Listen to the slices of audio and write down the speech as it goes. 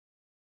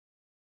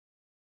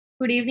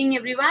Good evening,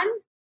 everyone.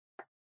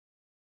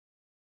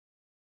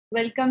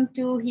 Welcome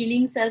to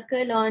Healing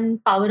Circle on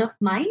Power of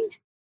Mind.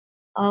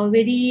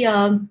 Very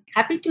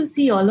happy to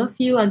see all of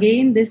you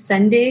again this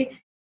Sunday.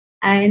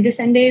 And the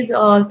Sundays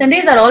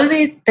are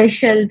always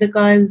special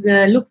because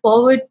look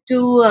forward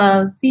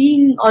to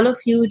seeing all of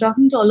you,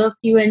 talking to all of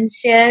you, and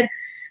share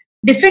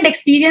different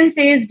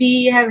experiences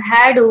we have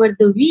had over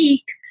the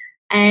week,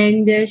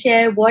 and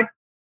share what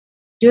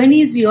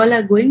journeys we all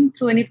are going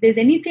through, and if there's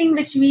anything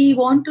which we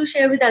want to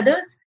share with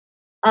others,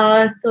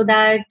 so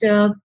that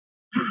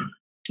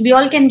we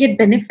all can get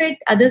benefit,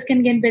 others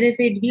can get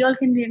benefit, we all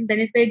can get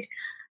benefit.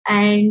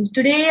 And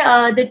today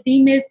the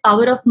theme is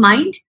Power of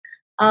Mind,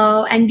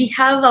 and we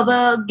have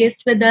our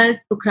guest with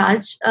us,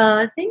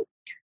 Pukhraj Singh.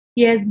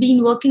 He has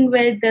been working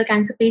with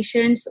cancer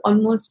patients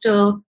almost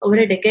over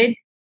a decade.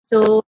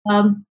 So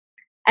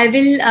I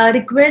will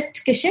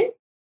request Kishan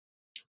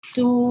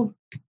to,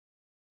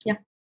 yeah.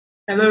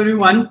 Hello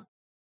everyone.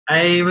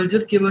 I will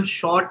just give a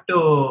short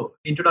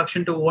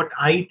introduction to what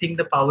I think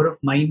the power of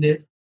mind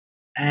is,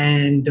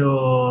 and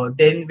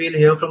then we'll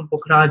hear from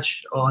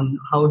Pukhraj on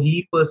how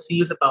he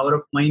perceives the power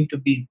of mind to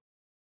be,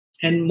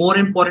 and more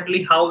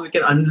importantly, how we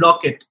can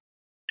unlock it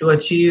to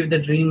achieve the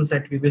dreams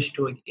that we wish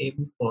to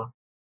aim for.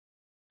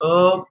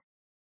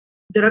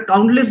 There are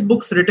countless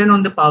books written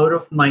on the power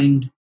of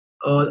mind.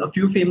 A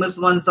few famous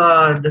ones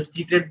are The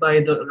Secret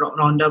by the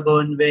Rhonda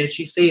Byrne, where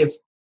she says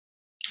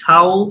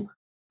how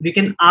we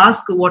can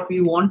ask what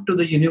we want to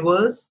the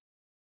universe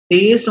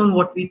based on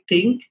what we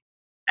think,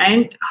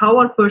 and how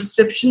our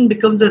perception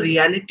becomes a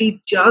reality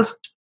just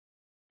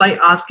by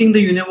asking the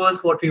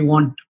universe what we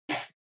want.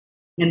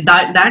 And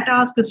that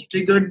ask is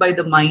triggered by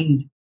the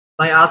mind,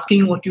 by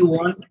asking what you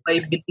want, by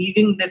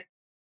believing that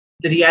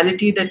the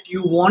reality that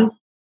you want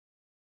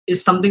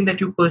is something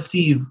that you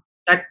perceive,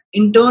 that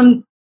in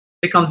turn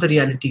becomes a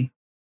reality.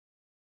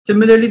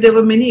 Similarly, there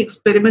were many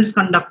experiments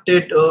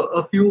conducted.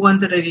 A few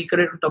ones that I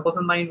recollect on top of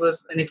my mind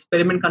was an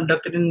experiment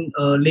conducted in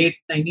late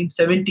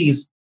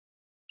 1970s,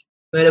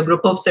 where a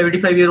group of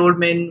 75-year-old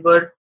men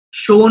were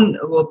shown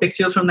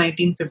pictures from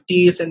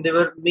 1950s, and they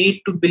were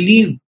made to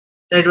believe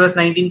that it was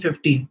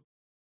 1950.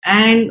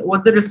 And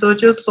what the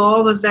researchers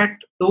saw was that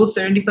those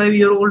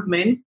 75-year-old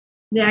men,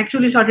 they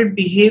actually started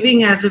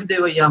behaving as if they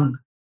were young.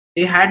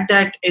 They had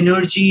that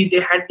energy, they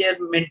had their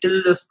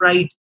mental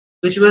sprite,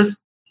 which was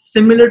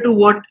similar to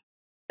what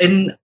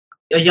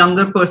a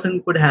younger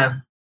person could have.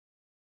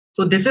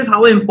 So this is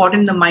how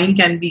important the mind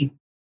can be.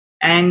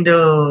 And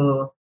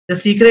the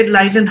secret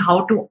lies in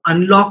how to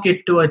unlock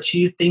it to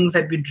achieve things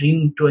that we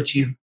dream to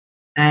achieve.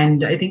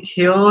 And I think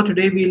here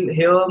today we'll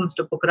hear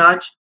Mr.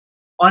 Pukhraj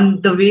on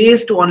the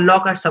ways to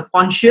unlock our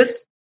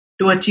subconscious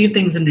to achieve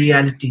things in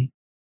reality.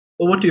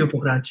 Over to you,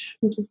 Pukhraj.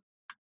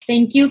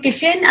 Thank you,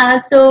 Kishan.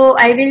 So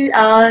I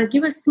will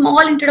give a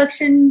small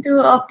introduction to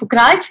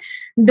Pukhraj,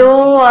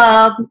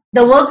 though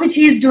the work which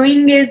he is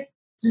doing is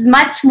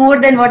much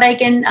more than what I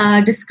can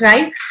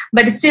describe,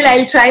 but still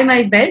I'll try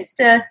my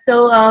best.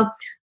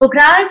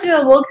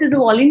 Pukhraj works as a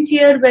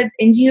volunteer with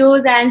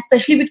NGOs and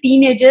especially with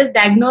teenagers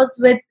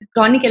diagnosed with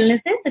chronic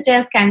illnesses such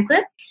as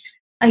cancer.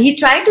 He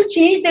tried to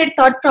change their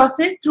thought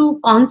process through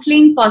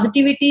counseling,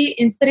 positivity,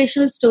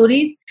 inspirational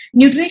stories,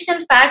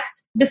 nutritional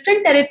facts,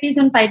 different therapies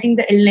on fighting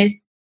the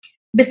illness.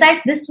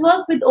 Besides this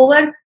work with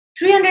over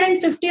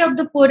 350 of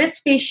the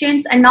poorest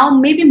patients, and now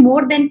maybe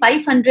more than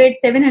 500,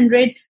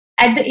 700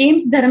 at the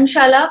AIMS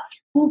Dharamshala,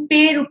 who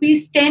pay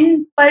rupees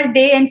 10 per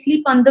day and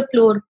sleep on the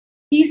floor.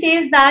 He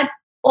says that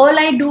all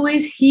I do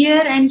is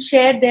hear and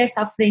share their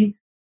suffering,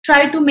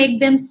 try to make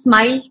them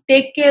smile,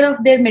 take care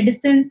of their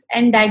medicines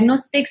and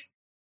diagnostics,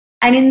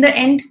 and in the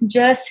end,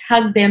 just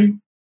hug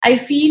them. I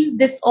feel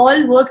this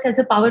all works as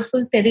a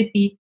powerful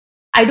therapy.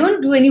 I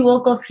don't do any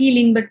work of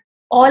healing, but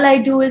all I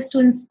do is to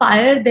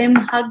inspire them,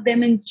 hug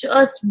them, and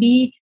just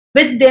be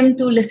with them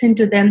to listen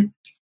to them.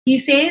 He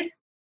says,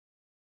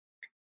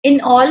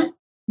 in all,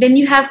 when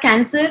you have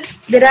cancer,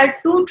 there are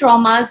two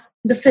traumas: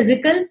 the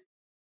physical,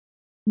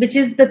 which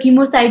is the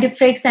chemo side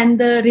effects and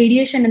the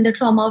radiation and the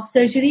trauma of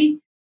surgery.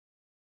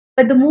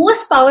 But the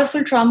most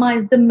powerful trauma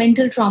is the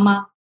mental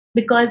trauma,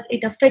 because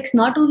it affects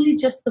not only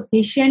just the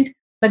patient,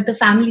 but the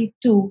family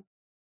too.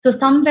 So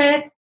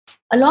somewhere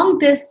along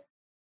this,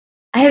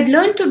 I have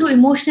learned to do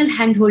emotional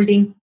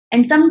handholding,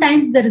 and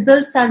sometimes the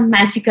results are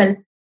magical.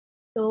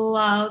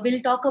 So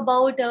we'll talk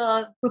about,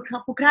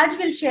 Pukhraj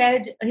will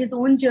share his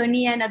own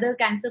journey and other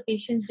cancer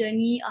patients'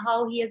 journey,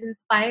 how he has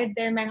inspired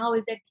them and how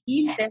is it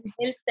healed them,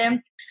 helped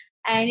them.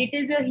 And it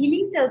is a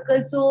healing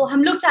circle. So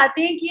हम लोग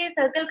चाहते हैं कि ये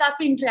circle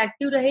काफी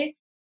interactive रहे.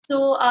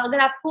 So अगर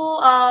आपको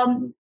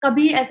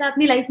कभी ऐसा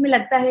अपनी लाइफ में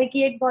लगता है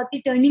कि एक बहुत ही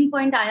टर्निंग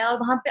पॉइंट आया और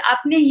वहाँ पे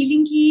आपने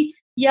हीलिंग की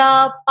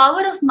या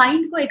पावर ऑफ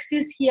माइंड को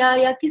एक्सेस किया,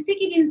 या किसी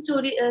की भी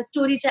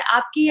स्टोरी चाहे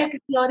आपकी या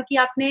किसी और की,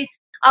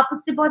 आप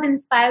उससे बहुत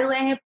इंस्पायर हुए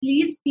हैं,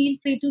 please feel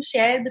free to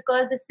share,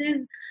 because this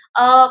is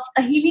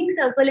a healing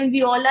circle and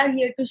we all are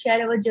here to share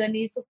our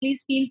journey. So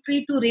please feel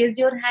free to raise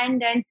your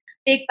hand and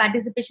take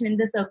participation in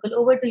the circle.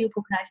 Over to you,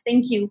 Pukhraj.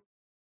 Thank you.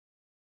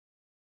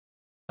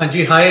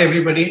 Hi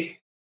everybody.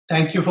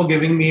 Thank you for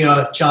giving me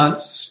a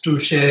chance to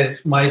share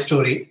my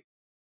story.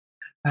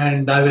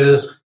 And I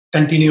will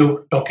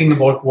continue talking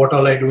about what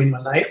all I do in my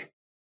life.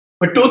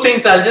 But two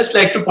things I'll just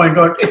like to point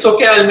out. It's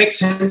okay, I'll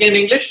mix Hindi and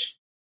English.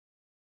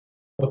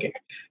 Okay.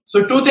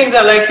 So two things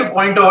I like to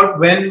point out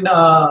when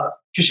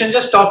Kishan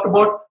just talked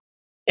about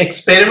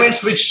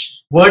experiments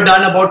which were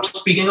done about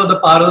speaking of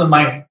the power of the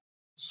mind.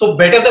 So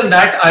better than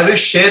that, I will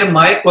share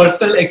my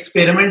personal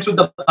experiments with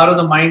the power of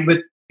the mind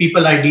with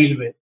people I deal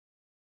with.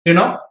 You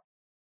know,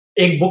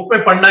 एक book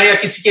में पढ़ना या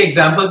किसी के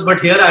examples,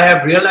 but here I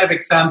have real life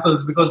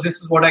examples because this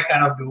is what I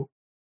kind of do.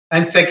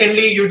 And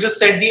secondly, you just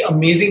said the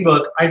amazing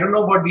work. I don't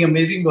know about the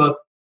amazing work,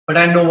 but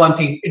I know one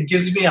thing. It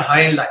gives me a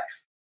high in life.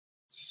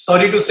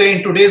 Sorry to say,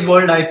 in today's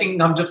world, I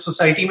think हम जब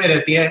society में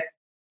रहती है,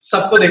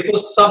 सबको देखो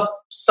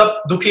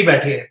सब दुखी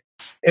बैठे हैं.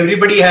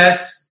 Everybody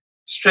has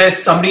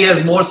stress. Somebody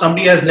has more,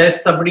 somebody has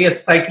less, somebody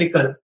has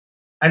cyclical.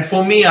 And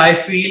for me, I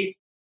feel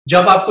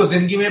जब आपको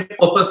जिंदगी में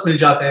purpose मिल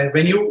जाता है,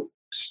 when you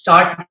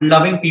start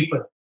loving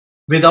people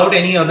without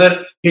any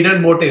other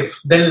hidden motive,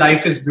 then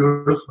life is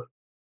beautiful.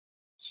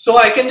 So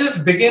I can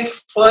just begin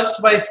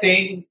first by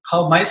saying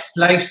how my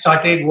life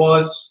started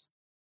was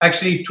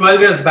actually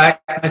 12 years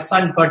back. My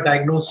son got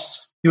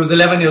diagnosed. He was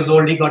 11 years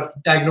old. He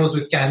got diagnosed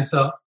with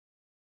cancer.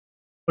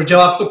 और जब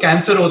आपको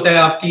cancer होता है,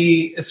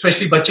 आपकी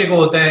specially बच्चे को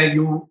होता है,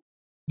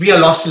 we are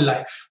lost in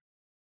life.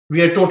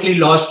 We are totally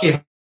lost कि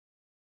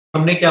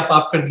हमने क्या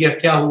पाप कर दिया,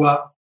 क्या हुआ.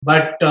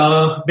 But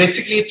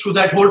basically through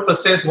that whole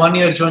process, 1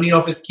 year journey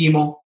of his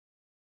chemo,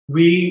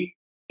 we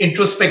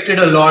introspected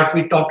a lot.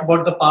 We talked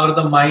about the power of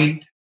the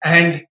mind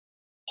and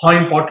how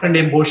important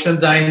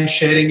emotions are in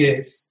sharing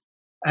is.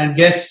 And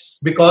yes,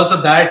 because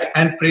of that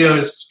and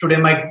prayers, today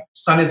my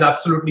son is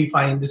absolutely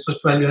fine. This was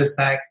 12 years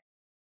back.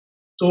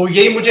 तो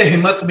यही मुझे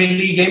हिम्मत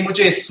मिली, यही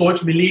मुझे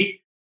सोच मिली.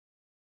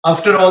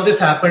 After all this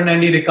happened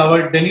and he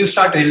recovered, then you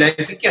start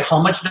realizing कि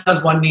how much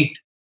does one need?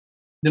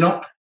 You know,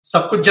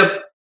 सब कुछ जब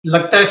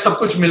लगता है सब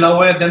कुछ मिला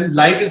हुआ है, then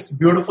life is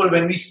beautiful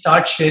when we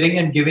start sharing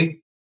and giving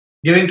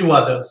to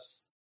others.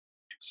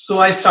 So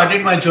I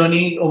started my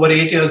journey over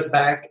 8 years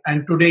back,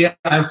 and today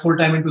I'm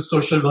full-time into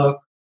social work.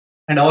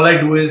 And all I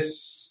do is,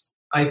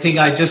 I think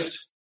I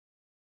just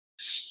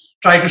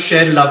try to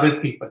share love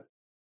with people.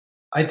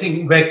 I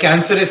think where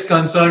cancer is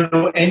concerned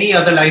or any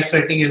other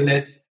life-threatening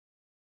illness,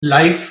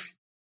 life,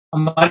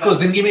 हमारे को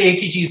जिंदगी में एक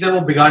ही चीज है, वो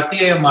बिगाड़ती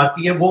है या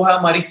मारती है, वो है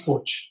हमारी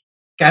सोच.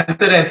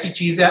 कैंसर ऐसी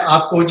चीज है,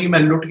 आपको जी मैं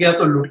लुट गया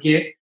तो लुट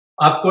गए,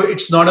 आपको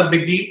it's not a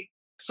big deal.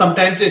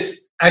 Sometimes it's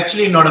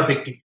actually not a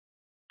big deal.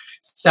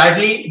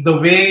 Sadly, the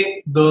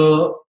way the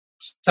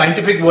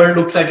scientific world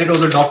looks at it or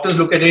the doctors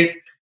look at it,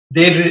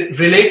 they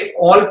relate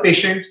all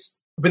patients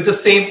with the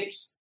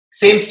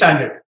same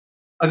standard.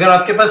 अगर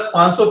आपके पास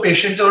 500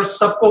 patients और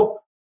सबको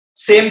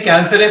same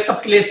cancer है,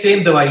 सबके लिए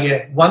same दवाई है,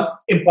 one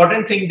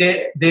important thing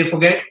they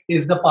forget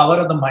is the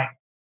power of the mind.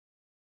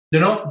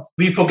 You know,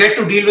 we forget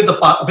to deal with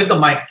the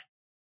mind.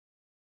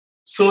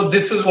 So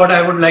this is what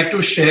I would like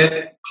to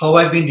share, how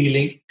I've been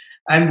dealing.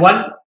 And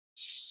one,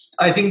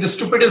 I think the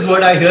stupidest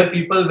word I hear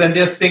people when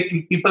they're sick,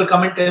 people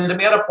come and tell them,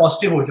 यार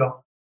positive हो जाओ.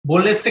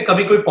 बोलने से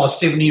कभी कोई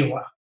positive नहीं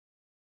हुआ.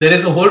 There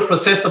is a whole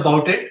process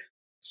about it.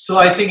 So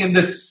I think in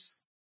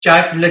this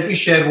chat, let me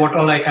share what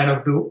all I kind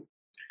of do.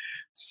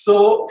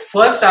 So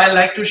first I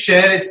like to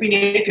share, it's been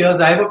 8 years.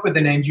 I work with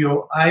an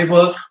NGO. I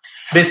work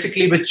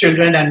basically with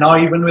children and now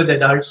even with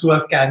adults who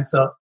have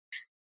cancer.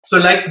 So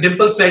like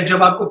Dimple said,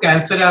 जब आपको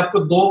cancer है, आपको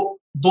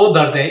दो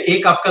दर्द है.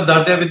 एक आपका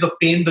दर्द है with the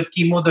pain, the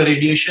chemo, the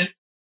radiation.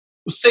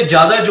 उससे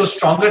ज्यादा जो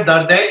stronger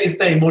दर्द है is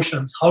the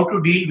emotions, how to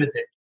deal with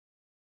it.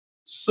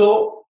 So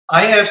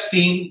I have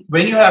seen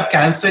when you have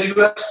cancer, you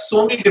have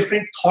so many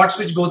different thoughts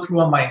which go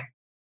through our mind.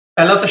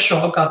 पहला तो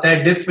shock आता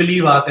है,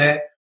 disbelieve आता है,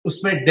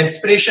 उसमें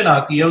डेस्परेशन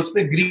आती है,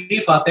 उसमें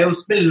ग्रीफ आता है,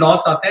 उसमें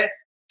लॉस आता है,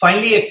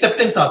 फाइनली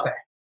एक्सेप्टेंस आता है.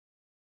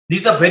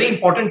 These are very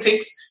important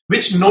things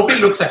which nobody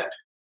looks at.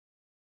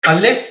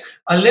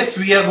 Unless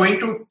we are going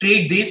to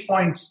treat these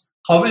points,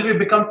 how will we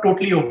become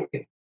totally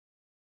okay?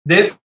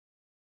 There's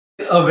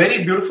a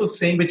very beautiful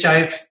saying which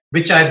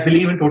I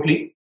believe in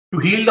totally. To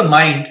heal the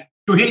mind,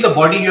 to heal the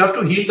body, you have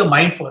to heal the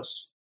mind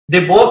first.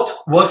 They both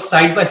work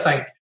side by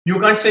side. You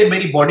can't say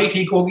मेरी body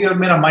ठीक होगी और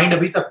मेरा mind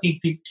अभी तक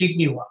ठीक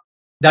नहीं हुआ.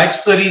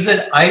 That's the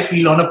reason I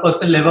feel on a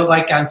personal level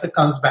why cancer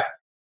comes back,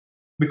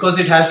 because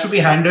it has to be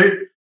handled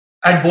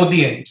at both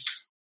the ends.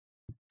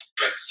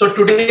 So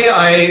today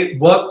I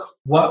work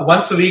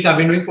once a week. I've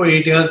been doing for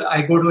 8 years.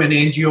 I go to an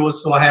NGO,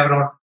 so I have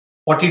around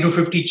 40 to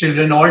 50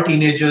 children, all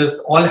teenagers,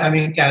 all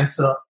having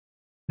cancer.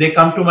 They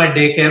come to my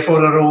daycare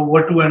for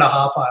over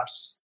 2.5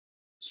 hours.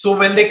 So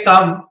when they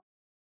come,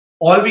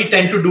 all we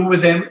tend to do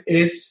with them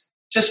is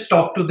just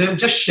talk to them,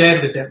 just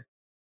share with them.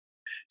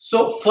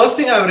 So first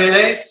thing I've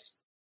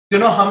realized, you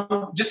know,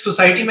 हम जिस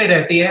society में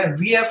रहते हैं,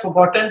 we have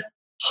forgotten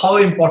how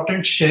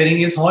important sharing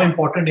is, how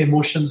important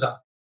emotions are.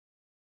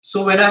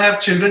 So when I have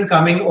children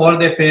coming or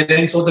their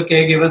parents or the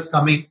caregivers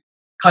coming,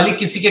 खाली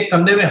किसी के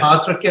कंधे में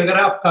हाथ रख के अगर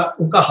आप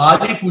उनका हाल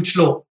ही पूछ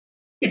लो,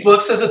 it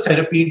works as a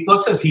therapy, it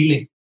works as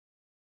healing.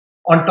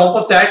 On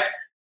top of that,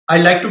 I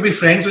like to be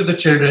friends with the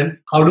children.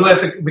 How do I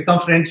become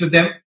friends with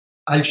them?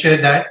 I'll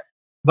share that.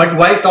 But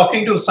while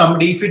talking to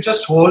somebody, if you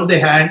just hold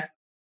their hand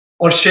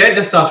or share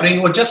the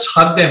suffering or just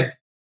hug them,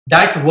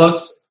 that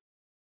works.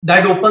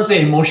 That opens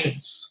their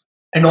emotions.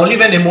 And only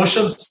when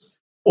emotions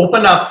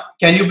open up,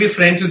 can you be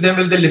friends with them,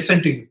 will they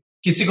listen to you.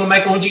 किसी को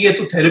मैं कहूँ जी ये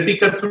तू therapy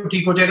कर तू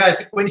ठीक हो जाएगा,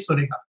 ऐसे कोई नहीं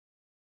सुनेगा.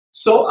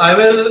 So I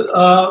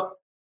will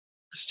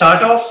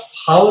start off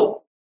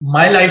how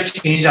my life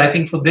changed. I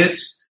think for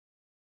this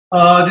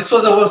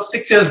was over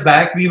 6 years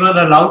back. We were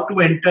allowed to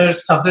enter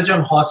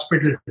Safdarjung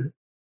Hospital.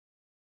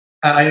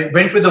 I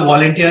went with a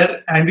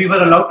volunteer and we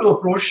were allowed to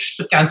approach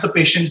the cancer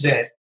patients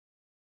there.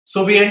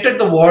 So we entered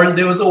the ward.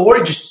 There was an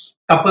old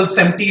couple,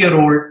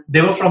 70-year-old.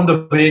 They were from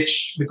the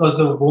village because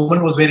the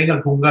woman was wearing a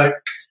ghungat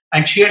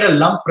and she had a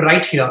lump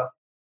right here.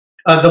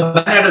 The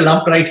man had a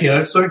lump right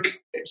here. So it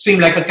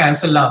seemed like a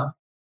cancer lump.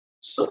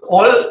 So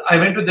I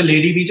went with the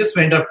lady. We just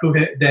went up to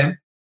them.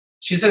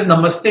 She says,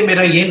 नमस्ते,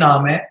 मेरा ये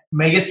नाम है,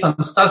 मैं ये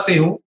संस्था से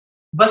हूँ,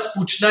 बस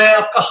पूछना है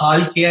आपका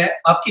हाल क्या है,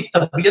 आपकी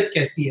तबीयत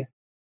कैसी है.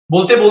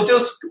 बोलते बोलते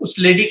उस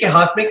लेडी के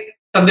हाथ में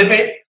कंधे पे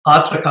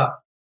हाथ रखा.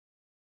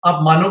 आप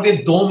मानोगे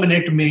 2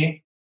 मिनट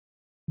में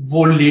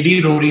वो लेडी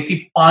रो रही थी,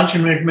 5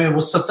 मिनट में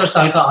वो 70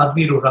 साल का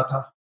आदमी रो रहा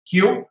था.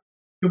 क्यों?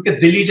 क्योंकि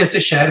दिल्ली जैसे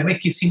शहर में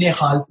किसी ने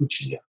हाल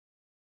पूछ लिया.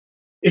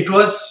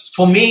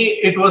 For me,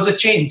 it was a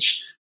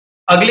change.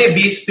 अगले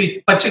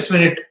 20-25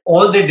 minute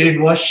all they did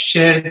was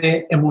share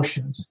their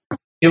emotions.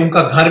 कि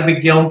उनका घर बिक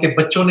गया, उनके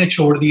बच्चों ने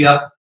छोड़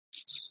दिया.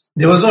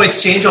 There was no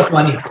exchange of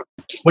money.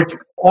 But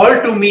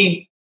all to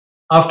me,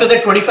 after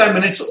that 25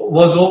 minutes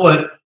was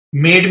over,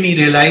 made me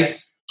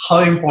realize how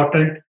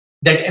important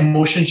that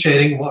emotion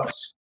sharing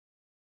was.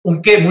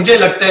 मुझे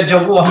लगता है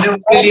जब वो हमने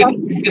उनके लिए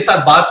उनके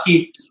साथ बात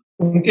की,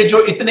 उनके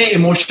जो इतने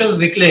इमोशंस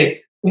निकले,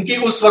 उनकी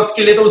उस वक्त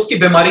के लिए तो उसकी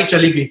बीमारी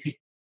चली गई थी.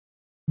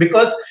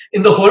 Because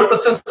in the whole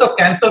process of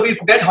cancer, we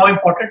forget how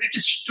important it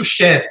is to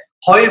share,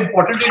 how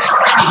important it is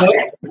to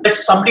know that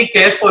somebody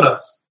cares for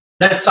us,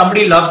 that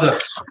somebody loves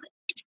us.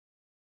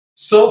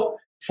 So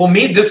for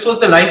me, this was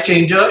the life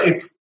changer.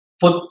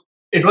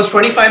 It was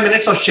 25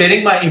 minutes of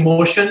sharing my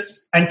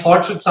emotions and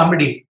thoughts with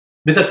somebody,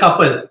 with a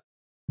couple.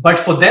 But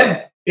for them,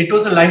 it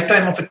was a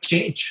lifetime of a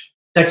change.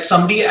 That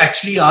somebody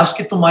actually asked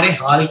कि तुम्हारे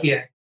हाल क्या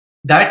है.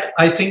 That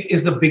I think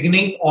is the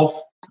beginning of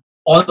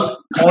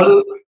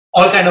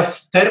all kind of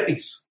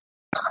therapies.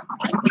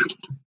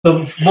 The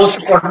most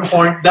important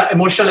point, the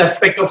emotional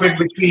aspect of it,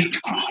 which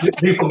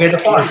we forget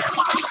upon.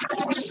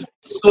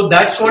 So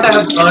that's what I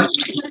have learned.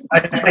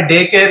 At my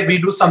daycare, we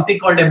do something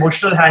called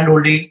emotional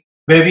handholding,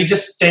 where we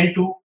just tend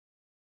to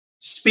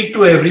speak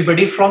to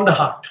everybody from the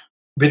heart,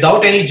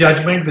 without any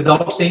judgment,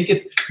 without saying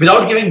it,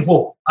 without giving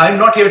hope. I'm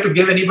not here to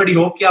give anybody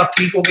hope कि आप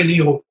ठीक हो के नहीं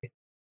हो.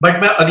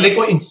 But मैं अगले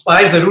को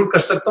inspire जरूर कर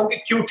सकता हूँ कि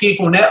क्यों ठीक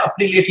होना है,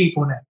 अपने लिए ठीक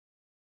होना है.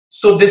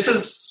 So this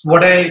is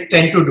what I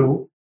tend to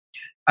do.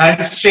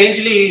 And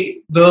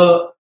strangely,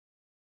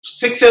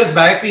 6 years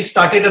back, we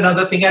started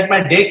another thing at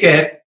my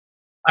daycare.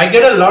 I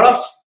get a lot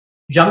of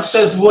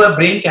youngsters who have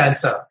brain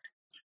cancer.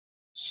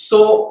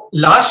 So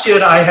last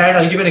year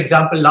I'll give an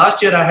example.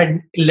 Last year I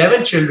had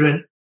 11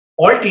 children,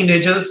 all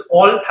teenagers,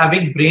 all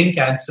having brain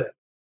cancer.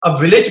 A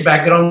village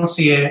background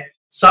से है,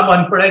 सब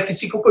अनपढ़ है,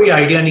 किसी को कोई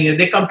idea नहीं है.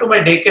 They come to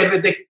my daycare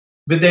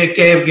with their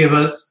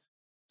caregivers.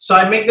 So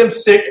I make them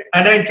sit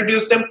and I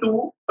introduce them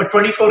to a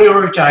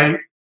 24-year-old child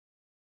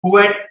who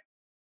had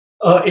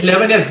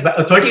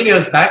 13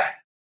 years back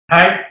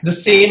had the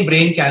same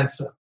brain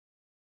cancer.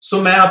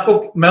 So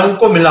मैं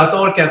उनको मिलाता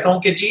हूँ और कहता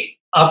हूँ कि जी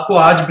आपको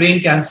आज ब्रेन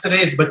कैंसर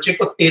है, इस बच्चे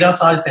को 13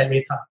 साल पहले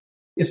था,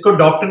 इसको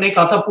डॉक्टर ने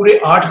कहा था पूरे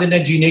 8 दिन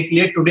है जीने के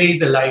लिए, today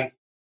is alive.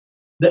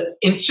 The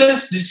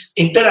instant this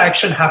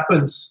interaction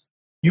happens,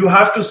 you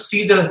have to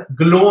see the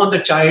glow on the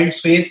child's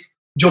face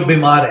जो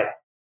बीमार है.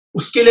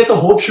 उसके लिए तो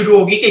होप शुरू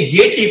होगी कि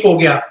ये ठीक हो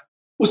गया,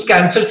 उस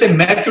कैंसर से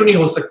मैं क्यों नहीं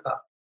हो सकता.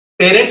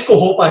 पेरेंट्स को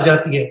होप आ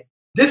जाती है.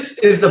 This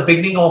is the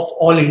beginning of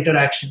all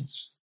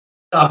interactions.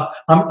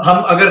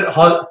 हम अगर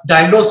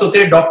डायग्नोस होते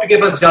हैं, डॉक्टर के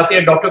पास जाते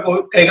हैं, डॉक्टर को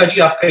कहेगा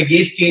जी आपका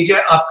ये स्टेज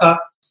है,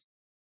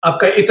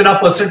 आपका इतना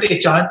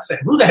परसेंटेज चांस है.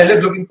 Who the hell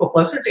is looking for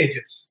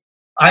percentages?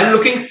 I'm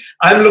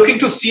looking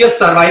to see a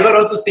survivor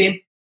of the same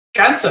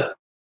cancer.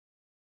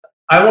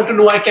 I want to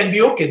know I can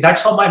be okay.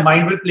 That's how my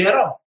mind will play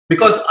around.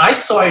 Because I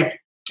saw it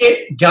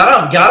कि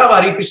 11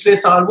 बारी पिछले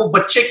साल वो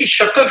बच्चे की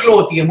शक्ल glow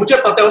होती है. मुझे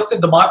पता है उसने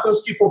दिमाग में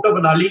उसकी फोटो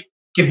बना ली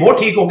कि वो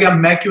ठीक हो गया,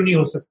 मैं क्यों नहीं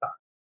हो सकता.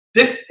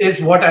 This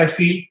is what I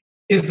feel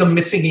is the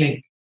missing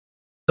link.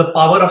 The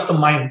power of the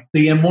mind,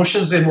 the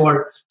emotions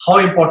involved, how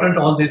important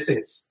all this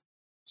is.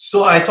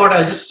 So I thought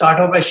I'll just start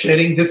off by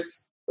sharing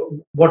this,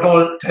 what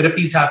all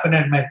therapies happen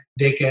at my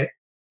daycare.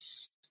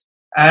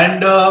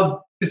 And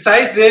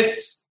besides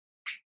this,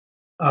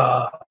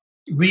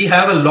 we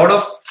have a lot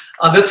of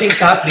other things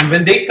happening.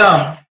 When they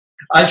come,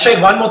 I'll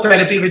share one more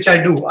therapy which I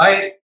do.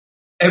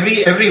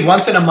 Every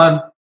once in a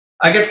month,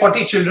 I get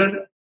 40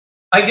 children.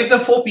 I give them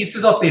 4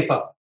 pieces of paper.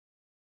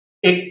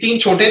 3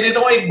 छोटे देता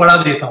हूँ, 1 बड़ा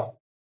देता हूँ.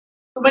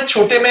 तो मैं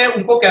छोटे में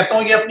उनको कहता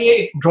हूँ ये अपनी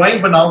एक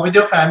ड्राइंग बनाओ with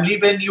your family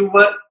when you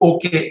were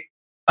okay.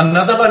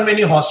 Another one when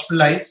you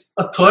hospitalized.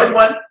 A third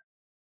one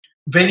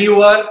when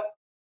you are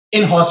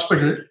in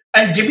hospital.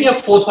 and give me a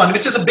fourth one,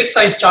 which is a big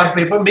size chart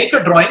paper. Make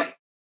a drawing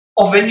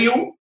of when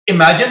you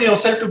imagine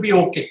yourself to be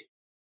okay.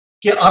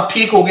 कि आप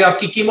ठीक हो गए,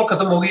 आपकी chemo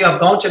खत्म हो गई, आप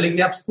गांव चले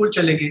गए, आप स्कूल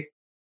चले गए.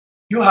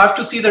 You have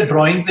to see the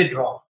drawings they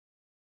draw.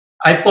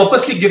 I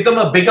purposely give them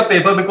a bigger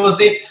paper because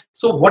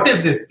so what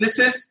is this? This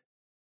is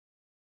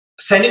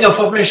sending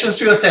affirmations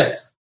to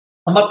yourselves.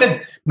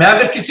 मैं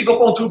अगर किसी को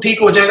कहूं तू ठीक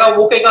हो जाएगा,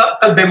 वो कहेगा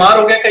कल बीमार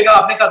हो गया, कहेगा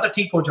आपने कहा था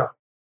ठीक हो जाओ.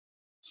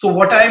 So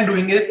what I am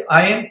doing is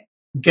I am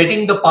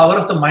getting the power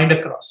of the mind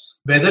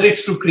across, whether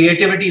it's through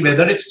creativity,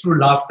 whether it's through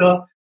laughter,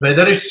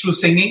 whether it's through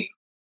singing.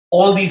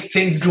 All these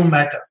things do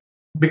matter,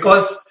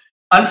 because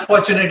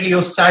unfortunately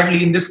or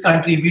sadly in this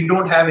country we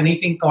don't have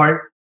anything called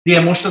the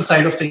emotional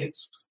side of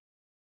things.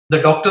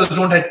 The doctors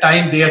don't have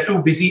time, they are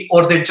too busy,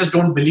 or they just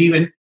don't believe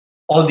in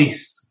all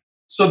these.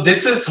 So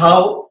this is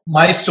how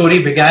my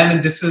story began,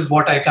 and this is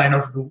what I kind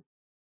of do.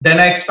 Then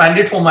I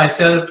expanded for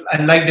myself,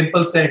 and like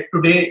Dimple said,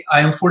 today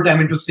I am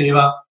full-time into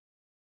Seva.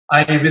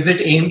 I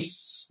visit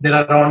AIMS. There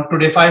are around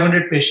today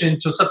 500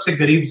 patients जो सबसे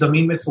गरीब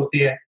जमीन में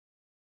सोते हैं.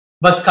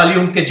 बस खाली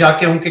उनके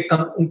जाके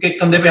उनके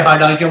कंधे पे हाथ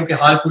डाल के उनके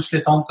हाल पूछ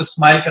लेता हूँ, उनको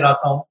स्माइल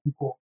कराता हूँ,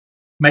 उनको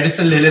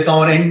मेडिसिन ले लेता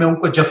हूँ और एंड में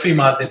उनको जफ्फी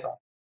मार देता हूँ.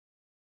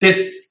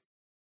 This,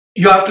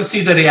 you have to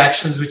see the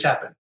reactions which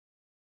happen.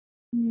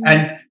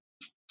 And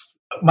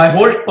my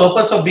whole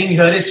purpose of being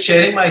here is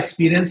sharing my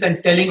experience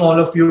and telling all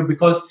of you,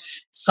 because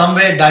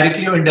somewhere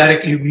directly or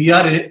indirectly we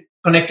are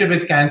connected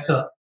with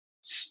cancer.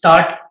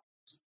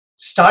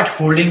 Start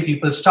holding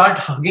people, start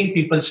hugging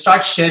people,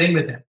 start sharing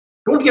with them.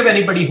 Don't give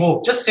anybody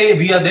hope. Just say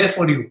we are there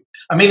for you.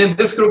 I mean, in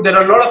this group there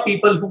are a lot of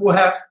people who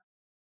have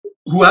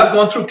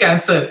gone through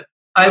cancer.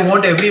 I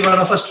want every one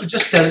of us to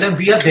just tell them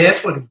we are there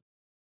for you.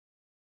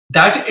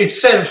 That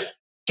itself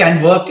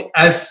can work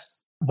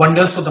as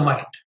wonders for the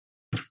mind.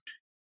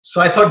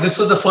 So I thought this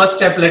was the first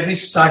step. Let me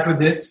start with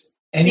this.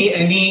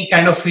 Any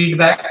kind of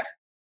feedback?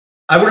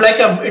 I would like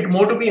it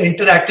more to be an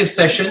interactive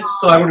session.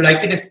 So I would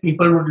like it if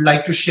people would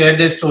like to share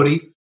their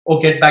stories or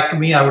get back to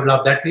me. I would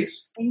love that,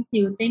 please.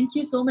 Thank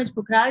you so much,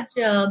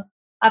 Pukhraj.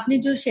 आपने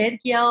जो share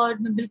किया और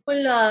मैं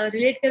बिल्कुल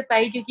relate कर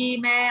पाई, क्योंकि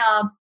मैं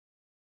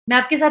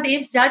आपके साथ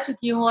एम्स जा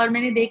चुकी हूँ और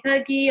मैंने देखा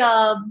कि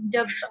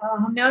जब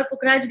हमने और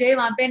पुखराज गए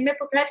वहाँ पे, मैं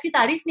पुखराज की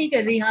तारीफ नहीं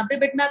कर रही यहाँ पे,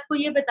 बट मैं आपको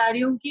ये बता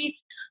रही हूँ कि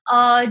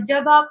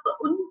जब आप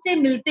उनसे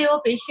मिलते हो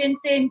पेशेंट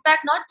से,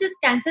 in fact not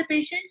just cancer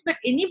patients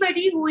but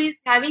anybody who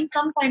is having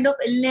some kind of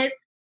illness,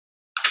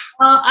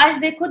 आज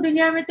देखो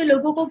दुनिया में तो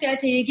लोगों को क्या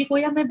चाहिए कि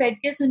कोई हमें बैठ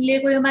के सुन ले,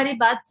 कोई हमारी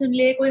बात सुन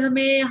ले, कोई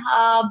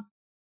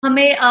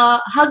हमें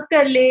हग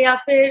कर ले या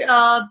फिर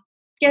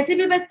कैसे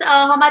भी बस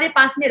हमारे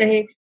पास में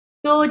रहे.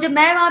 तो जब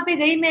मैं वहाँ पे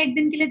गई, मैं एक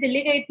दिन के लिए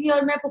दिल्ली गई थी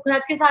और मैं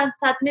पुखराज के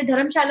साथ में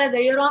धर्मशाला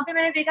गई और वहाँ पे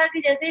मैंने देखा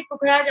कि जैसे ही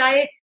पुखराज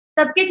आए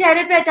सबके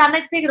चेहरे पे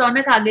अचानक से एक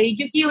रौनक आ गई,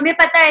 क्योंकि उन्हें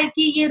पता है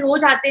कि ये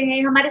रोज आते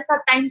हैं, हमारे साथ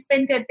टाइम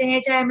स्पेंड करते हैं,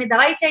 चाहे हमें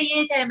दवाई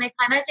चाहिए, चाहे हमें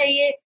खाना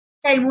चाहिए,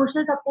 चाहे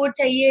इमोशनल सपोर्ट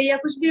चाहिए या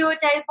कुछ भी हो,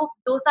 चाहे वो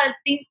 2 साल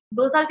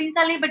 3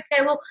 साल नहीं, बट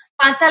चाहे वो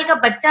 5 साल का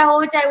बच्चा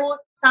हो, चाहे वो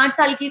 60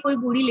 साल की कोई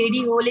बूढ़ी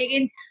लेडी हो,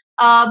 लेकिन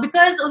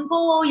बिकॉज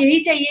उनको यही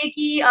चाहिए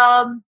कि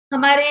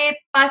हमारे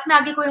पास में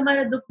आके कोई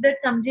हमारा दुख दर्द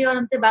समझे और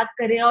हमसे बात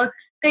करे, और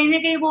कहीं ना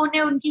कहीं वो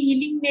उन्हें उनकी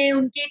हीलिंग में,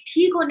 उनके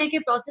ठीक होने के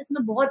प्रोसेस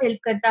में बहुत हेल्प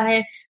करता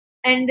है.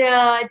 एंड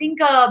आई थिंक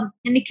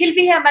निखिल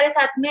भी है हमारे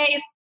साथ में.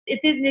 If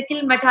it is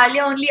Nikhil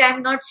Mathalia only, I am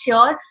not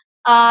sure.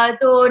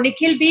 तो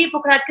निखिल भी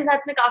पुखराज के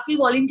साथ में काफी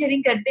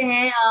वॉलंटियरिंग करते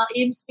हैं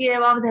एम्स भी है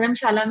वहाँ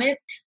धर्मशाला में.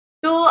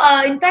 तो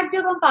इनफैक्ट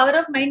जब हम पावर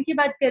ऑफ माइंड की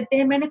बात करते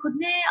हैं, मैंने खुद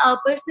ने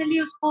पर्सनली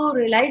उसको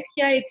रियलाइज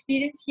किया,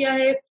 एक्सपीरियंस किया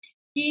है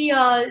कि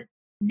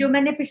जो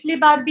मैंने पिछली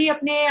बार भी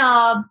अपने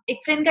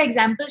एक फ्रेंड का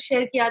एग्जाम्पल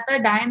शेयर किया था,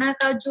 डायना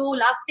का, जो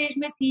लास्ट स्टेज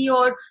में थी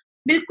और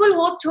बिल्कुल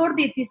होप छोड़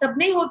दी थी,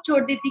 सबने ही होप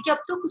छोड़ दी थी कि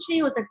अब तो कुछ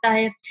नहीं हो सकता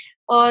है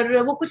और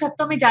वो कुछ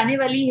हफ्तों में जाने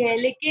वाली है.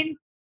 लेकिन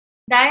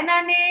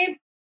डायना ने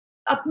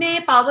अपने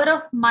पावर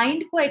ऑफ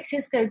माइंड को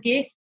एक्सेस करके,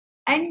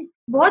 एंड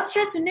बहुत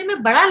शायद सुनने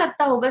में बड़ा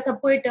लगता होगा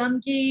सबको ये टर्म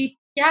कि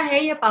क्या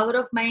है ये पावर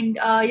ऑफ माइंड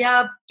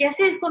या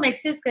कैसे इसको हम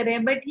एक्सेस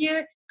करें, बट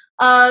ये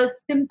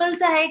सिंपल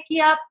सा है कि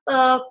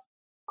आप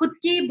खुद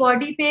की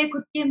बॉडी पे,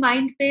 खुद के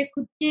माइंड पे,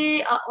 खुद के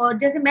और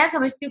जैसे मैं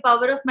समझती हूँ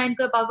पावर ऑफ माइंड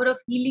को, पावर ऑफ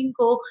हीलिंग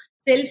को,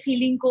 सेल्फ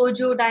हीलिंग को,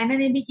 जो डायना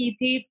ने भी की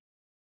थी,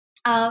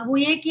 वो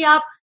ये कि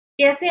आप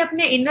कैसे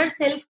अपने इनर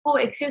सेल्फ को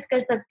एक्सेस कर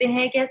सकते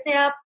हैं, कैसे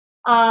आप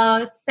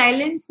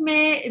साइलेंस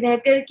में रह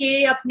कर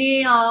के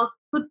अपने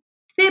खुद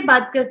से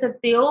बात कर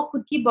सकते हो,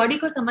 खुद की बॉडी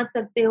को समझ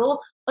सकते हो,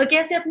 और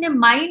कैसे अपने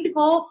माइंड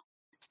को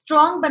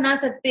स्ट्रॉन्ग बना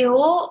सकते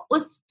हो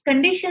उस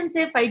कंडीशन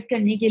से फाइट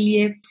करने के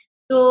लिए.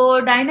 तो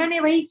डायना ने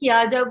वही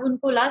किया. जब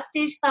उनको लास्ट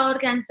स्टेज था और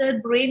कैंसर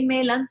ब्रेन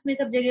में, लंग्स में,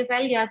 सब जगह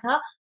फैल गया था,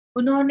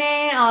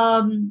 उन्होंने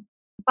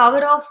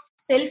पावर ऑफ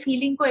सेल्फ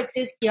हीलिंग को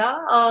एक्सेस किया,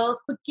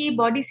 खुद की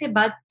बॉडी से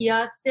बात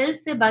किया,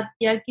 सेल्स से बात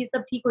किया कि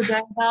सब ठीक हो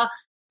जाएगा,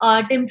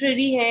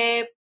 टेम्पररी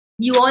है,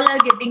 you all are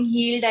getting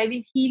healed, I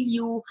will heal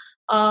you,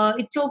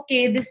 it's okay,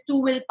 this too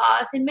will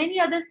pass, and many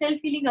other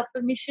self healing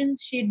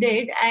affirmations she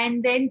did.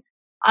 And then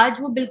आज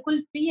वो बिल्कुल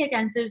फ्री है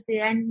कैंसर से,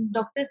 एंड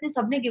डॉक्टर्स ने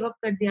सबने गिव अप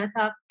कर दिया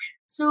था.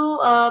 So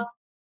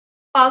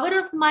power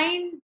of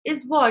mind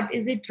is what?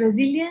 Is it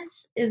resilience?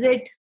 Is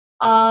it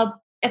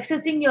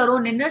accessing your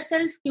own inner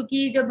self,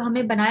 क्योंकि जब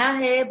हमें बनाया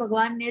है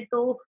भगवान ने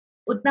तो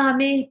उतना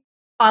हमें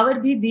पावर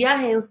भी दिया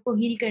है उसको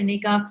हील करने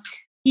का।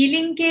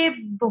 हीलिंग के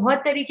बहुत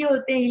तरीके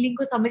होते हैं हीलिंग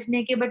को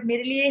समझने के, बट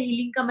मेरे लिए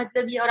हीलिंग का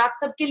मतलब ये, और आप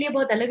सबके लिए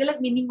बहुत अलग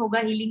अलग मीनिंग होगा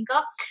हीलिंग का,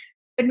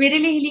 बट मेरे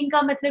लिए हीलिंग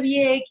का मतलब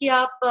ये है कि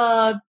आप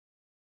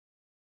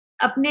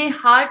अपने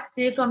हार्ट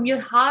से, from your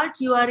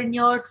heart you are in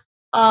your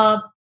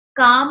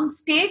calm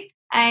state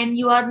and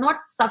you are not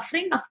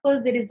suffering. Of course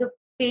there is a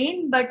pain,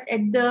 but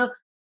at the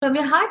from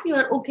your heart you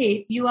are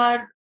okay, you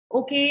are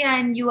okay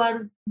and you are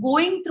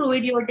going through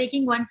it, you are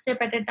taking one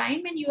step at a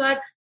time and you are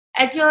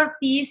at your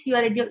peace, you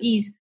are at your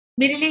ease.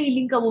 मेरे लिए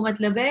healing का वो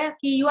मतलब है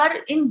कि you are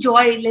in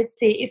joy, let's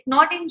say if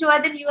not in joy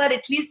then you are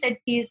at least at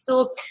peace.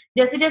 So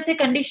जैसे जैसे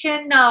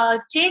condition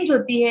change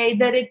होती है,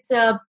 इधर it's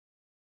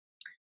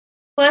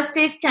first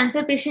stage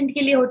cancer patient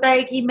के लिए होता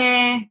है कि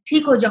मैं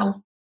ठीक हो जाऊं,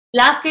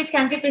 लास्ट स्टेज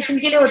कैंसर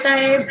पेशेंट के लिए होता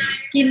है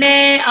कि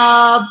मैं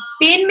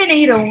पेन में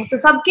नहीं रहूं. तो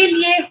सबके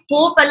लिए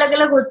होप अलग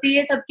अलग होती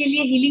है, सबके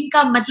लिए हीलिंग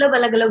का मतलब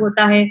अलग अलग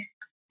होता है.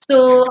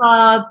 सो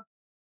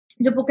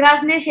जो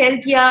पुखराज ने शेयर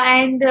किया,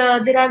 and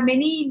there are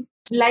many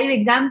live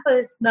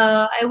examples.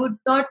 I would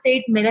not say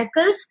it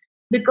miracles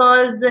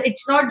because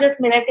it's not just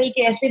miracle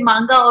कि ऐसे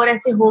मांगा और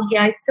ऐसे हो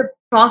गया. It's a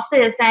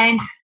process and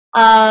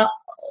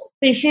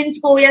patients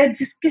को या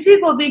जिस किसी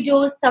को भी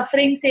जो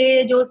सफरिंग से,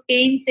 जो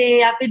पेन से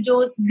या फिर जो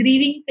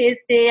ग्रीविंग फेज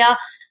से या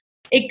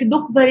एक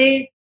दुख भरे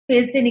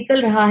फेज से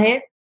निकल रहा है,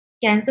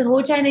 कैंसर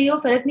हो चाहे नहीं हो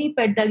फर्क नहीं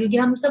पड़ता, क्योंकि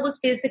हम सब उस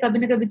फेज से कभी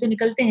ना कभी तो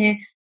निकलते हैं.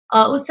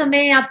 उस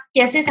समय आप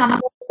कैसे सामने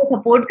को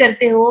सपोर्ट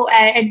करते हो,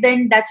 at the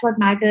end that's what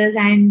matters.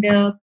 And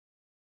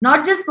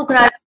not just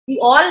Pukhraj, we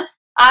all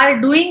are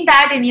doing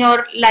that in your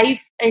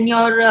life, in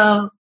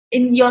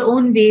your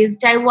own ways.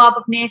 चाहे वो आप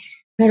अपने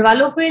घर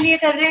वालों के लिए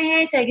कर रहे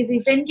हैं, चाहे किसी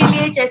फ्रेंड के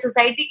लिए, चाहे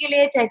सोसाइटी के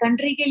लिए, चाहे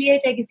कंट्री के लिए,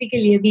 चाहे किसी के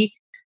लिए भी.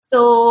 So,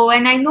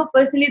 and I know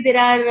personally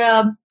there are,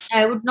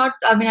 I don't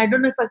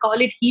know if I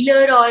call it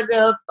healer or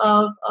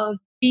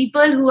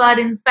people who are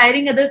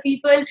inspiring other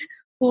people,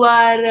 who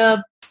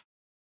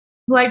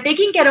are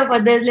taking care of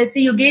others. Let's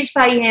say Yogesh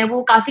भाई हैं,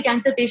 वो काफी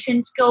कैंसर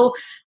पेशेंट्स को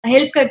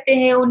help करते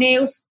हैं, उन्हें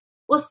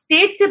उस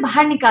stage से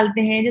बाहर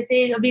निकालते हैं.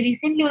 जैसे अभी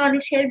रिसेंटली उन्होंने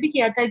शेयर भी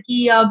किया था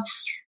कि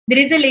there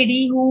is a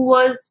lady who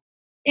was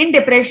in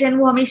depression.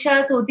 वो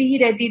हमेशा सोती ही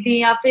रहती थी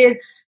या फिर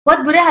बहुत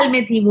बुरे हाल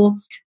में थी वो,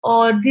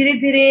 और धीरे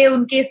धीरे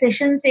उनके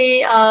सेशन से,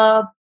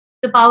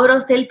 the power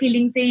of self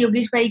healing से,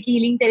 योगेश भाई की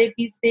हीलिंग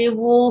थेरेपी से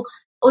वो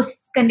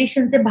उस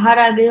कंडीशन से बाहर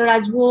आ गए और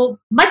आज वो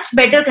मच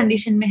बेटर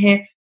कंडीशन में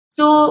है.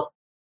 सो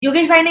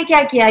योगेश भाई ने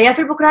क्या किया, या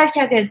फिर पुखराज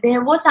क्या करते हैं,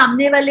 वो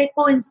सामने वाले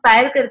को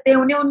इंस्पायर करते हैं,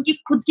 उन्हें उनकी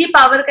खुद की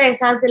पावर का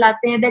एहसास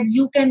दिलाते हैं that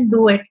you can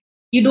do it,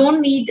 you don't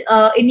need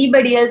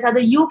anybody else,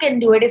 other you can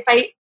do it.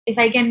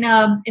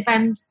 if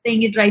I'm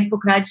saying it right,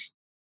 Pukhraj.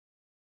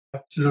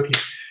 Absolutely.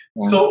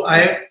 Yeah. So I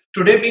have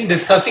today been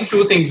discussing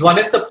two things. One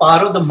is the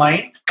power of the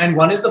mind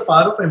and one is the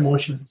power of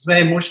emotions.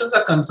 Where emotions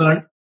are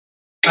concerned,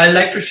 I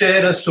like to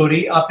share a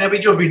story. आपने अभी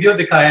जो video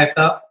दिखाया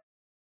था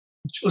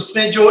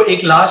उसमें जो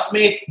एक last में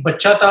एक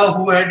बच्चा था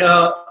who had a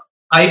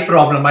eye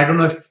problem. I don't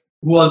know if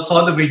who all saw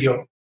the video.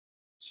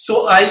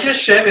 So I'll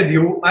just share with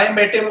you. I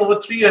met him over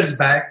 3 years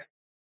back.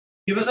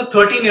 He was a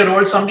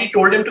 13-year-old. Somebody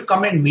told him to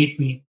come and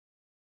meet me.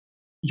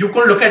 You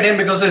couldn't look at him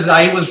because his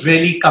eye was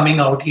really coming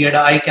out. He had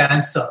eye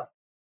cancer.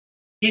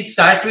 He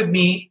sat with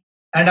me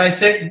and I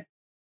said,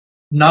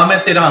 "Na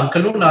main tera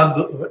uncle hu, na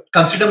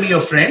consider me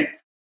your friend.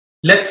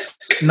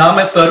 Na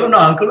main sir hu,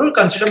 na uncle hu,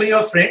 consider me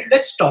your friend.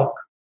 Let's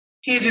talk."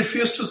 He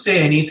refused to say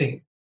anything.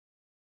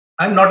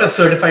 I'm not a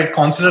certified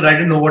counselor. I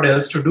didn't know what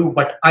else to do,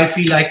 but I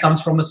feel I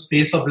comes from a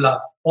space of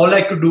love. All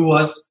I could do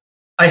was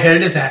I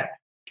held his hand.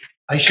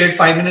 I shared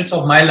 5 minutes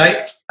of my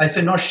life. I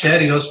said, "No,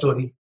 share your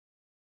story."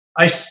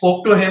 I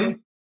spoke to him.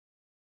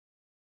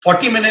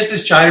 40 minutes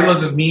his child was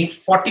with me.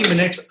 40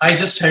 minutes I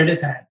just held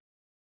his hand.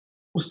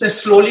 उसने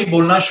slowly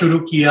बोलना शुरू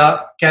किया.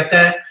 कहता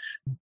है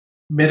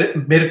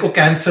मेरे को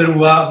cancer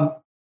हुआ,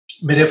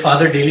 मेरे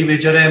फादर डेली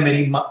वेजर है,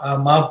 मेरी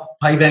माँ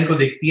भाई बहन को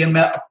देखती है,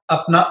 मैं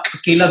अपना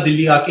अकेला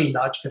दिल्ली आके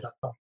इलाज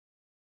कराता हूँ.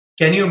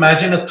 Can you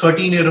imagine a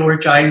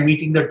 13-year-old child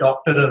meeting the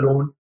doctor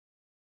alone,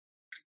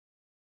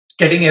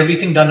 getting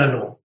everything done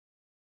alone?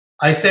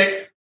 I said,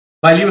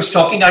 while he was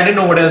talking, I didn't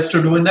know what else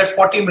to do. In that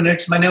 40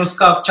 minutes, मैंने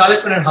उसका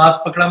 40 मिनट हाथ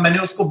पकड़ा, मैंने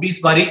उसको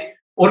 20 बारी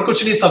और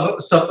कुछ नहीं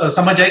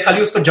समझ आई,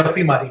 खाली उसको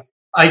जफ्फी मारी.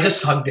 I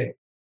just hugged him.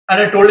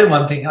 And I told him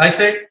one thing. I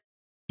said,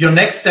 your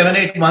next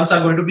 7-8 months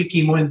are going to be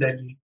chemo in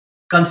Delhi.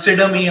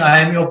 Consider me, I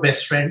am your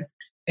best friend.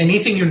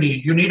 Anything you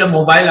need. You need a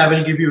mobile, I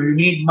will give you. You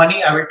need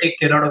money, I will take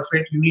care of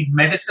it. You need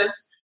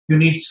medicines. You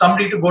need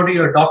somebody to go to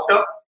your doctor.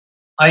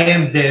 I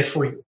am there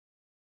for you.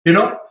 You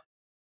know?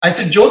 I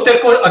said, जो तेरे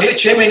को अगले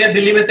 6 महीने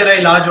दिल्ली में तेरा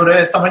इलाज हो रहा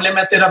है, समझ ले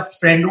मैं तेरा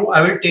फ्रेंड हूँ.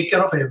 I will take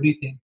care of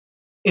everything.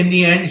 In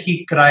the end, he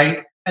cried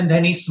and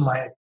then he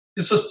smiled.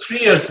 This was 3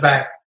 years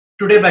back.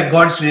 Today, by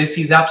God's grace,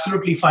 he's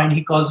absolutely fine.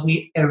 He calls me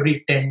every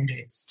 10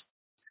 days.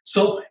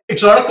 So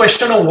it's not a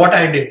question of what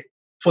I did.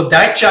 For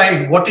that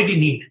child, what did he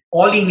need?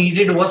 All he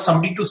needed was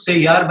somebody to say,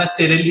 यार मैं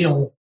तेरे लिए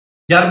हूँ,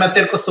 यार मैं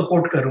तेरे को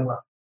support करूँगा.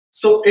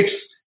 So it's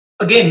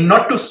again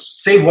not to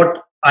say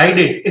what I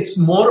did. It's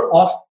more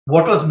of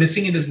what was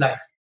missing in his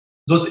life.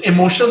 Those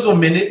emotions were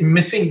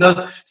missing.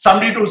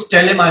 Somebody to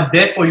tell him, I'm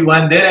there for you.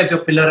 I'm there as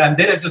your pillar. I'm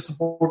there as your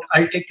support.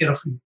 I'll take care of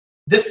you.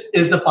 This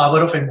is the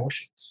power of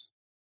emotions.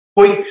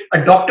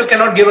 A doctor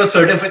cannot give a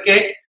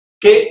certificate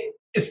कि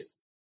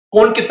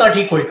कौन कितना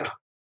ठीक होएगा.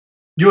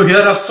 You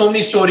hear of so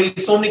many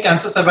stories, so many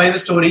cancer survivor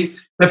stories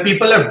where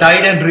people have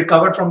died and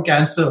recovered from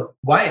cancer.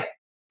 Why?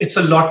 It's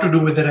a lot to do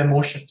with their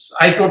emotions.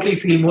 I totally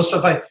feel most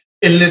of our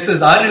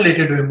illnesses are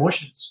related to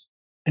emotions.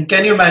 And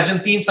can you imagine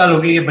 3 साल हो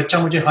गए ये बच्चा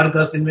मुझे हर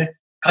 10 दिन में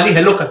खाली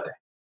hello करता है.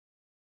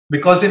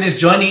 Because in his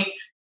journey,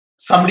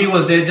 somebody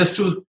was there just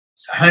to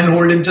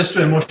handhold him, just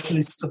to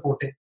emotionally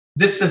support him.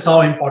 This is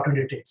how important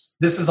it is.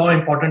 This is how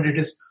important it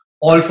is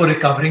all for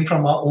recovering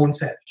from our own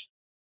self.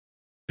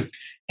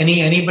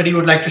 Anybody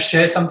would like to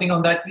share something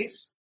on that,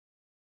 please?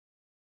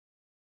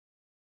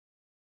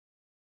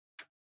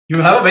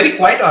 You have a very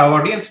quiet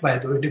audience, by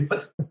the way,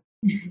 Dimple.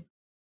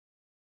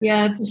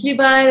 Yeah, पिछली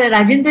बार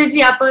राजेंद्र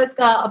जी आप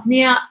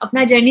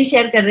अपना journey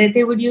share कर रहे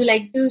थे. Would you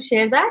like to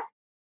share that?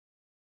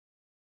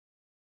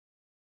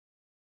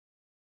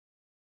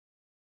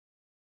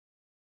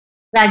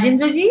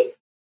 Rajendra ji?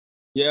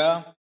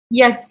 Yeah.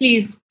 Yes,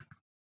 please.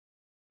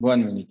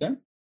 1 minute. Huh?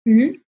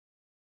 Mm-hmm.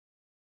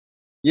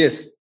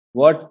 Yes,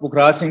 what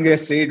Pukhraj Singh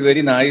has said,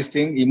 very nice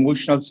thing.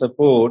 Emotional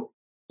support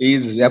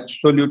is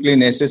absolutely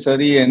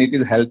necessary and it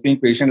is helping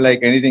patient like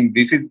anything.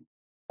 This is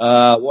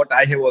what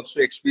I have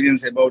also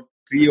experienced about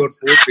 3 or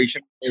 4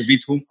 patients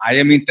with whom I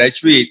am in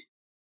touch with.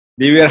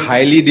 They were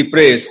highly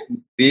depressed.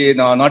 They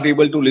are not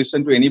able to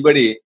listen to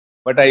anybody.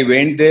 But I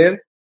went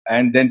there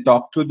and then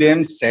talked to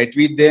them, sat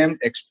with them,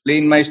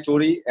 explained my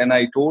story, and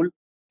I told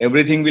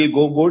everything will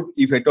go good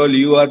if at all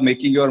you are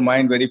making your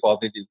mind very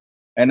positive.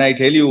 And I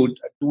tell you,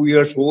 2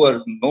 years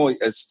over, no,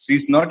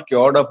 she's not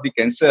cured of the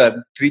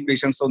cancer. 3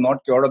 patients are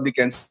not cured of the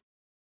cancer.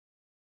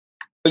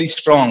 Really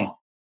strong.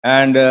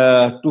 And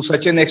to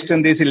such an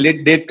extent, they say,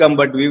 let death come,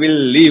 but we will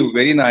live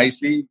very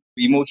nicely,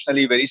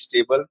 emotionally very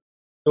stable.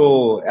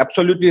 So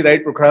absolutely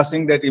right, Pukhraj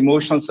Singh, that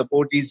emotional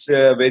support is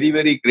a very,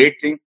 very great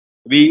thing.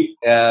 We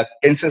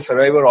cancer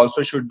survivor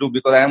also should do,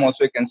 because I am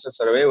also a cancer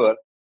survivor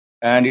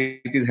and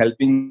it is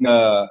helping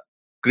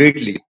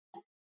greatly.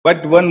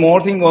 But one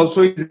more thing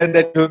also is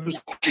that you have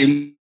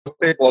to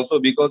step also,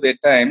 because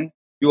at time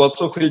you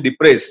also feel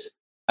depressed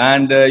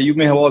and you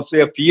may have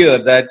also a fear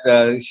that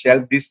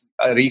shall this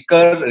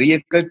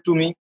reoccur to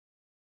me.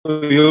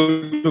 So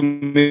you have to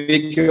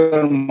make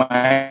your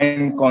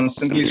mind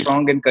constantly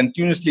strong and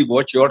continuously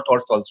watch your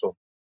thoughts also.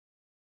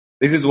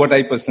 This is what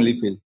I personally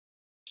feel.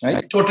 Right?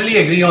 I totally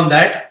agree on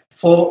that.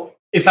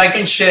 If I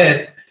can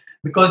share,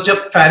 because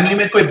जब family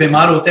में कोई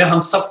बीमार होता है,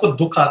 हम सबको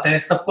दुख आता है,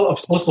 सबको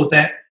अफसोस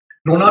होता है,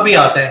 रोना भी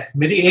आता है.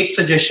 मेरी एक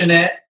सजेशन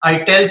है,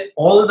 I tell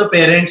all the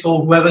parents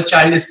or whoever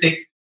child is sick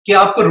कि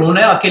आपको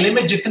रोना है अकेले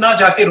में, जितना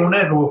जाके रोना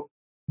है रो.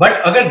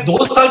 बट अगर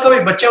 2 साल का भी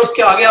बच्चा है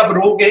उसके आगे आप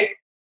रोगे,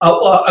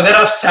 अगर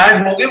आप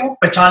सैड होगे वो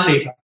पहचान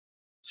लेगा.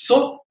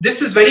 So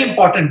this is very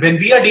important. When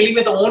we are dealing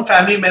with our own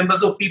family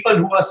members or people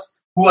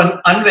who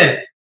are unwell,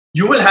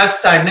 you will have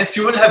sadness,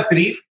 you will have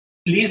grief.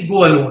 Please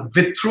go alone.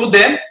 Through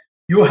them,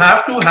 you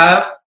have to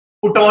have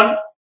put on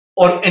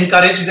or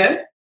encourage them.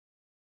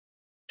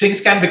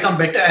 Things can become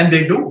better, and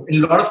they do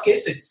in a lot of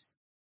cases.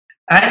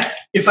 And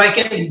if I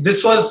can,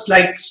 this was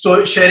like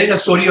sharing a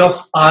story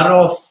of power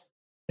of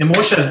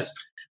emotions.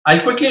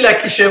 I'll quickly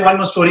like to share one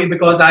more story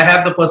because I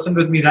have the person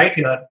with me right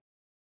here.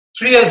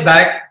 3 years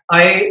back,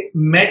 I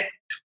met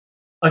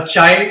a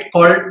child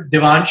called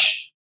Devansh.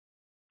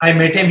 I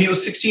met him. He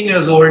was 16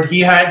 years old. He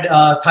had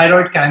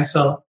thyroid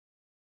cancer.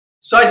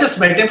 So I just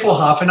met him for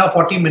half an hour,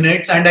 40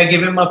 minutes, and I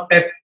gave him a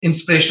pep,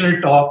 inspirational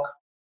talk.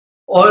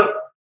 Or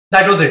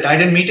that was it. I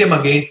didn't meet him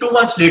again. 2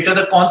 months later,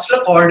 the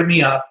counselor called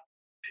me up.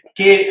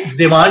 कि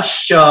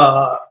Devansh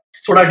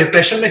थोड़ा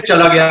depression में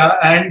चला गया,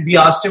 and we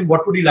asked him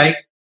what would he like.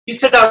 He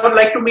said, I would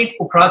like to meet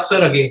Pukhraj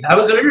sir again. I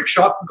was a little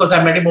shocked because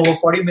I met him over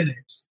 40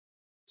 minutes.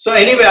 So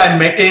anyway, I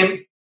met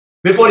him.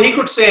 Before he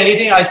could say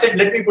anything, I said,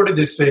 let me put it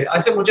this way. I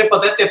said, मुझे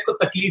पता है तेरे को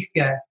तकलीफ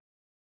क्या है.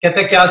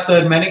 कहता है क्या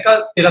सर? मैंने कहा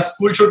तेरा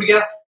स्कूल छूट गया.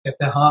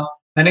 कहता है हाँ.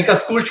 मैंने कहा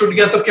स्कूल छूट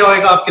गया तो क्या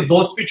होएगा, आपके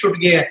दोस्त भी छूट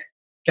गए हैं.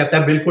 कहता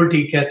है बिल्कुल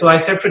ठीक है. तो आई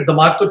सेड फिर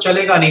दिमाग तो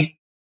चलेगा नहीं.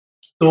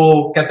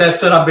 तो कहता है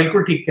सर आप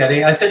बिल्कुल ठीक कह रहे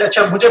हैं. आई सेड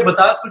अच्छा मुझे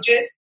बता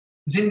तुझे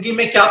जिंदगी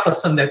में क्या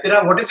पसंद है तेरा,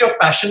 what is your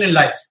passion in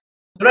life.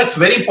 You know, it's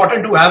very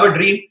important to have a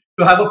dream,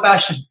 to have a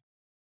passion.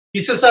 He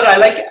says, sir, I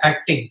like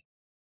acting.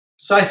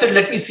 So I said,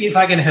 let me see if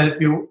I can help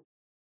you.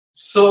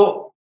 So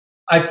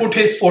I put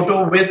his photo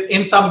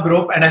in some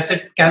group and I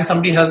said, can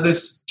somebody help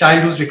this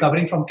child who's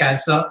recovering from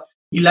cancer?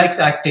 He likes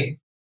acting.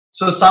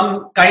 So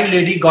some kind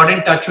lady got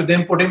in touch with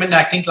him, put him in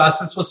acting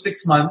classes for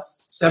 6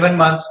 months, 7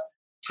 months.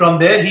 From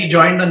there, he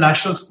joined the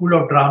National School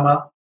of Drama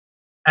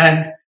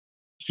and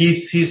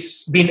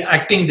he's been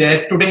acting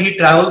there. Today, he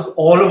travels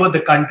all over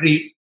the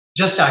country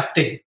just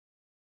acting.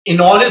 In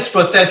all his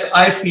process,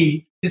 I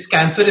feel his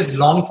cancer is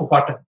long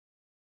forgotten.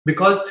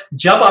 Because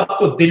जब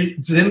आपको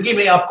जिंदगी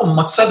में आपको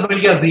मकसद मिल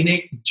गया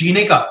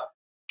जीने का,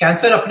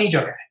 cancer अपनी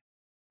जगह है.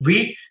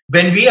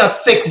 when we are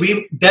sick,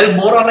 we delve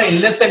more on an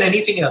illness than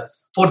anything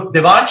else. For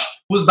Devansh,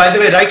 who's by the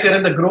way right here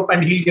in the group,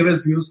 and he'll give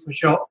his views for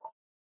sure.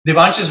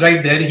 Devansh is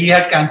right there. He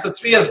had cancer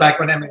 3 years back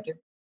when I met him.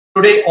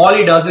 Today, all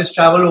he does is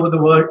travel over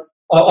the world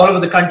or all over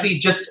the country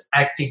just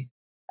acting.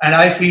 And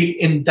I feel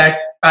in that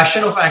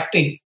passion of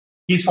acting,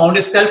 he's found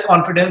his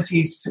self-confidence.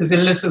 His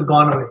illness has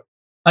gone away.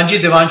 Hanji,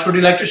 Devansh, would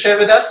you like to share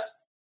with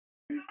us?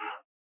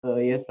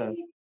 Yes, sir.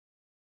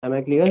 Am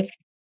I clear?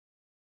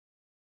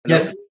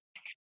 Yes.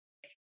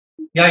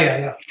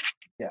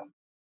 Yeah.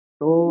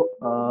 So,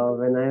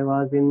 when I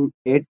was in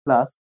 8th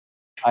class,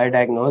 I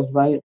diagnosed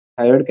by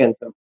thyroid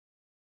cancer.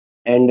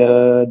 And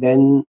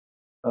then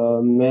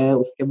मैं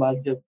उसके बाद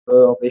जब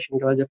operation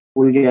के बाद जब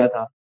school गया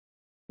था,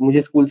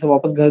 मुझे स्कूल से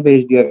वापस घर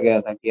भेज दिया गया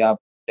था कि आप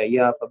जाइए,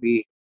 आप अभी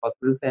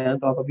हॉस्पिटल से हैं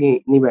तो आप अभी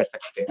नहीं बैठ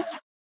सकते।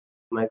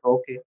 मैं कहा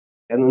ओके।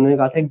 देन उन्होंने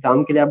कहा था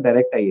एग्जाम के लिए आप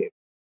डायरेक्ट आइए,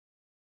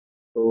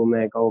 तो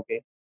मैं कहा ओके।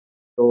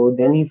 तो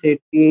देन ही सेड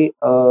कि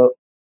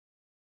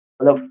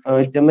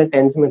मतलब जब मैं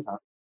 10th में था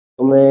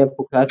तो मैं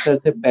पुखराज सर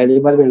से पहली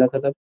बार मिला था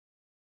तब।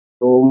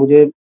 तो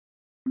मुझे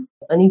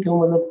पता नहीं क्यों,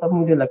 मतलब तब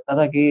मुझे लगता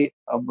था कि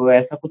अब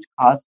ऐसा कुछ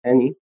खास है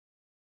नहीं,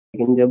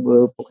 लेकिन जब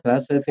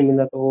पुखराज सर से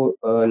मिला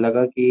तो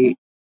लगा कि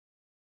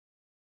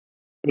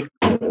एक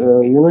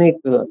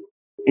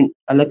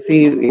अलग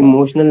से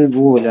इमोशनल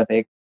वो हो जाता है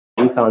एक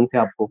इंसान से।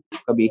 आपको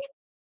कभी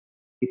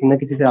किसी ना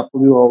किसी से आपको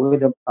भी हुआ होगा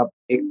जब आप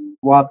एक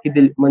वो आपकी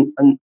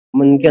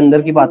मन के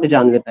अंदर की बातें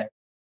जान लेता है।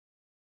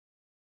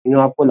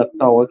 आपको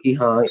लगता होगा कि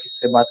हाँ,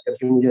 इससे बात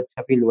करके मुझे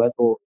अच्छा फील हुआ है,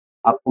 तो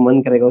आपको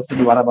मन करेगा उससे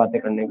दोबारा बातें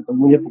करने का। तो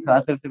मुझे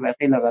पुखराज सर से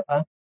वैसे ही लगा था।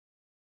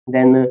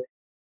 देन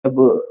जब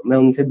मैं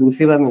उनसे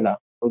दूसरी बार मिला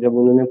तो जब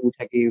उन्होंने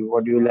पूछा कि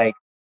व्हाट डू यू लाइक,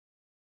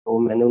 तो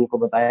मैंने उनको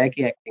बताया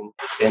कि एक्टिंग।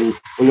 देन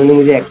उन्होंने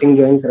मुझे एक्टिंग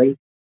ज्वाइन कराई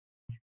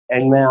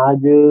एंड मैं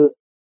आज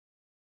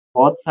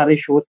बहुत सारे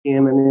शोज किए हैं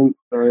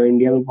मैंने।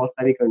 इंडिया में बहुत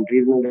सारी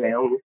कंट्रीज में गया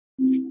हूँ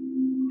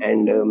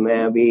एंड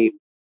मैं अभी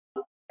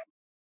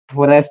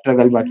हो रहा है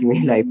स्ट्रगल बाकी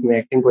मेरी लाइफ में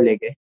एक्टिंग को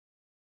लेके।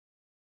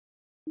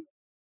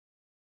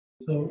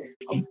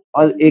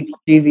 और एक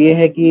चीज ये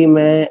है कि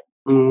मैं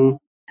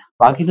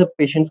बाकी सब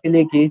पेशेंट्स के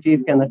लिए एक ये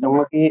चीज कहना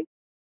चाहूंगा कि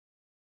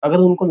अगर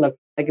उनको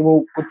लगता है कि वो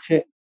कुछ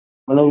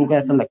मतलब उनको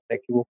ऐसा लगता है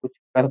कि वो कुछ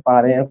कर पा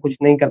रहे हैं, कुछ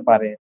नहीं कर पा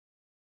रहे हैं,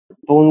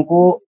 तो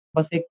उनको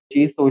बस एक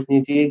चीज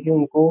सोचनी चाहिए कि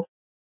उनको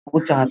वो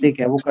चाहते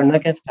क्या है, वो करना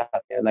क्या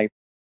चाहते हैं लाइफ,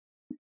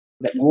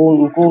 वो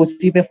उनको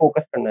उसी पे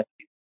फोकस करना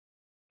चाहिए।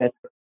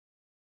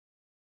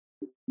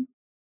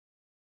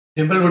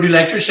 Dimple, would you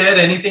like to share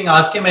anything?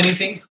 Ask him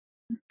anything.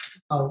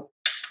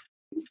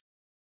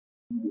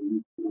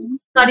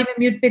 Sorry मैं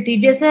म्यूट पे थी।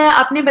 जैसे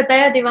आपने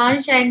बताया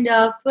Devansh, and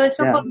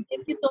first of all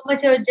thank you so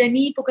much. और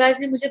जर्नी पुखराज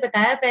ने मुझे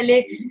बताया पहले,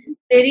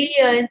 very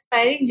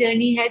inspiring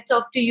journey, heads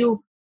of to you.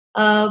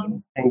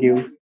 Thank you.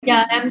 या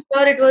I am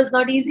sure it was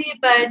not easy,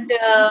 but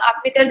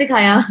आपने कर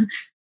दिखाया।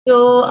 तो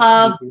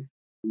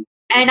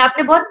एंड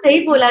आपने बहुत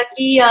सही बोला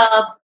कि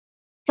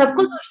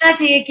सबको सोचना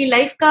चाहिए कि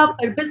लाइफ का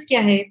पर्पस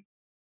क्या है।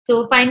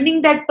 सो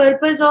finding that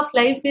purpose of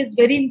life is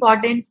very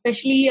important,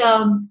 specially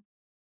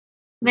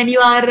when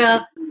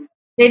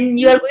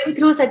you are going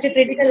through such a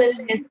critical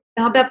illness,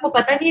 जहाँ पे आपको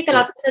पता नहीं है कल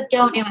आपके साथ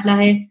क्या होने वाला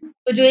है।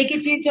 तो जो एक ही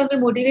चीज जो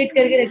हमें मोटिवेट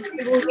करके रखती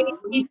है वो ये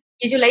कि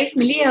ये जो लाइफ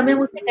मिली है हमें,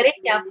 उससे करें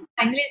क्या,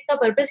 फाइनली इसका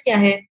पर्पस क्या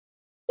है।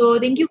 तो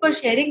thank you for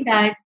sharing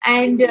that.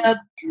 And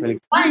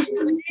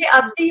मुझे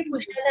आपसे ये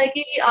पूछना था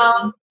कि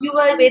यू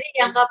आर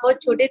वेरी यंग, आप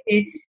बहुत छोटे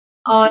थे,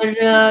 और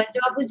जब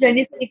आप उस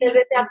जर्नी से निकल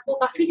रहे थे आपको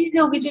काफी चीजें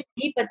होगी जो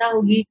नहीं पता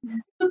होगी।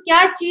 तो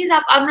क्या चीज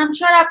I'm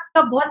sure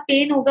आपका बहुत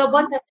पेन होगा,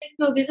 बहुत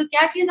सफरिंग होगी, तो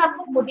क्या चीज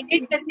आपको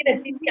मोटिवेट करके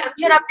रखती थी? I'm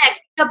sure आपने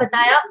एक्टिंग का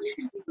बताया,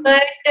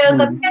 बट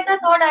कभी ऐसा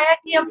थॉट आया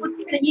कि अब कुछ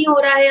नहीं हो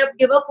रहा है, अब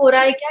गिव अप हो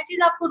रहा है? क्या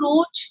चीज आपको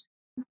रोज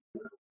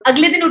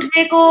अगले दिन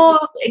उठने को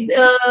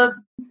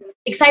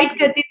एक्साइट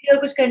करती थी और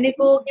कुछ करने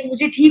को कि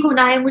मुझे ठीक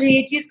होना है, मुझे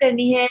ये चीज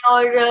करनी है?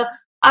 और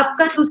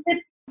आपका दूसरे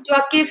जो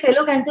आपके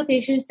फेलो कैंसर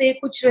पेशेंट्स थे,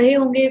 कुछ रहे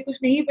होंगे, कुछ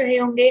नहीं रहे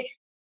होंगे,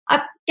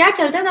 आप क्या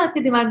चलता था आपके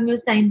दिमाग में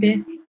उस टाइम पे?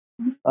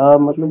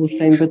 मतलब उस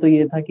टाइम पे तो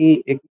ये था कि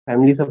एक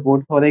फैमिली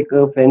सपोर्ट था और एक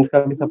फ्रेंड्स का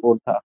भी सपोर्ट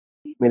था।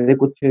 मेरे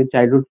कुछ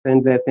चाइल्डहुड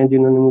फ्रेंड्स ऐसे हैं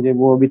जिन्होंने मुझे,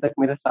 वो अभी तक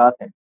मेरे साथ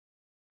हैं,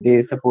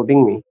 दे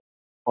supporting me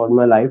for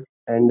my life.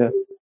 And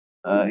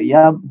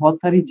या बहुत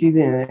सारी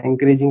चीजें हैं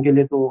एंकरेजिंग के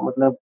लिए। तो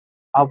मतलब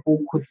आपको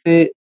खुद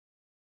से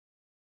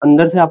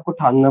अंदर से आपको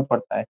ठानना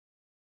पड़ता है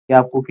कि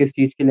आपको किस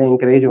चीज के लिए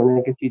एंकरेज होना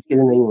है, किस चीज के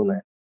लिए नहीं होना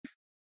है।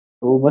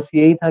 तो बस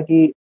यही था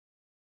कि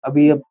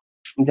अभी अब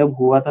जब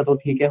हुआ था तो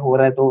ठीक है, हो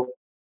रहा है तो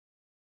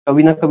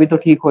कभी ना कभी तो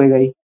ठीक होएगा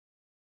ही,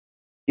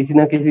 किसी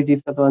ना किसी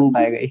चीज का तो अंत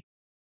आएगा ही,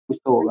 कुछ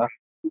तो होगा।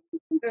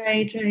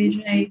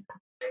 राइट।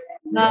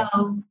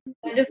 Wow,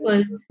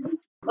 wonderful.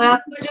 और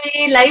आपको जो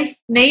ये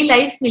नई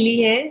लाइफ मिली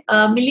है,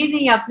 मिली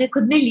नहीं, आपने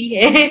खुद ने ली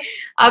है।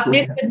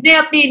 आपने खुद ने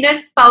अपनी इनर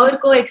पावर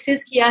को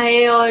एक्सेस किया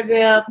है और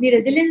अपनी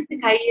रेजिलियंस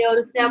दिखाई है, और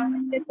उससे आप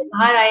अच्छे से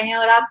बाहर आए हैं,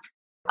 और आप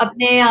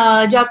अपने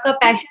जो आपका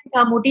पैशन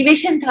था,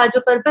 मोटिवेशन था, जो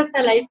पर्पस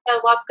था लाइफ का,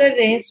 वो आप कर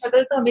रहे हैं।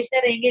 स्ट्रगल तो हमेशा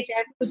रहेंगे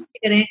चाहे आप कुछ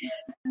भी करें।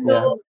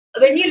 तो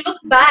when you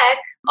look back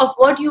of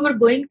what you were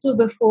going through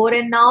before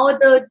and now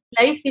the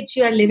life which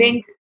you are living,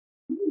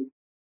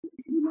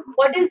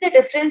 what is the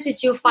difference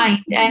which you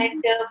find,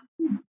 and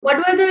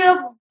what were the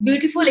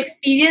beautiful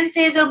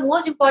experiences or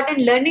most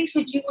important learnings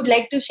which you would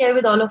like to share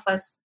with all of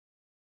us?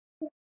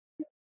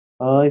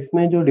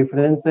 इसमें जो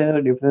difference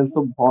है, difference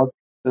तो बहुत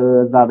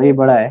ज़्यादा ही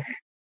बड़ा है।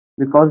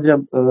 Because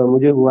जब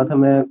मुझे हुआ था,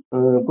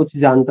 मैं कुछ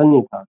जानता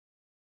नहीं था।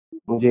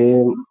 मुझे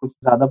कुछ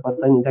ज़्यादा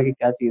पता नहीं था कि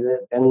क्या चीज़ है।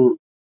 देन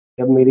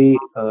जब मेरी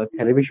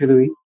थेरेपी शुरू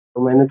हुई,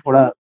 तो मैंने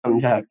थोड़ा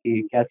समझा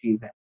कि क्या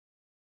चीज़ है।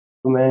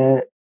 तो मैं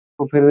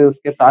तो फिर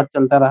उसके साथ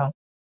चलता रहा।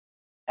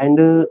 And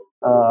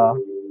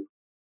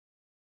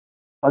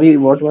sorry,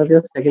 what was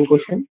your second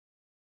question?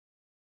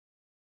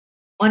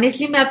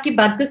 Honestly मैं आपकी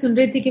बात को सुन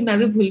रही थी कि मैं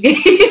भी भूल गई।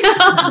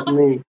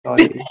 नहीं,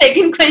 सॉरी।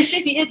 सेकंड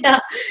क्वेश्चन ये था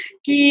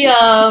कि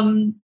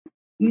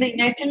नहीं,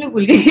 एक्चुअली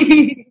भूल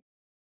गई।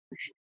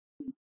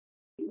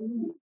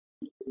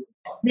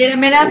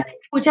 मैंने आपसे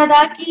पूछा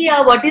था कि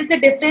what is the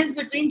difference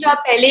between जो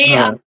आप पहले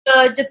आप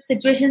जब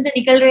सिचुएशन से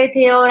निकल रहे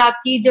थे और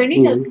आपकी जर्नी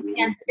चल रही थी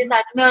कैंसर के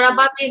साथ में, और अब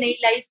आप ये नई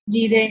लाइफ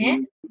जी रहे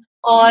हैं,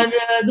 और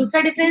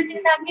दूसरा डिफरेंस ये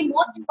था कि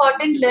मोस्ट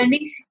इम्पोर्टेंट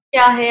लर्निंग्स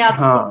क्या है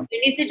आपकी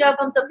जर्नी से जो आप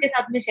हम सबके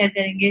साथ में शेयर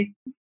करेंगे?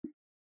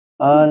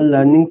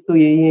 लर्निंग्स तो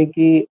यही है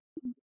कि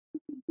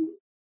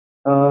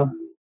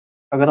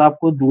अगर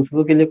आपको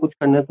दूसरों के लिए कुछ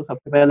करना है, तो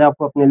सबसे पहले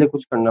आपको अपने लिए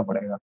कुछ करना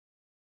पड़ेगा।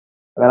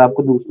 अगर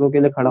आपको दूसरों के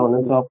लिए खड़ा होना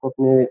है, तो आपको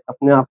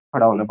अपने आप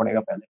खड़ा होना पड़ेगा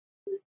पहले।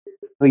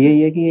 तो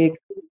यही है कि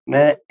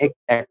मैं एक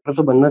एक्टर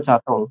तो बनना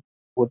चाहता हूँ,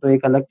 वो तो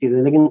एक अलग चीज़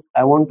है, लेकिन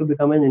आई want to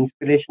become an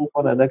inspiration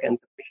for other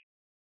cancer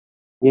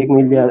patient. ये एक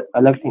मेरे लिए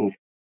अलग थिंग है।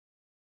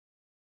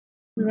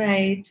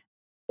 Right,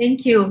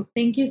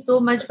 thank you so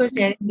much for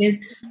sharing this.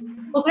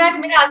 पुखराज,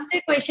 मेरा आपसे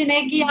क्वेश्चन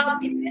है कि आप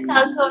इतने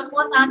साल से,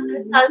 ऑलमोस्ट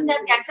 8-10 साल से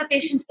आप कैंसर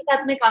पेशेंट्स के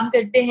साथ में काम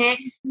करते हैं।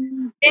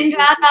 दिन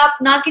रात आप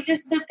ना कि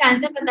जस्ट सिर्फ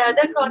कैंसर पर,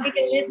 अदर क्रॉनिक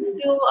इलनेस में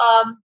जो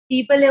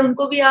पीपल है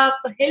उनको भी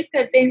आप हेल्प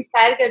करते हैं,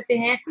 इंस्पायर करते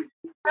हैं।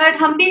 बट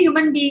हम भी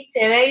ह्यूमन बीइंग्स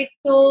है, राइट?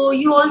 सो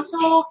यू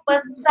ऑल्सो,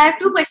 बस I have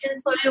 2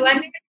 questions for you. One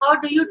is, how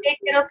do you take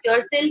care of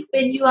yourself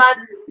when you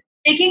are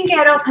taking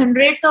care of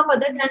hundreds of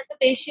other cancer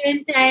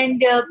patients,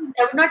 and I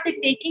would not say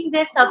taking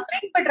their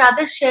suffering, but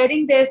rather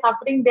sharing their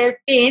suffering, their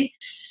pain.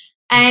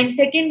 And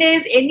second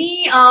is, any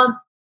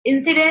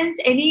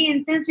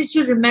instance which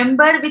you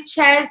remember which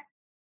has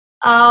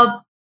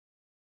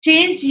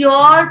changed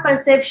your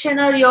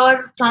perception or your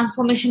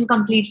transformation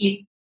completely?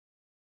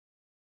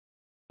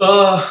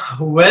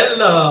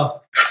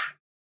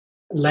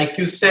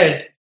 Like you said,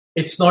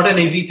 it's not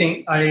an easy thing.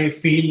 I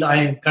feel I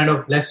am kind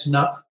of blessed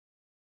enough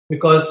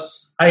because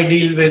I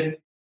deal with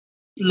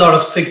a lot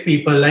of sick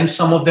people and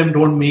some of them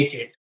don't make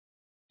it.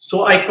 So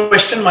I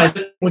question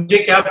myself, मुझे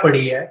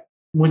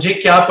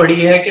क्या पड़ी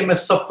है कि मैं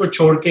सबको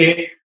छोड़ के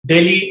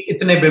daily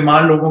इतने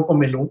बीमार लोगों को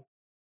मिलूं.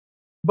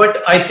 But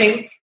I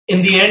think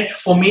in the end,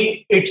 for me,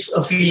 it's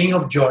a feeling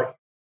of joy.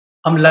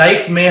 हम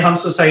लाइफ में, हम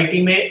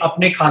सोसाइटी में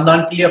अपने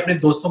खानदान के लिए, अपने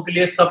दोस्तों के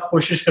लिए सब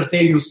कोशिश करते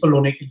हैं यूजफुल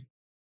होने के लिए.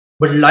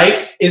 But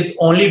life is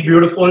only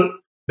beautiful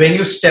when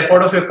you step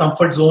out of your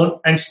comfort zone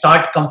and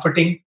start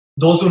comforting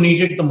those who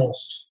need it the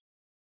most.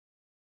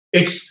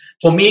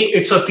 For me,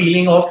 it's a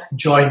feeling of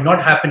joy,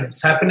 not happiness.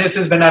 Happiness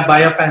is when I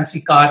buy a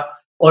fancy car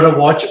or a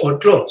watch or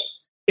clothes.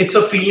 It's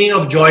a feeling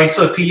of joy. It's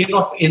a feeling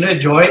of inner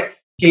joy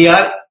कि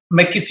यार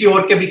मैं किसी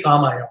और के भी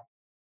काम आया हूँ.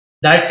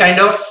 That kind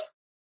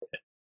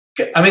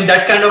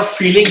of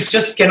feeling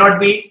just cannot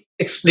be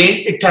explained.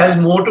 It has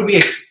more to be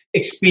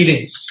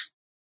experienced.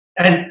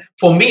 And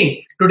for me,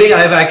 today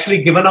I've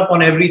actually given up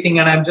on everything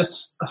and I'm just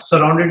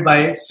surrounded by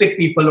sick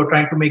people who are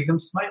trying to make them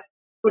smile.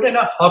 Good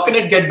enough. How can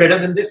it get better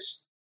than this?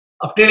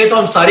 अपने लिए तो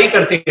हम सारी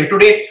करते हैं.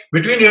 Today,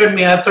 between you and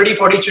me, I have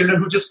 30-40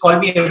 children who just call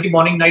me every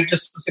morning, night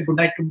just to say good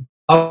night to me.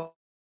 How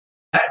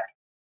that?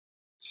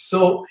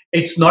 So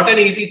it's not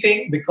an easy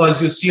thing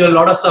because you see a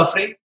lot of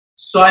suffering.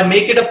 So I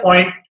make it a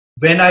point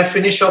when I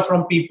finish off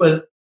from people,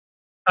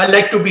 I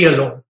like to be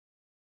alone.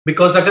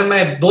 Because अगर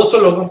मैं 200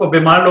 लोगों को,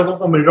 बीमार लोगों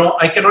को मिल रहा हूँ,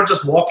 I cannot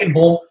just walk in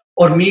home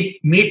or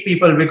meet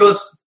people.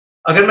 Because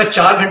अगर मैं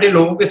 4 घंटे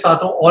लोगों के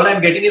साथ हूँ, all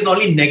I'm getting is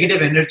only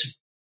negative energy.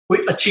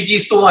 कोई अच्छी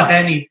चीज तो वहाँ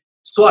है नहीं.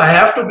 So I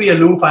have to be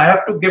aloof. I have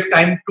to give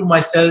time to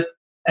myself,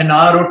 an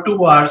hour or 2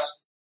 hours,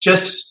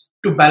 just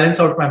to balance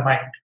out my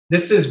mind.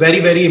 This is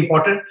very, very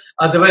important.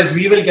 Otherwise,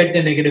 we will get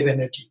the negative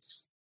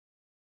energies.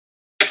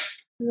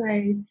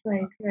 Right.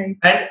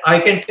 And I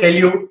can tell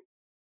you,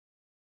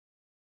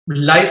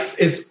 life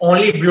is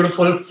only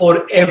beautiful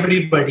for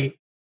everybody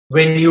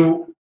when you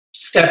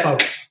step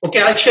out.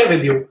 Okay, I'll share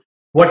with you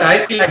what I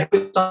feel like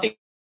doing something.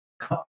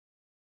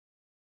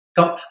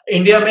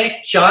 India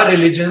में 4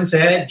 religions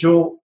है जो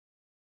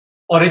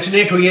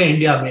originate हुई है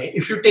India में.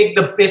 If you take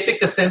the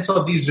basic essence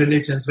of these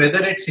religions,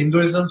 whether it's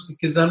Hinduism,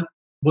 Sikhism,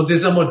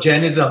 Buddhism or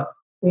Jainism,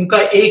 उनका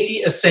एक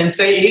ही essence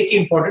है, एक ही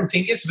important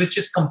thing is which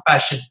is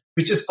compassion,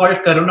 which is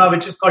called karuna,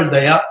 which is called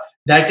daya.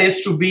 That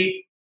is to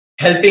be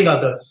helping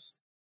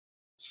others.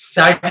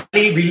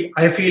 Sadly,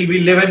 I feel we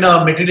live in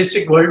a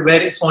materialistic world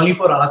where it's only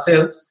for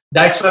ourselves.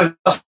 That's the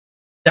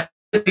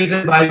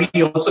reason why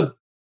we also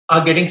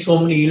are getting so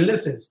many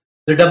illnesses.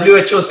 The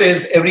WHO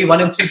says every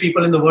 1 in 3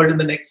 people in the world in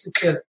the next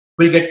 6 years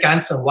will get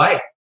cancer.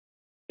 Why?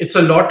 It's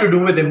a lot to do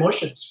with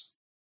emotions.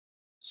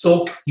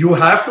 So you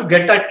have to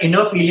get that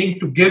inner feeling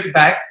to give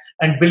back,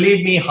 and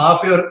believe me,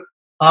 half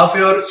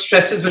your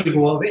stresses will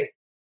go away.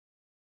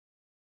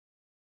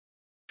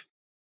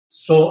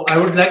 So I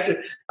would like to,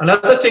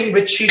 another thing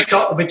which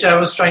I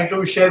was trying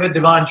to share with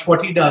Devansh,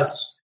 what he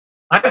does.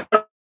 I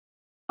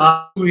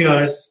last 2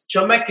 years,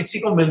 जब मैं किसी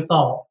को मिलता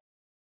हूँ,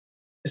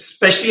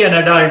 especially an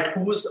adult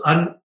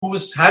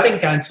who's having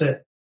cancer,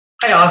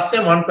 I ask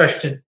them one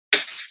question.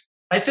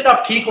 I said,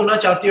 आप ठीक होना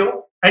चाहते हो?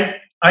 And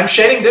I'm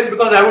sharing this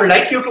because I would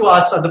like you to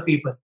ask other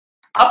people.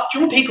 आप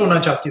क्यों ठीक होना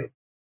चाहते हो?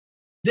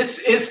 This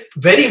is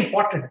very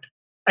important.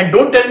 And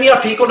don't tell me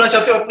आप ठीक होना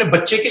चाहते हो अपने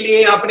बच्चे के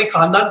लिए या अपने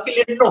खानदान के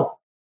लिए. No.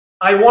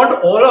 I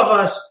want all of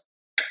us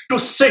to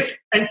sit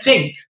and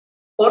think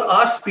or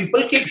ask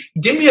people,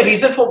 give me a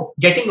reason for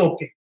getting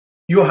okay.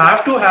 You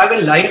have to have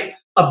in life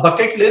a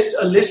bucket list,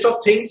 a list of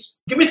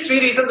things. Give me 3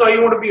 reasons why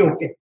you want to be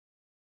okay.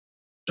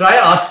 Try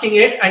asking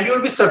it and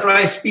you'll be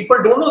surprised. People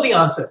don't know the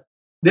answer.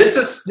 They'll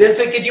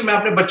say कि जी मैं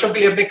अपने बच्चों के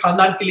लिए, अपने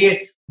खानदान के लिए,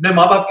 अपने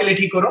माँ बाप के लिए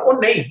ठीक हो रहा हूँ.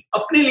 Oh नहीं,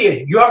 अपने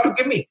लिए. You have to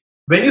give me.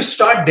 When you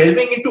start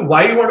delving into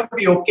why you want to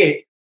be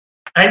okay,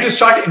 and you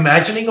start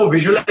imagining or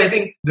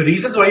visualizing the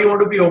reasons why you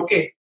want to be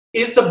okay,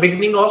 is the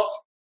beginning of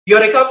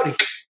your recovery.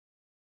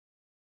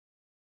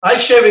 I'll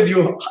share with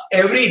you,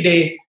 every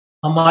day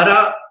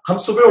हम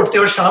सुबह उठते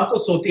हैं और शाम को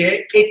सोते हैं,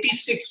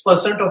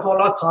 86% of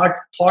all our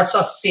thoughts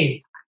are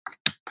same.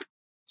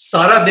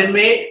 सारा दिन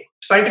में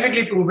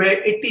scientifically proved है,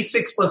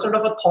 86%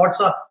 of our thoughts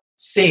are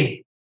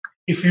same.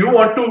 If you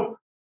want to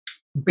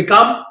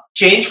become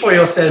change for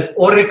yourself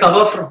or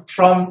recover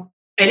from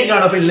any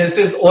kind of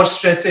illnesses or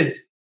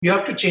stresses, you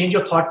have to change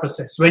your thought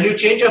process. When you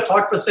change your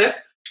thought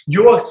process,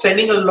 you are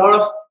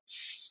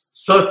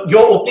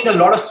you're opening a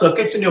lot of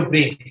circuits in your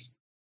brains.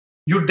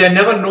 You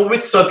never know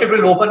which circuit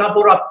will open up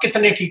और आप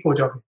कितने ठीक हो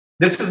जाओगे.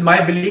 This is my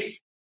belief,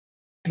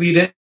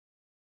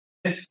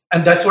 experience,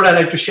 and that's what I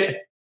like to share.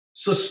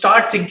 So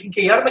start thinking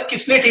कि यार मैं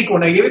किस लिए ठीक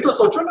होना है, ये भी तो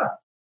सोचो ना.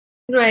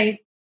 Right.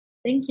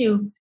 Thank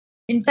you.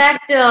 In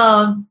fact,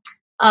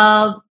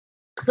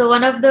 so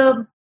one of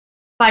the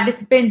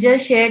participants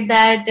just shared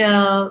that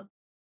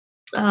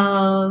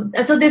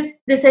so this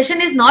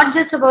session is not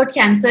just about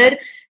cancer.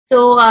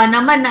 So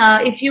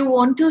Naman, if you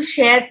want to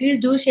share, please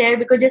do share,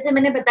 because जैसे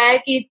मैंने बताया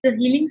कि the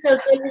healing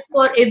circle is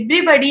for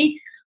everybody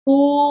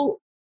who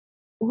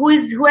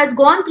has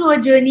gone through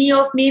a journey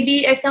of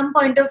maybe at some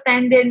point of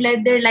time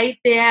in their life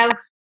they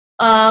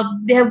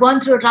have gone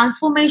through a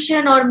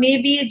transformation, or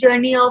maybe a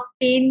journey of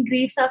pain,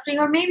 grief, suffering,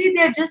 or maybe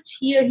they are just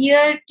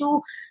here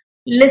to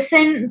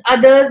listen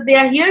others. They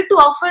are here to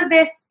offer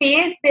their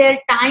space, their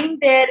time,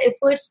 their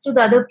efforts to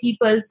the other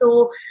people.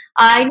 So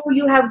I know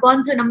you have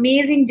gone through an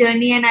amazing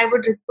journey, and I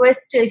would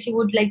request if you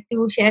would like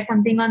to share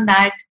something on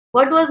that.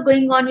 What was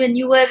going on when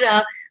you were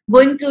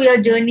going through your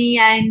journey?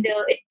 And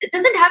it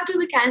doesn't have to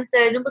be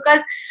cancer,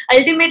 because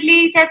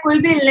ultimately चाहे कोई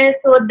भी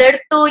illness हो, दर्द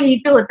तो यहीं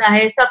पे होता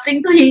है,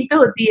 suffering तो यहीं पे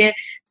होती है.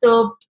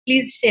 So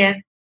please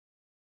share.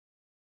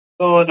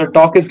 So the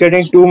talk is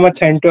getting too much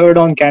centered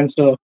on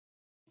cancer.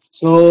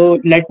 So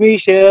let me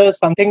share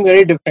something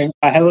very different.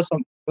 I have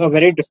a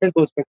very different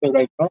perspective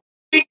right now.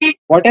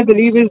 What I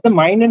believe is the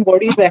mind and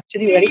body is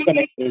actually very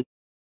connected.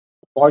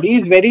 Body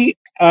is very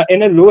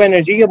in a low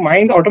energy. Your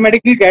mind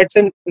automatically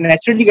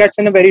naturally gets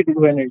in a very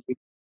low energy.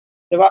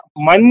 जब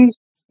मन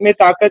में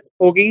ताकत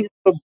होगी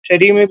तो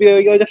शरीर में भी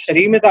होगी, और जब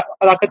शरीर में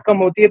ताकत कम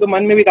होती है तो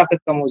मन में भी ताकत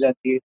कम हो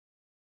जाती है.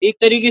 एक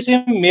तरीके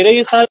से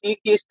मेरे साथ एक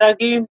केस था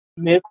कि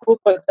मेरे को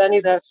पता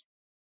नहीं था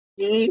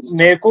कि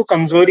मेरे को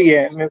कमजोरी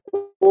है. मेरे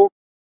को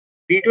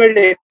B12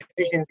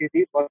 डेफिशिएंसी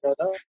थी बहुत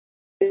ज्यादा,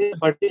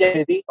 बढ़ती जा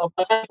रही थी और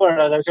पता नहीं पड़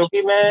रहा था,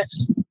 क्योंकि मैं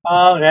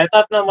रहता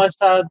अपना मस्त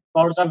था,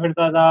 दौड़ता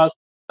फिरता था,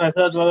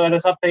 कसरत वगैरह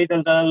सब सही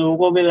चलता था, लोगों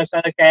को भी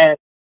लगता था क्या है,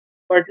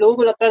 बट लोगों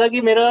को लगता था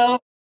कि मेरा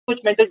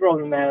कुछ मेंटल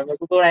प्रॉब्लम है, मेरे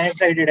को थोड़ा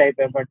एंग्जाइटी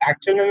टाइप है, बट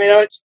एक्चुअल में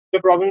मेरा जो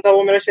प्रॉब्लम था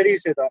वो मेरा शरीर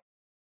से था.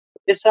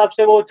 इस हिसाब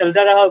से वो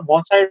चलता रहा.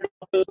 बहुत सारे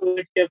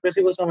डॉक्टर्स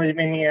किसी को समझ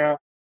में नहीं आया.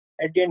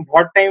 एट द एंड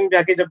बहुत टाइम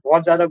जाके जब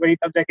बहुत ज्यादा बड़ी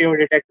तब जाके वो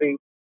डिटेक्ट हुई,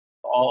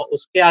 और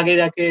उसके आगे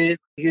जाके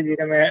धीरे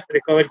धीरे मैं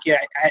रिकवर किया.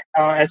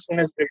 एज सून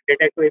एज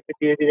डिटेक्ट हुई फिर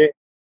धीरे धीरे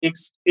एक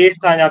स्टेज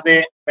था जहाँ पे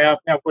मैं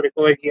अपने आप को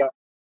रिकवर किया.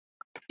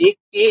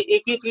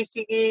 एक ही चीज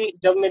थी कि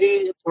जब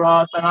मेरी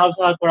थोड़ा तनाव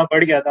था, थोड़ा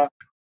बढ़ गया था,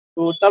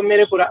 तो तब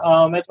मैं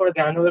थोड़ा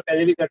ध्यान वगैरह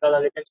पहले भी करता था,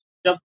 लेकिन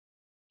जब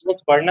वो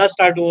बढ़ना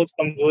स्टार्ट हुआ उस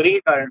कमजोरी के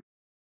कारण,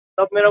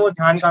 तब मेरा वो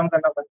ध्यान काम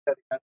करना बंद कर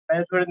दिया.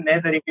 मैंने थोड़े नए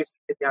तरीके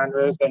से ध्यान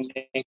वगैरह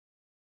करने.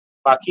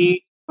 बाकी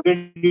पूरे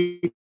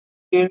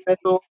डिटेल में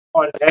तो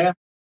और है,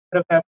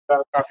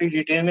 काफी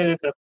डिटेल में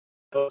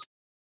तो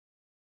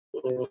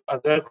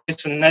अगर कोई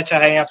सुनना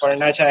चाहे या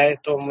पढ़ना चाहे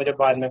तो मुझे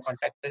बाद में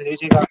कांटेक्ट कर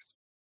लीजिएगा.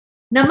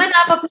 नमन,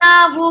 आप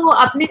अपना वो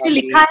आपने जो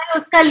लिखा है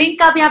उसका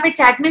लिंक आप यहाँ पे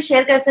चैट में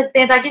शेयर कर सकते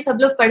हैं ताकि सब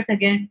लोग पढ़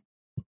सकें.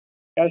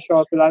 क्या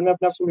श्योर, फिलहाल मैं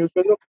अपने आप को म्यूट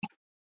कर दूं?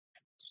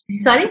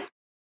 सॉरी.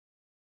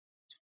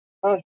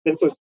 हाँ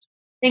बिल्कुल.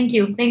 Thank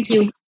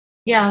you.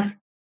 Yeah.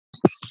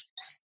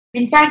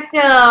 In fact,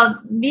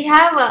 we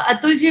have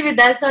Atulji with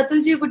us.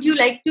 Atulji, would you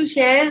like to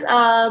share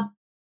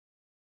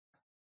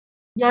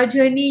your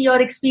journey, your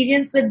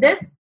experience with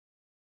this?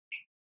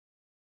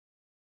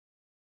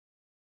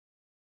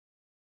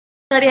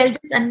 Sorry, I'll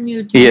just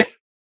unmute you. Yes.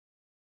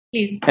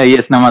 Please.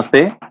 Yes,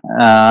 namaste.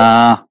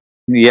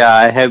 Yeah,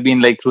 I have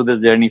been like through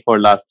this journey for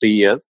last 3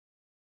 years.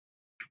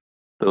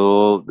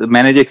 तो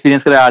मैंने जो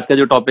experience करा, आज का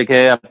जो topic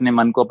है अपने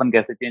मन को अपन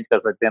कैसे चेंज कर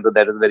सकते हैं, तो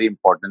that is very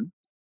important.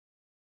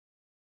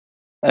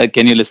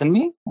 Can you listen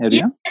me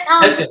everyone? Yes,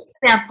 हाँ, Yes, yes.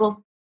 मैं आपको.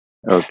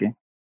 Okay.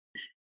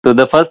 So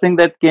the first thing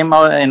that came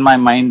out in my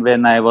mind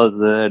when I was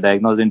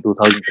diagnosed in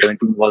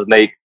 2017 was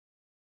like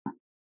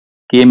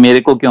कि ये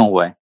मेरे को क्यों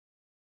हुआ है.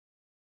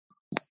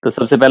 तो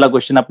सबसे पहला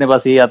क्वेश्चन अपने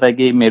पास यही आता है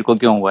कि मेरे को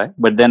क्यों हुआ है.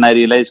 बट देन आई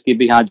रियलाइज कि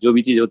भी हाँ, जो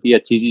भी चीज होती है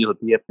अच्छी चीज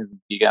होती है अपनी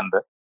जिंदगी के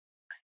अंदर.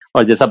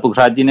 और जैसा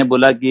पुखराज जी ने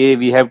बोला कि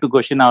we have to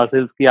question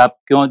ourselves कि आप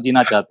क्यों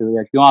जीना चाहते हो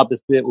या क्यों आप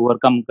इस पे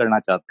ओवरकम करना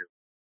चाहते हो.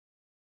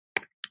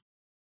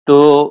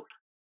 तो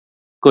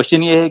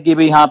क्वेश्चन ये है कि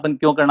भाई हाँ, अपन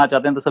क्यों करना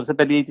चाहते हैं. तो सबसे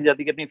पहले ये चीज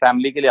आती है कि अपनी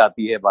फैमिली के लिए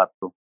आती है बात,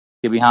 तो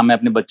कि भाई हाँ, मैं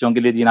अपने बच्चों के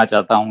लिए जीना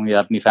चाहता हूँ या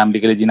अपनी फैमिली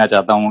के लिए जीना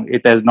चाहता हूँ.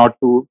 It has not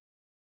to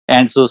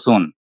end so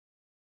soon.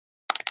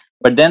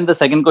 But then the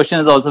second question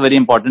is also very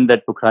important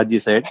that Pukhraj ji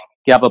said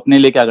कि आप अपने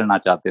लिए क्या करना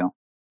चाहते हो.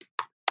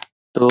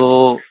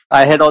 तो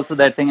I had also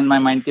that thing in my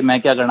mind कि मैं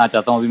क्या करना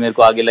चाहता हूँ, अभी मेरे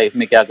को आगे लाइफ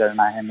में क्या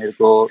करना है, मेरे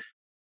को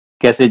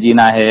कैसे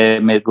जीना है,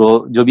 मेरे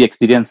को जो भी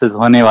एक्सपीरियंसेस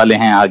होने वाले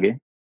हैं आगे.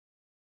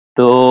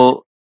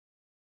 तो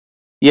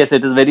yes,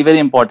 it is very very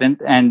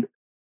important and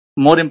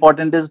more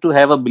important is to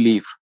have a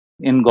belief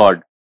in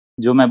God.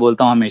 जो मैं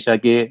बोलता हूँ हमेशा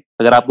कि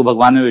अगर आपको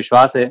भगवान में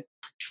विश्वास है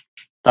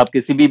तो आप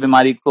किसी भी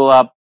बीमारी को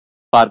आप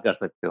पार कर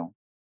सकते हो.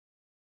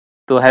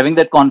 तो having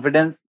that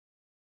confidence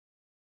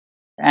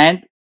and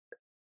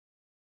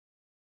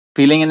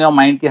feeling in your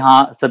mind कि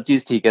हाँ सब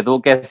चीज ठीक है. तो वो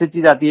कैसे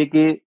चीज आती है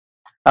कि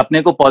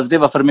अपने को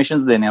पॉजिटिव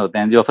अफर्मेशंस देने होते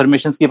हैं. जो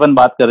अफर्मेशंस की अपन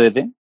बात कर रहे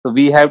थे, तो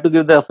we have to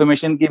give the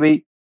affirmation कि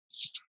भाई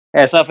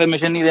ऐसा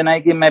अफर्मेशन नहीं देना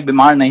है कि मैं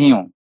बीमार नहीं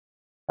हूँ,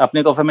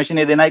 अपने को अफर्मेशन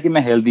ये देना है कि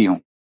मैं हेल्दी हूँ.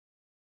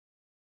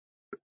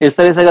 इस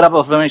तरह से अगर आप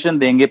अफर्मेशन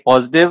देंगे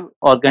पॉजिटिव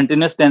और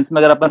कंटिन्यूस टेंस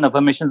में, अगर अपन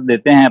अफर्मेशंस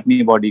देते हैं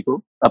अपनी बॉडी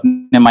को,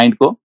 अपने माइंड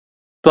को,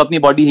 तो अपनी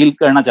बॉडी हील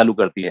करना चालू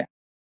करती है.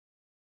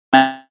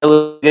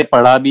 मैं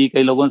पढ़ा भी,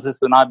 कई लोगों से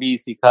सुना भी,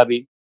 सीखा भी.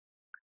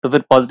 तो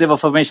फिर पॉजिटिव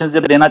अफर्मेशंस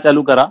जब देना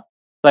चालू करा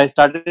तो I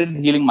started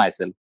healing my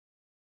self.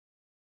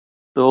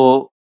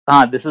 तो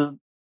हाँ, this is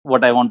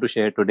what I want to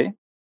share today.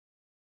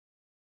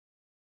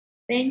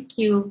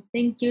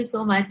 Thank you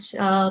so much.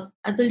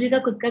 Atul ji का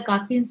खुद का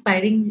काफी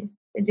इंस्पायरिंग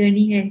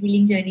जर्नी है,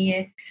 हीलिंग जर्नी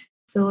है.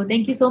 So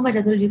thank you so much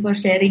Atul ji for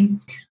sharing.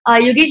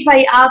 Yogesh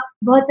भाई, आप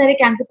बहुत सारे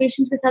कैंसर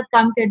पेशेंट्स के साथ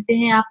काम करते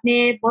हैं,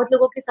 आपने बहुत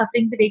लोगों की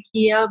सफरिंग भी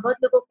देखी है और बहुत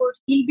लोगों को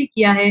हील भी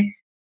किया है.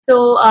 So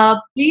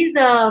please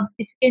if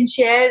you can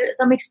share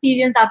some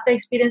experience, आपका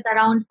experience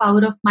around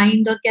power of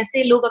mind और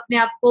कैसे लोग अपने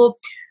आप को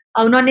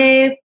उन्होंने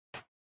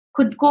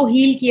खुद को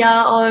हील किया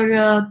और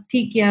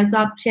ठीक किया. तो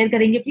आप शेयर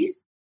करेंगे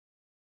please.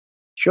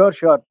 Sure.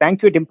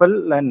 Thank you,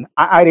 Dimple. And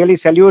I really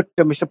salute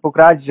Mr.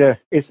 Pukhraj.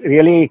 It's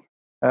really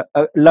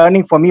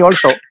learning for me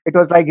also. It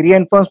was like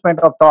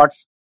reinforcement of thoughts.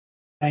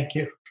 Thank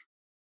you.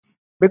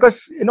 Because,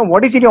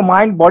 what is in your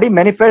mind, body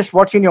manifests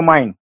what's in your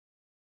mind.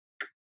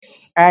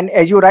 And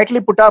as you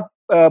rightly put up,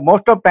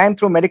 most of time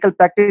through medical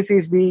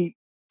practices, we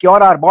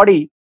cure our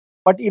body.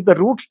 But if the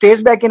root stays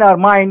back in our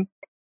mind,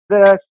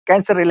 the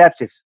cancer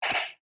relapses.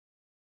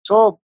 So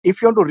if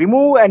you want to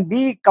remove and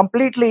be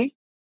completely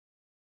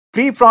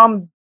free from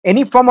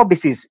any form of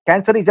disease,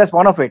 cancer is just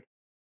one of it,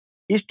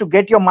 is to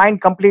get your mind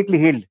completely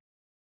healed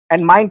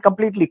and mind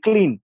completely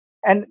clean.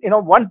 And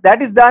once that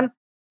is done,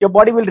 your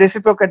body will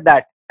reciprocate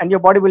that and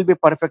your body will be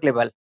perfectly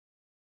well.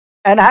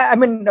 And I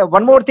mean,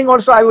 one more thing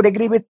also I would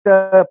agree with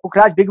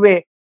Pukhraj big way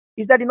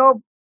is that I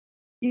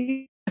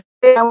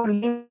would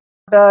leave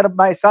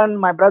my son,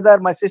 my brother,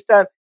 my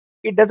sister.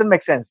 It doesn't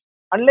make sense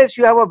unless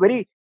you have a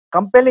very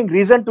compelling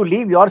reason to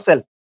leave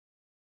yourself.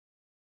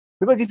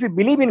 Because if you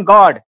believe in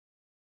God,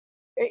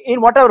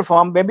 in whatever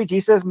form, maybe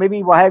Jesus,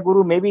 maybe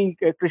Vaheguru, maybe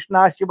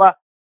Krishna, Shiva,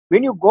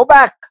 when you go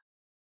back,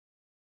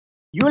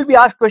 you will be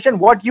asked question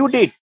what you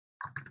did,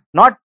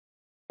 not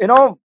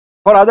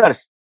for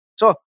others.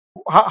 So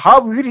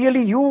how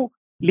really you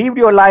lived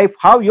your life,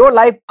 how your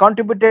life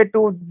contributed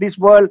to this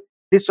world,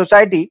 this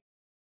society.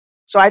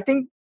 So I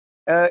think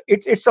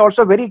it's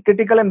also very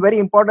critical and very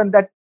important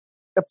that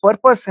the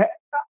purpose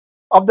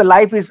of the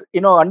life is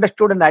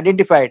understood and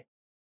identified.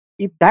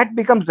 If that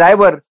becomes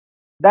driver,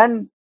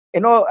 then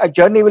a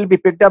journey will be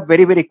picked up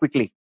very very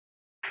quickly.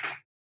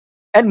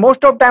 And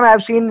most of time I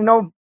have seen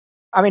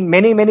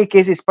many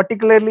cases,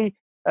 particularly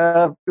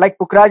like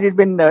Pukhraj has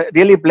been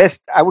really blessed.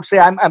 I would say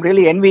I'm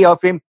really envy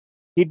of him.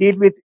 He deal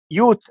with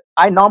youth.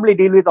 I normally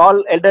deal with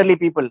all elderly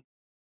people.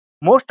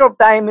 Most of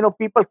time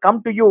people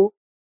come to you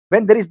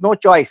when there is no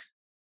choice,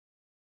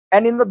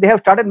 and they have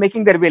started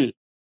making their will.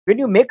 When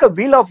you make a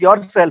will of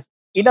yourself,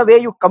 in a way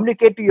you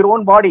communicate to your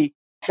own body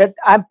that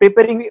I'm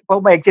preparing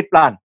for my exit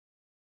plan.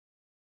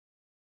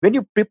 When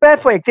you prepare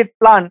for exit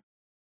plan,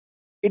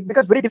 it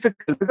becomes very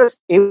difficult because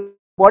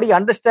everybody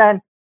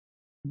understand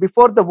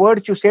before the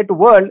words you say to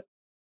world,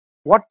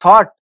 what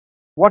thought,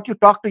 what you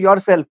talk to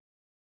yourself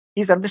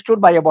is understood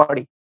by your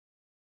body.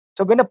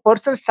 So when a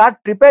person starts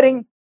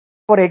preparing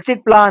for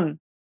exit plan,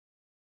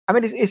 I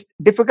mean, it's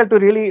difficult to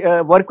really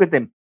work with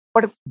him.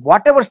 But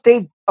whatever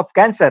stage of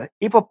cancer,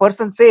 if a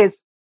person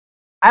says,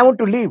 I want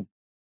to leave,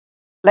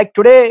 like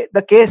today,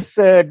 the case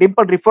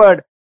Dimple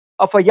referred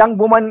of a young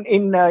woman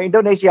in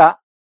Indonesia,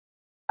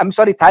 I'm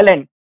sorry,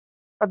 Thailand.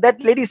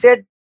 That lady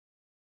said,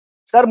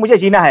 Sir, mujhe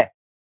jeena hai.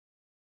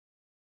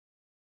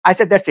 I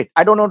said, that's it.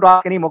 I don't want to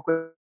ask any more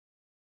questions.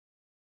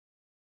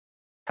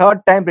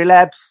 Third time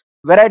relapse,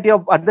 variety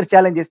of other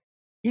challenges.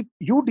 If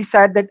you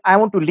decide that I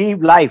want to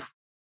live life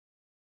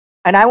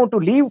and I want to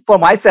live for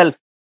myself,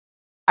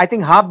 I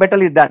think half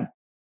battle is done.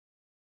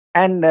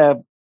 And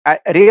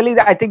really,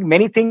 I think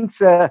many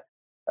things I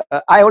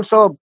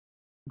also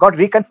got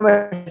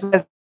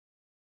reconfirmation.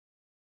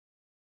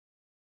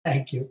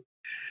 Thank you.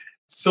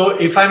 So,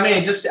 if I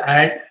may just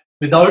add,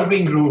 without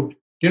being rude,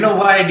 you know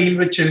why I deal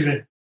with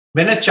children?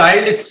 When a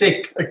child is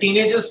sick, a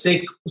teenager is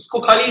sick, उसको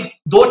खाली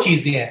दो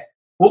चीजें हैं.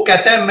 वो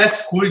कहता है मैं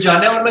school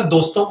जाना है और मैं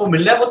दोस्तों को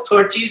मिलना है. वो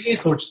थर्ड चीज नहीं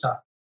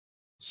सोचता.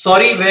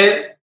 Sorry,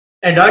 where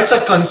adults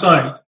are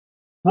concerned,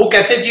 वो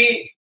कहते जी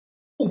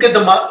उनके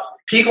दिमाग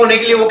ठीक होने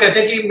के लिए वो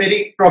कहते जी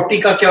मेरी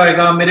प्रॉपर्टी का क्या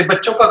होएगा, मेरे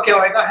बच्चों का क्या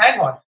होएगा. Hang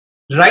on.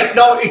 Right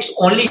now, it's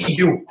only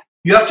you.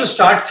 You have to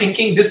start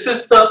thinking this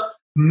is the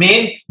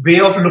main way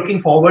of looking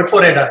forward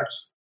for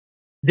adults.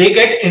 They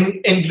get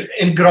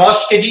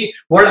engrossed ke ji,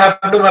 what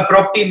happened to my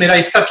property, mera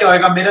iska kya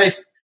hoega, mera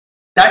is.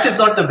 That is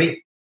not the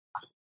way.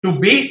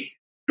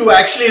 To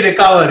actually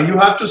recover, you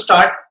have to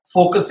start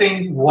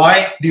focusing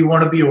why do you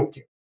want to be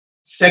okay.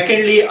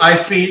 Secondly, I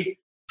feel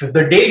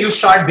the day you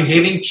start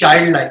behaving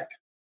childlike,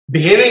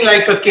 behaving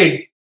like a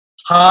kid,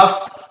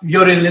 half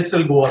your illness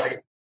will go away.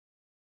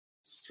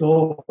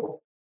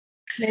 So,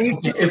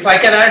 if I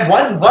can add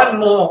one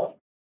more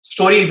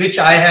story which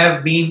I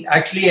have been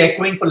actually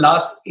echoing for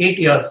last 8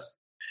 years,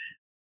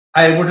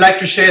 I would like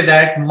to share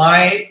that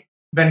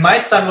when my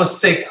son was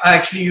sick, I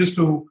actually used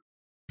to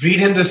read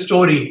him this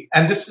story.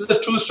 And this is a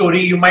true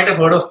story. You might have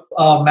heard of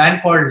a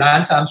man called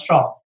Lance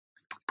Armstrong.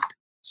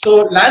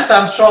 So Lance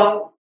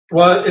Armstrong,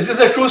 this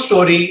is a true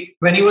story.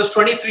 When he was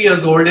 23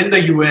 years old in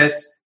the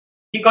US,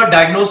 he got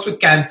diagnosed with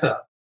cancer.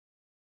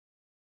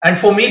 And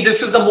for me,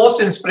 this is the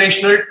most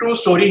inspirational true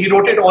story. He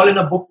wrote it all in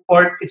a book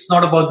called It's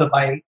Not About the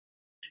Bike.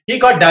 He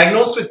got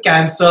diagnosed with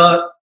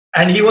cancer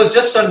and he was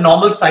just a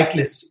normal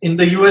cyclist. In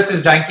the US,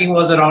 his ranking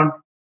was around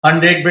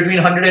 100,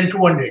 between 100 and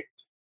 200.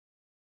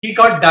 He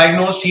got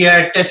diagnosed, he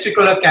had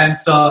testicular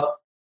cancer,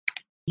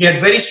 he had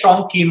very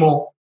strong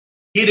chemo.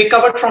 He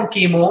recovered from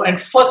chemo, and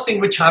first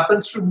thing which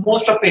happens to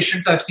most of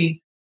patients I've seen,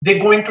 they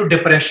go into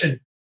depression.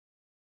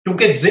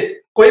 क्योंकि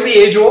कोई भी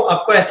as हो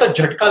आपको ऐसा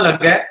झटका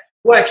लग गया है,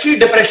 वो एक्चुअली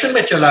डिप्रेशन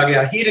में चला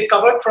गया. He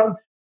recovered from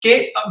के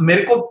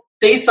मेरे को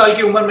 23 साल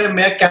की उम्र में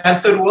मैं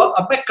कैंसर हुआ,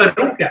 अब मैं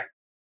करूं क्या?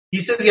 He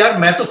says, यार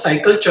मैं तो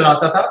साइकिल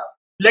चलाता था,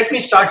 let me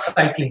start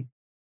cycling.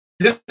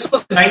 This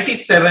was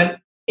 97.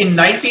 In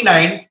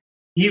 99,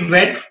 he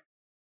went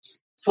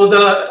for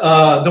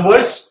the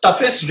world's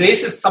toughest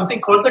race is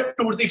something called the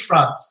Tour de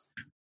France.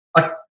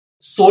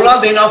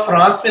 16 दिन आप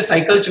फ्रांस में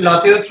साइकिल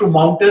चलाते हो through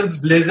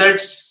mountains,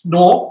 blizzards,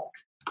 snow,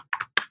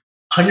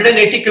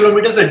 180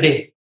 kilometers a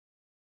day.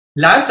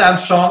 Lance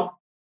Armstrong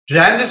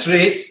ran this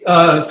race,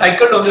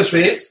 cycled on this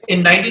race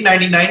in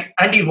 1999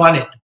 and he won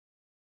it.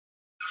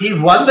 He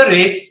won the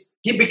race.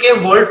 He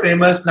became world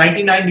famous.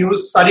 99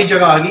 news, सारी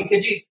जगह आ गई कि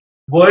जी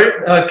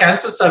world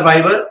cancer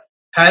survivor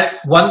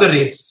has won the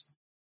race.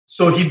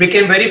 So he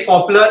became very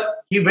popular.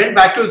 He went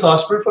back to his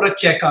hospital for a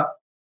checkup.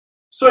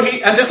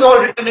 And this is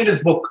all written in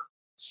his book.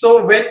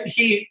 So when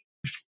he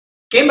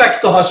came back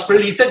to the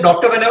hospital, he said,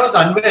 Doctor, when I was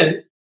unwell,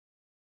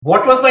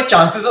 what was my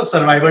chances of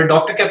survival?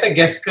 Doctor कहता है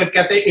guess कर,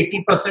 कहता है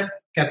 80%,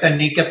 कहता है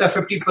नहीं, कहता है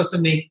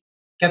 50% नहीं,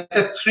 कहता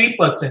है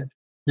 3%.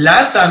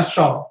 Lance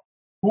Armstrong,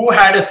 who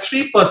had a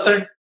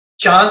 3%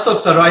 chance of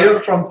survival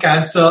from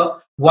cancer,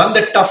 won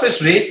the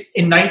toughest race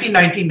in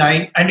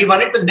 1999 and he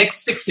won it the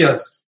next 6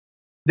 years.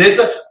 There's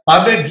a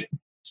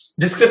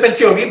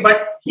discrepancy होगी,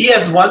 but he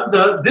has won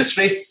this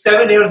race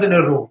 7 years in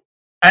a row.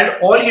 And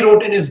all he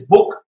wrote in his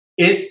book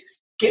is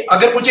कि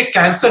अगर मुझे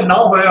cancer ना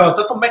होया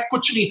होता तो मैं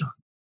कुछ नहीं था.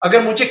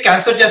 अगर मुझे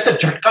कैंसर जैसा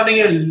झटका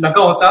नहीं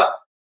लगा होता,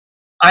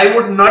 I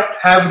would not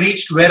have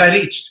reached where I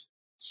reached.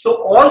 So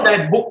all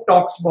that book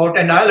talks about,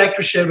 and I like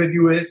to share with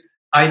you, is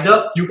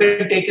either you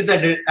can take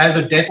it as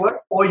a death word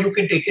or you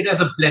can take it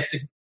as a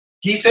blessing.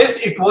 He says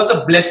it was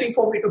a blessing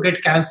for me to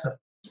get cancer.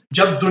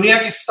 जब दुनिया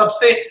की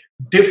सबसे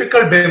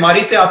difficult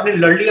बीमारी से आपने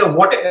लड़ लिया,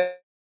 what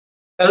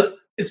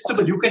else is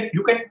possible? You can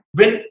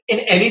win in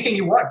anything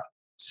you want.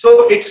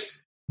 So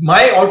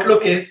my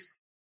outlook is,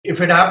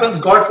 if it happens,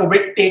 God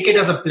forbid, take it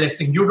as a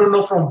blessing. You don't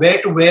know from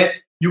where to where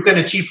you can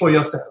achieve for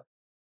yourself.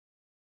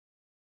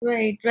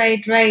 Right.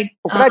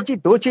 पुखराज जी,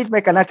 2 चीज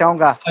मैं कहना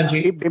चाहूंगा.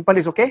 If Dimple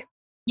is okay?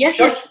 Yes,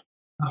 Sure.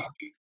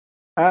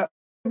 yes.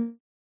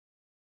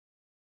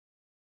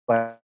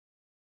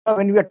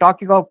 When we are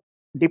talking of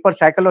deeper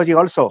psychology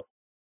also,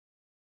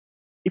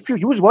 if you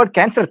use word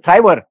cancer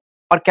thriver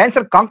or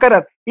cancer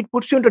conqueror, it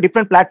puts you into a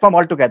different platform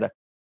altogether.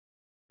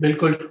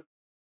 बिल्कुल.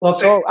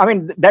 Perfect. So, I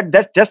mean,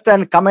 that's just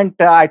a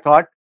comment I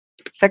thought.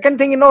 Second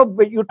thing,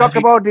 you talk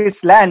about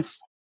this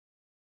Lance.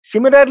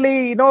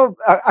 Similarly,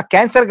 a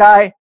cancer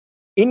guy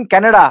in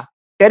Canada,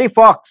 Terry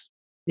Fox.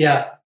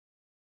 Yeah.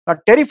 A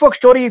Terry Fox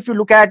story, if you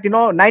look at,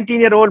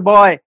 19-year-old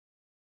boy,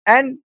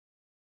 and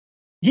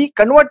he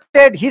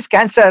converted his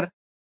cancer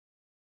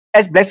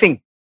as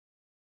blessing.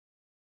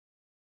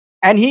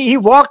 And he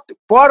walked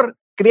for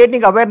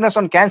creating awareness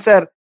on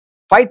cancer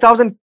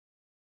 5,000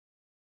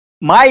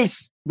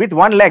 miles with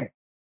one leg.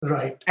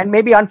 Right. And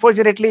maybe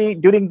unfortunately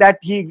during that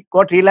he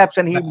got relapse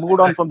and he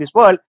moved on from this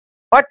world.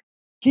 But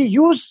he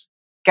used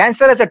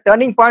cancer as a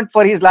turning point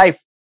for his life,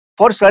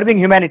 for serving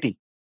humanity.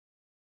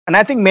 And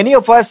I think many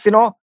of us,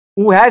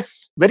 who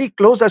has very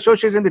close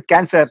association with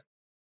cancer,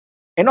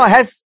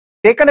 has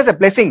taken as a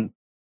blessing.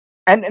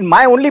 And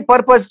my only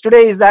purpose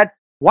today is that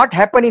what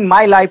happened in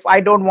my life, I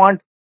don't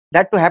want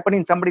that to happen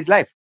in somebody's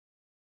life.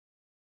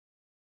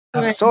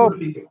 Right.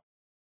 Absolutely.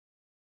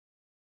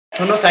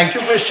 No, thank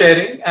you for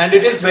sharing. And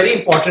it is very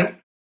important.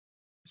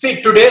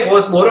 See, today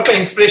was more of an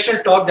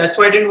inspirational talk. That's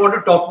why I didn't want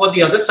to talk about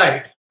the other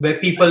side where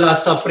people are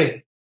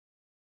suffering.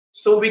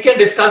 So we can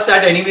discuss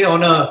that anyway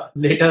on a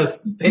later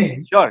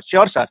thing.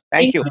 Sure, sir.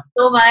 Thank you.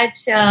 So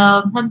much.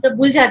 हम सब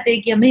भूल जाते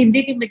हैं कि हमें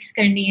हिंदी भी mix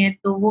करनी है,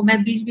 तो वो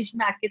मैं बीच बीच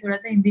में आके थोड़ा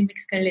सा हिंदी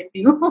मिक्स कर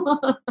लेती हूँ.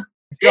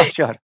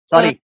 Sure.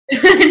 Sorry.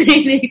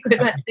 नहीं कोई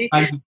बात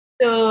नहीं.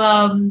 So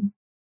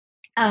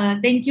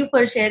thank you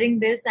for sharing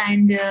this,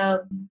 and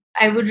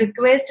I would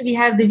request, we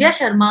have Divya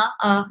Sharma.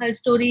 Her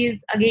story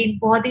is again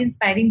बहुत ही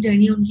inspiring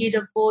journey उनकी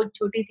जब वो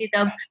छोटी थी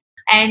तब.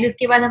 एंड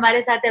उसके बाद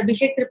हमारे साथ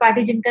अभिषेक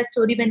त्रिपाठी, जिनका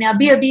स्टोरी मैंने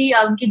अभी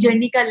उनकी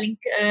जर्नी का लिंक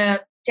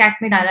चैट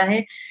में डाला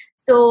है.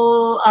 सो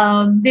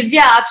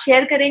दिव्या, आप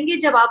शेयर करेंगे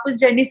जब आप उस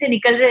जर्नी से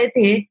निकल रहे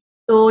थे,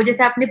 तो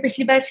जैसे आपने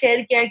पिछली बार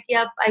शेयर किया कि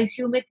आप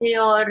आईसीयू में थे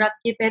और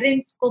आपके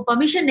पेरेंट्स को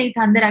परमिशन नहीं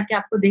था अंदर आके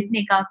आपको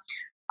देखने का,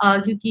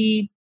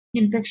 क्योंकि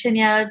इन्फेक्शन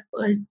या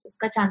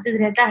उसका चांसेस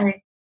रहता है.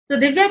 तो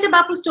दिव्या, जब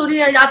आप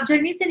आप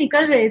जर्नी से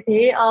निकल रहे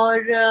थे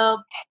और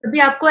अभी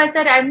आपको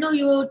ऐसा, I know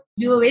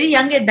you very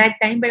young at that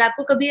time, but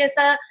आपको कभी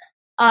ऐसा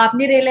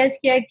आपने रियलाइज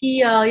किया कि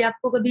या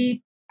आपको कभी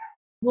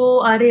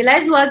वो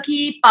रियलाइज हुआ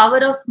कि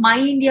पावर ऑफ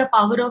माइंड या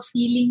पावर ऑफ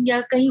हीलिंग या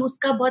कहीं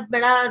उसका बहुत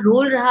बड़ा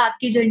रोल रहा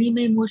आपकी जर्नी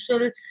में,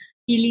 इमोशनल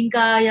हीलिंग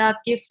का या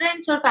आपके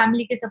फ्रेंड्स और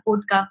फैमिली के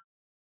सपोर्ट का?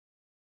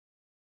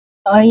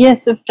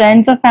 यस,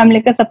 फ्रेंड्स और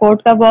फैमिली का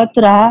सपोर्ट का बहुत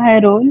रहा है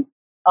रोल.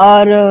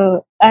 और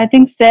I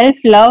think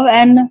self love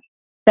and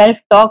self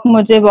talk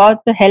मुझे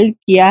बहुत हेल्प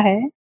किया है,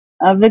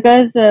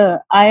 because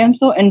I am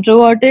so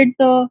introverted.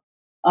 तो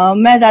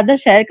मैं ज्यादा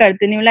शेयर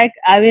करती नहीं हूँ. Like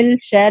I will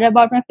share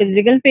about my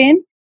physical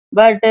pain,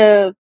 but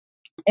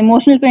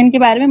emotional pain के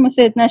बारे में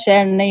मुझसे इतना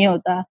शेयर नहीं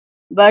होता.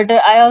 But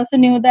I also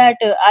knew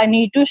that I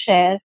need to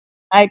share.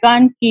 I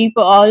can't keep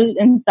all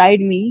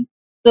inside me.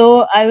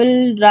 So I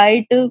will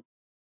write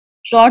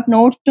short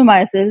notes to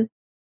myself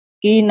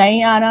कि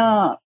नहीं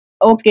आना,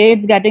 okay,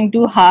 it's getting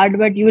too hard,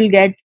 but you will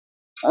get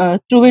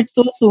through it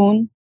so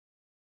soon.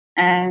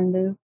 And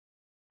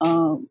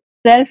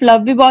self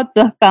love भी बहुत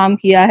काम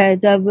किया है.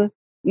 जब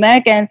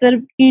मैं कैंसर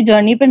की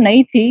जर्नी पर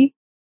नहीं थी,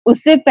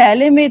 उससे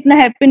पहले मैं इतना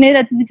हैप्पी नहीं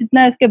रहती थी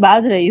जितना इसके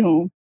बाद रही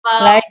हूँ.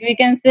 Like we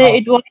can say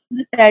it was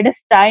the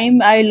saddest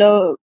time I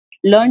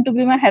learned to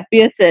be my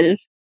happiest self.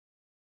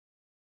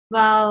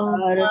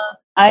 Wow.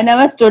 I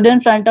never stood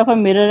in front of a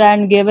mirror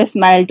and gave a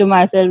smile to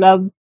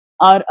myself.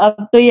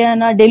 अब तो ये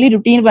ना daily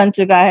routine बन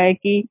चुका है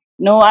कि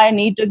no, I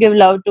need to give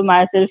love to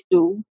myself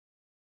too.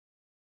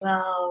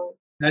 Wow.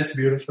 That's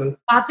beautiful.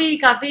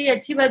 काफी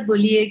अच्छी बात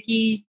बोली है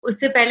कि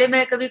उससे पहले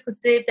मैं कभी खुद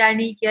से प्यार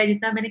नहीं किया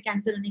जितना मैंने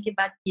कैंसर होने के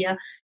बाद किया.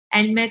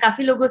 एंड मैं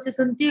काफी लोगों से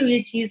सुनती हूँ ये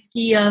चीज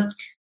कि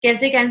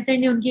कैसे कैंसर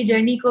ने उनकी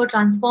जर्नी को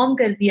ट्रांसफॉर्म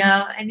कर दिया.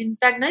 एंड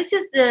इनफैक्ट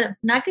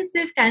ना कि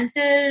सिर्फ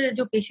कैंसर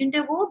जो पेशेंट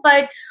है वो,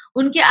 बट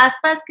उनके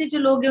आसपास के जो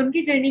लोग हैं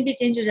उनकी जर्नी भी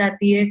चेंज हो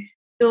जाती है.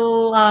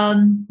 तो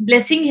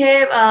ब्लेसिंग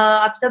है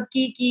आप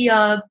सबकी कि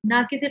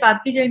ना कि सिर्फ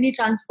आपकी जर्नी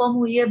ट्रांसफॉर्म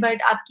हुई है,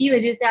 बट आपकी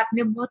वजह से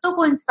आपने बहुतों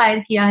को इंस्पायर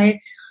किया है.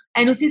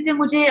 एंड उसी से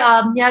मुझे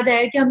याद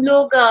आया कि हम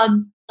लोग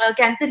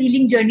कैंसर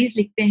हीलिंग जर्नीज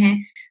लिखते हैं.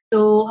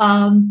 तो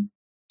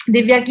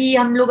दिव्या की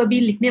हम लोग अभी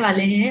लिखने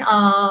वाले हैं,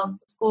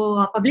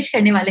 उसको पब्लिश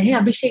करने वाले हैं.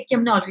 अभिषेक की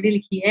हमने ऑलरेडी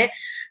लिखी है.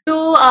 तो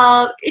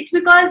इट्स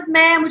बिकॉज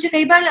मुझे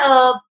कई बार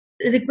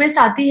रिक्वेस्ट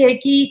आती है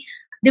कि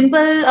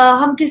डिम्पल,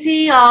 हम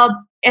किसी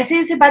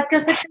ऐसे बात कर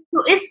सकते हैं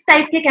तो इस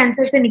टाइप के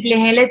कैंसर से निकले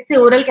हैं, लेट्स से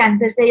ओरल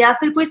कैंसर से, या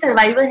फिर कोई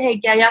सर्वाइवर है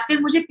क्या, या फिर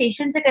मुझे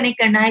पेशेंट से कनेक्ट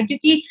करना है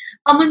क्योंकि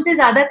हम उनसे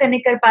ज्यादा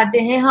कनेक्ट कर पाते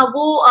हैं. हाँ,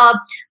 वो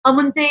हम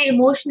उनसे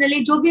इमोशनली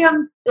जो भी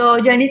हम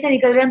जर्नी से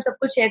निकल रहे हैं हम सब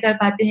कुछ शेयर कर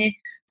पाते हैं.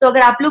 तो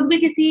अगर आप लोग भी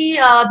किसी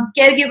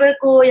केयर गिवर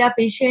को या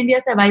पेशेंट या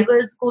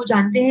सर्वाइवर्स को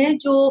जानते हैं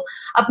जो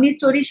अपनी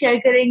स्टोरी शेयर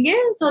करेंगे,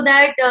 सो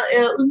दैट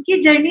उनकी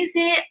जर्नी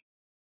से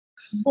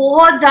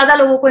बहुत ज्यादा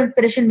लोगों को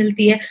इंस्पिरेशन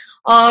मिलती है.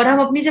 और हम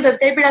अपनी जो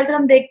वेबसाइट पे डालते हैं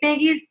हम देखते हैं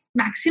कि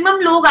मैक्सिमम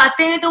लोग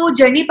आते हैं तो वो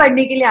जर्नी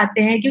पढ़ने के लिए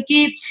आते हैं,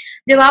 क्योंकि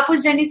जब आप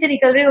उस जर्नी से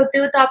निकल रहे होते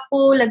हो तो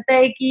आपको लगता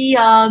है कि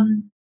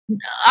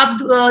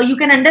आप you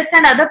can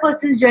understand other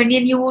person's journey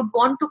and you would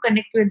want to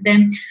connect with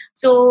them.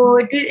 So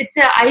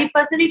I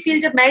personally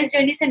feel जब मैं इस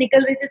जर्नी से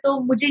निकल रही थी तो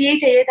मुझे यही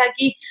चाहिए था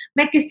कि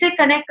मैं किससे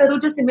कनेक्ट करूं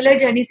जो सिमिलर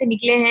जर्नी से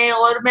निकले हैं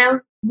और मैं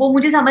वो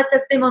मुझे समझ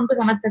सकते हैं, मैं उनको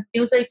समझ सकती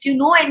हूँ. So if you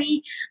know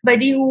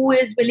anybody who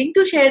is willing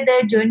to share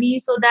their journey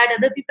so that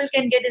other people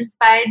can get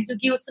inspired,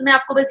 क्योंकि उस समय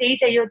आपको बस यही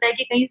चाहिए होता है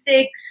कि कहीं से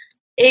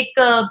एक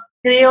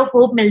रे ऑफ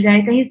होप मिल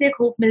जाए, कहीं से एक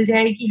होप मिल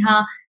जाए कि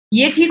हाँ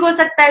ये ठीक हो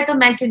सकता है तो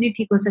मैं क्यों नहीं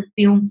ठीक हो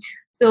सकती हूँ.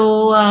 सो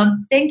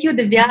थैंक यू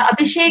दिव्या.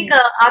 अभिषेक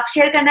आप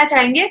शेयर करना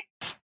चाहेंगे?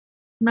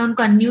 मैं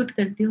उनको अनम्यूट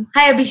करती हूँ.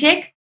 हाय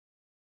अभिषेक.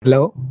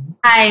 हेलो.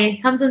 हाय,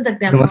 हम सुन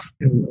सकते हैं आपको.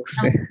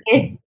 नमस्ते.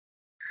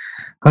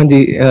 हाँ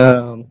जी,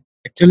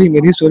 एक्चुअली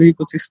मेरी स्टोरी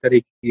कुछ इस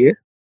तरीके की है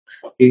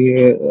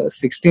कि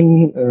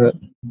 16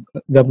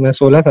 जब मैं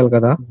 16 साल का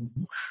था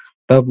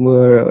तब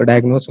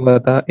डायग्नोस हुआ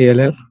था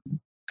ALL.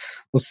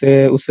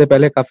 उससे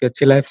पहले काफी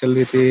अच्छी लाइफ चल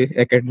रही थी,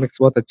 एकेडमिक्स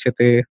बहुत अच्छे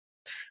थे,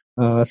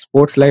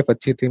 स्पोर्ट्स लाइफ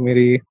अच्छी थी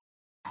मेरी.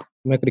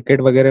 मैं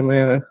क्रिकेट वगैरह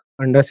में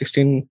अंडर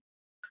 16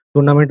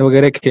 टूर्नामेंट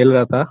वगैरह खेल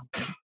रहा था.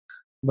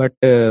 बट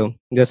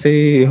जैसे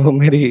ही वो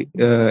मेरी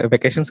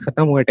वेकेशंस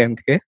खत्म हुए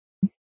 10th के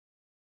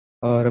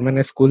और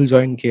मैंने स्कूल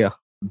ज्वाइन किया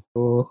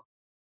तो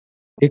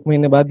 1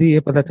 महीने बाद ही ये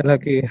पता चला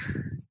कि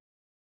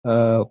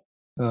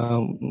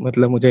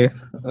मतलब मुझे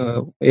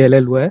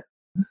ALL हुआ है,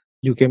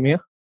 ल्यूकेमिया.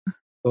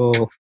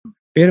 तो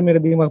फिर मेरे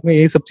दिमाग में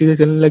यही सब चीज़ें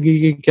चलने लगी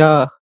कि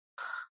क्या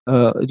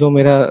जो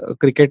मेरा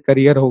क्रिकेट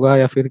करियर होगा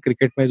या फिर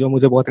क्रिकेट में जो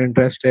मुझे बहुत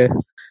इंटरेस्ट है,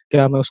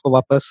 क्या मैं उसको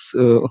वापस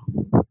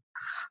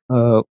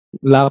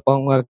ला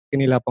पाऊंगा कि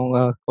नहीं ला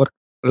पाऊंगा, और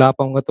ला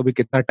पाऊंगा तो भी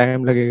कितना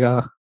टाइम लगेगा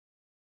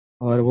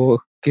और वो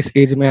किस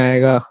एज में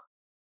आएगा.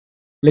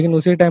 लेकिन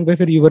उसी टाइम पे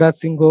फिर युवराज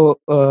सिंह को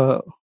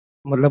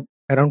मतलब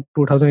अराउंड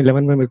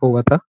 2011 में मेरे को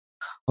हुआ था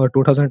और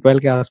 2012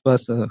 के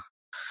आसपास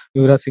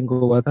युवराज सिंह को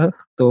हुआ था.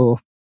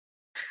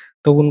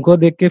 तो उनको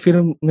देख के फिर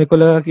मेरे को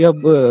लगा कि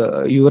अब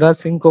युवराज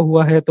सिंह को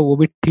हुआ है तो वो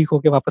भी ठीक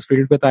होके वापस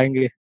फील्ड पे तो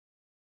आएंगे.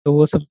 तो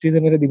वो सब चीजें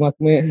मेरे दिमाग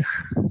में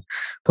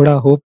थोड़ा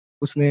होप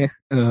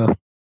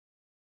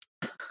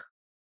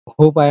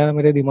आया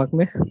मेरे दिमाग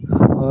में.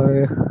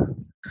 और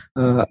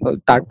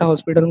टाटा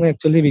हॉस्पिटल में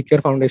एक्चुअली वी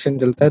केयर फाउंडेशन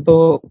चलता है,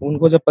 तो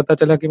उनको जब पता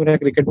चला कि मेरा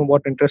क्रिकेट में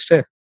बहुत इंटरेस्ट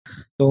है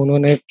तो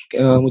उन्होंने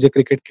मुझे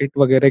क्रिकेट किट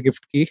वगैरह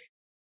गिफ्ट की.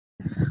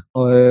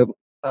 और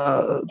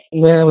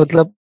मैं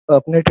मतलब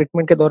अपने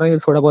ट्रीटमेंट के दौरान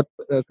थोड़ा बहुत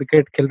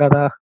क्रिकेट खेलता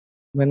था.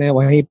 मैंने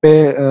वहीं पे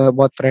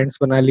बहुत फ्रेंड्स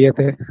बना लिए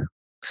थे.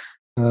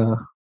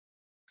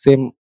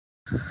 सेम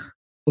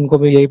उनको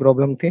भी यही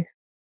प्रॉब्लम थी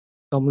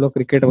तो हम लोग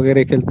क्रिकेट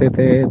वगैरह खेलते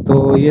थे.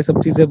 तो ये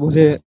सब चीज़ें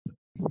मुझे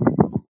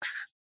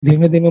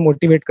धीमे धीमे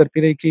मोटिवेट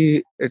करती रही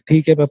कि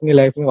ठीक है मैं अपनी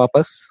लाइफ में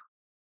वापस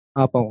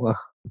आ पाऊंगा.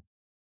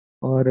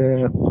 और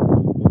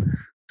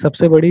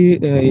सबसे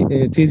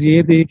बड़ी चीज़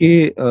ये थी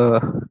कि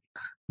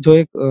जो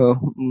एक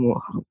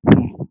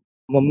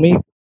मम्मी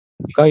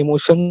का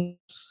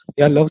इमोशंस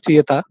या लव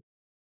चाहिए था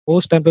वो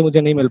उस टाइम पे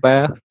मुझे नहीं मिल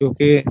पाया,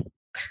 क्योंकि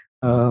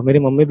मेरी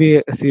मम्मी भी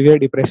सीवियर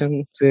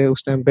डिप्रेशन से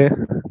उस टाइम पे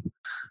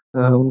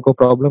उनको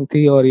प्रॉब्लम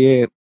थी और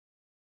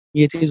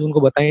ये चीज़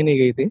उनको बताई नहीं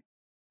गई थी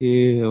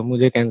कि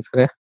मुझे कैंसर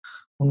है.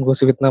 उनको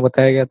सिर्फ इतना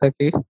बताया गया था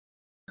कि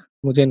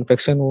मुझे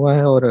इन्फेक्शन हुआ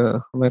है और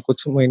मैं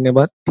कुछ महीने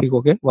बाद ठीक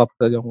होके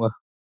वापस आ जाऊंगा.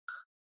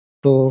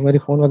 तो मेरी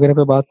फ़ोन वगैरह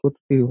पे बात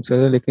होती थी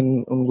उनसे,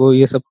 लेकिन उनको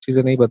ये सब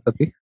चीज़ें नहीं पता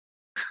थी.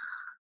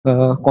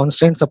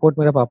 कांस्टेंट सपोर्ट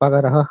मेरे पापा का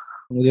रहा.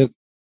 मुझे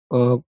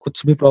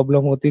कुछ भी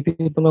प्रॉब्लम होती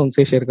थी तो मैं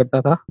उनसे शेयर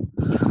करता था.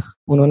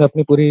 उन्होंने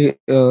अपनी पूरी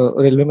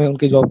रेलवे में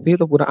उनकी जॉब थी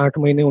तो पूरा 8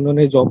 महीने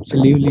उन्होंने जॉब से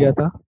लीव लिया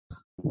था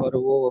और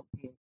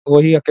वो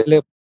ही अकेले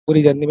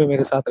पूरी जर्नी में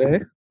मेरे साथ रहे.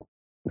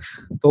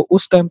 तो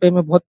उस टाइम पे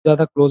मैं बहुत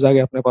ज़्यादा क्लोज आ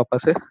गया अपने पापा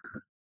से.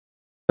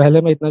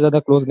 पहले मैं इतना ज़्यादा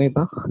क्लोज नहीं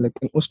था,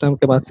 लेकिन उस टाइम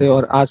के बाद से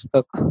और आज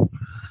तक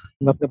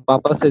मैं अपने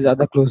पापा से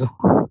ज़्यादा क्लोज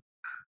हूँ.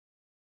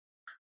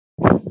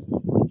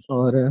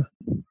 और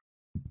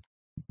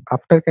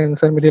आफ्टर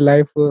कैंसर मेरी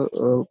लाइफ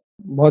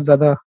बहुत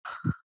ज़्यादा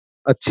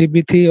अच्छी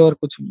भी थी और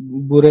कुछ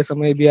बुरे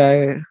समय भी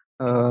आए.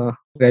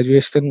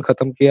 ग्रेजुएशन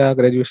खत्म किया,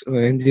 ग्रेजुएशन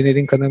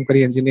इंजीनियरिंग खत्म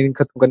करी, इंजीनियरिंग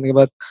खत्म करने के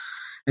बाद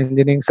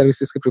इंजीनियरिंग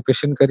सर्विसेज की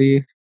प्रिपरेशन करी.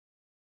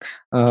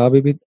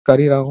 अभी भी कर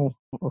ही रहा हूँ.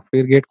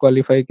 फिर गेट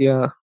क्वालिफाई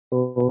किया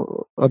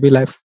तो अभी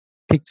लाइफ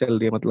ठीक चल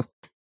रही है मतलब.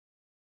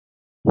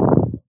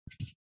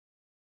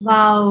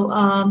 वाओ.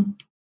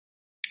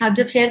 आप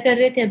जब शेयर कर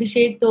रहे थे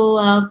अभिषेक तो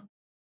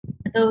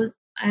मतलब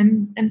आई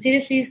एम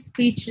सीरियसली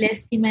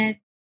स्पीचलेस कि मैं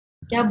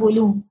क्या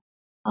बोलूं.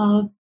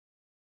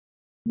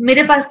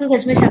 मेरे पास तो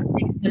सच में शब्द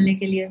नहीं बोलने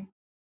के लिए.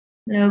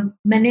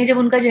 मैंने जब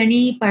उनका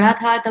जर्नी पढ़ा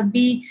था तब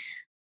भी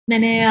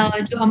मैंने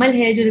जो अमल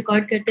है जो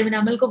रिकॉर्ड करते, मैंने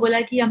अमल को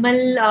बोला कि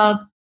अमल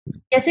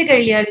कैसे कर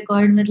लिया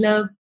रिकॉर्ड.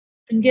 मतलब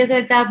सुन के ऐसा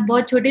लगता है आप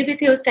बहुत छोटे भी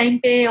थे उस टाइम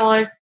पे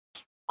और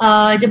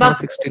जब आप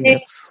 16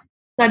 years.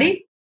 सॉरी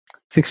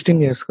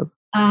 16 years का.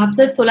 आप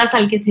सिर्फ 16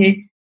 साल के थे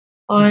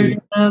और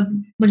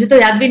मुझे तो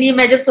याद भी नहीं है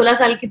मैं जब 16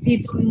 साल की थी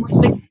तो मुझ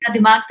में कितना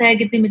दिमाग था,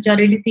 कितनी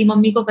मेच्योरिटी थी.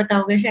 मम्मी को पता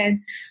होगा शायद.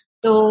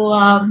 तो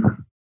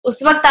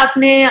उस वक्त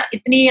आपने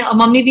इतनी,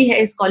 मम्मी भी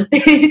है इस कॉल पे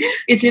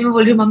इसलिए मैं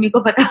बोल रही हूँ मम्मी को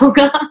पता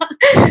होगा.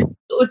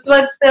 तो उस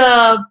वक्त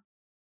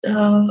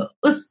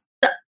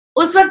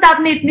उस वक्त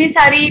आपने इतनी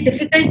सारी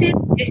डिफिकल्टी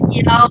फेस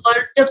किया, और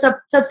जब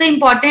सबसे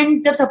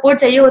इम्पोर्टेंट जब सपोर्ट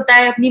चाहिए होता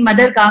है अपनी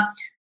मदर का,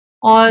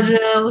 और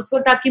उस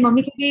वक्त आपकी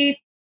मम्मी की भी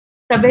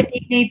तबीयत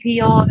ठीक नहीं थी,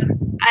 और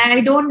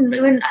आई डोंट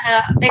इवन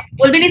मैं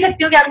बोल भी नहीं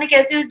सकती हूँ कि आपने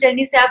कैसे उस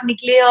जर्नी से आप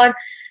निकले, और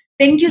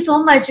thank you so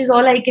much is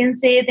all I can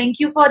say.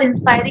 Thank you for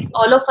inspiring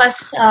all of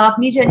us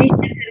अपनी जर्नी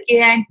शेयर करके,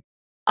 एंड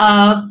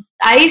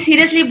आई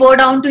सीरियसली बो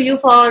down to you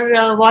for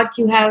what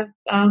you have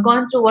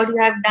gone through, what you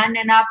have done,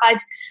 and आप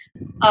आज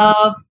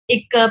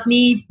एक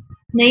अपनी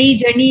नई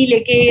journey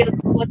लेके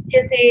उसको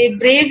अच्छे से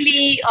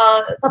ब्रेवली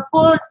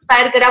सबको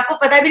इंस्पायर कर, आपको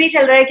पता भी नहीं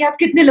चल रहा है कि आप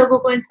कितने लोगों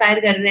को इंस्पायर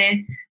कर रहे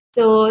हैं।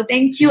 तो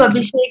thank you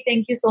Abhishek,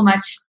 thank you so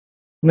much.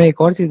 मैं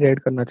एक और चीज ऐड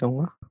करना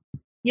चाहूंगा।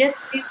 यस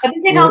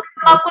अभिषेक, हम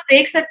आपको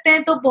देख सकते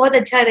हैं तो बहुत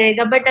अच्छा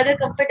रहेगा, बट अगर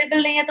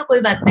कंफर्टेबल नहीं है तो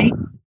कोई बात नहीं।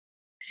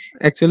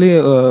 एक्चुअली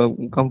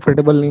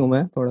कंफर्टेबल नहीं हूँ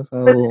मैं, थोड़ा सा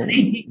वो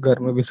घर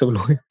में भी सब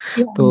लोग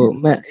हैं। तो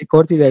मैं एक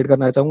और चीज ऐड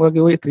करना चाहूंगा कि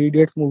वो 3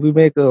 इडियट्स मूवी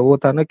में एक वो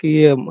था ना कि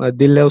ये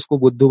दिल है उसको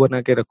बुद्धू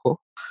बना के रखो।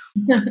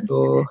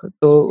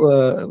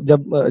 तो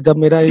जब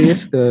मेरा ये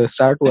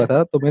स्टार्ट हुआ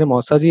था तो मेरे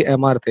मौसा जी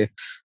MR थे,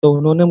 तो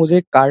उन्होंने मुझे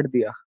एक कार्ड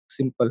दिया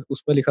सिंपल,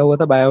 उसमें लिखा हुआ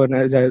था बायो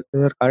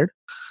एनर्जाइजर कार्ड।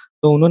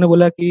 तो उन्होंने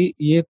बोला कि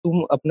ये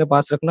तुम अपने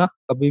पास रखना,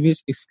 कभी भी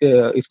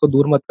इसको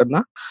दूर मत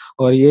करना,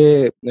 और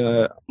ये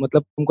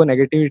मतलब तुमको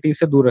नेगेटिविटी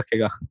से दूर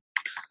रखेगा।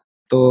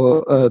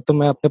 तो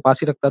मैं अपने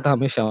पास ही रखता था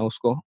हमेशा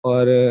उसको,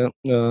 और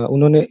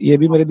उन्होंने ये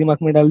भी मेरे दिमाग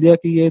में डाल दिया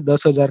कि ये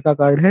 10,000 का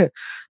कार्ड है,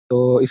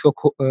 तो इसको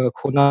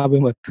खोना भी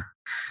मत।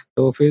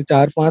 तो फिर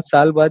 4-5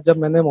 साल बाद जब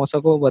मैंने मौसा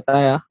को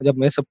बताया, जब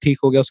मैं सब ठीक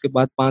हो गया उसके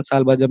बाद 5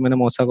 साल बाद जब मैंने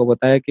मौसा को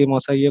बताया कि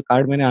मौसा ये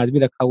कार्ड मैंने आज भी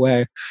रखा हुआ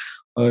है,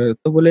 और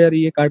तो बोले यार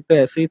ये कार्ड तो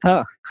ऐसे ही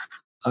था,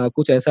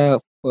 कुछ ऐसा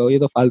ये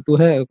तो फालतू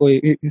है,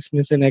 कोई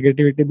इसमें से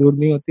नेगेटिविटी दूर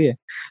नहीं होती है।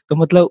 तो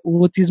मतलब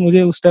वो चीज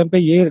मुझे उस टाइम पे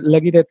ये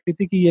लगी रहती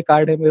थी कि ये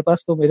कार्ड है मेरे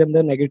पास तो मेरे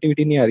अंदर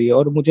नेगेटिविटी नहीं आ रही है,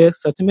 और मुझे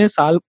सच में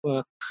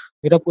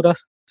मेरा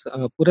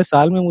पूरे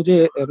साल में मुझे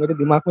मेरे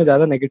दिमाग में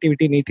ज्यादा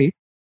नेगेटिविटी नहीं थी।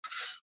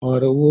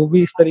 और वो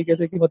भी इस तरीके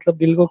से कि मतलब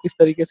दिल को किस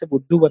तरीके से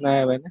बुद्धू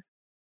बनाया मैंने,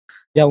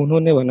 या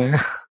उन्होंने बनाया।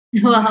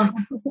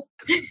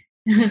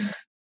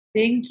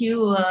 Thank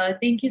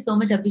you so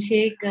much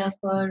Abhishek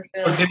for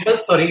Dimple,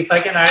 sorry if I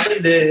can add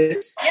in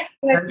this.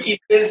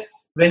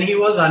 When he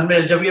was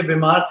unwell, जब ये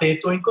बीमार थे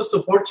तो इनको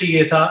support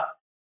चाहिए था,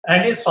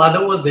 and his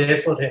father was there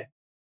for him.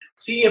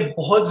 See, ये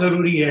बहुत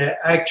जरूरी है।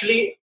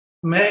 Actually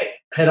मैं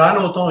हैरान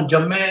होता हूँ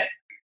जब मैं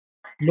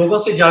लोगों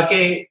से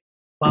जाके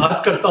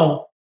बात करता हूँ,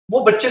 वो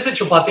बच्चे से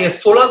छुपाते हैं।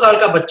 16 साल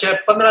का बच्चा है,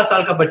 15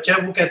 साल का बच्चा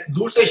है, वो कहते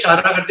दूर से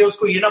इशारा करते हैं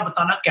उसको ये ना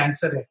बताना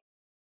कैंसर है।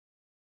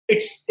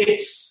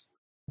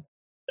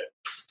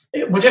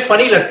 मुझे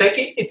फनी लगता है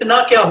कि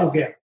इतना क्या हो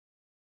गया।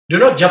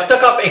 जब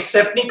तक आप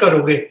एक्सेप्ट नहीं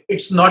करोगे,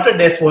 it's not a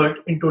death word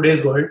in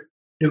today's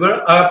world.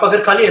 आप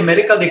अगर खाली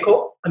अमेरिका देखो,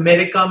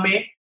 अमेरिका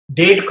में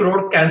 1.5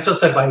 करोड़ कैंसर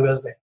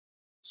सर्वाइवर्स है।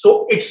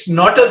 So it's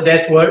not a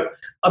death word.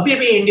 अभी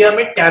भी इंडिया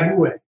में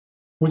टैबू है।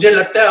 मुझे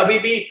लगता है अभी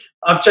भी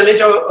आप चले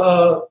जाओ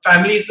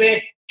फैमिलीज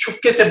में,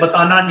 छुपके से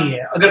बताना नहीं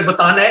है। अगर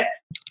बताना है,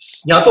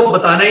 या तो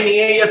बताना ही नहीं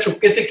है, या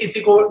छुपके से किसी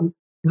को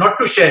नॉट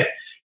टू शेयर।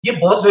 ये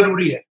बहुत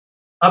जरूरी है।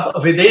 आप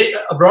विदेश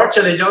अब्रॉड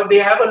चले जाओ, they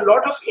have a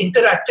lot of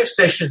interactive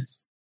sessions,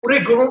 पूरे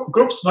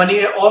ग्रुप्स बनी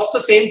है ऑफ द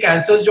सेम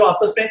कैंसर जो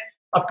आपस में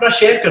अपना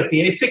शेयर करती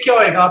है। इससे क्या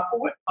होएगा,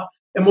 आपको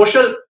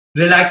इमोशनल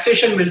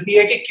रिलैक्सेशन मिलती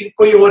है कि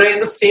कोई और है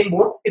in the same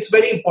boat. It's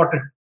very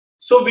important.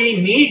 So we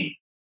need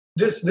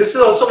this is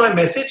also my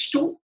message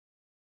to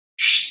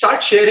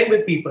start sharing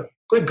with people.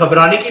 कोई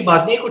घबराने की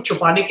बात नहीं है, कुछ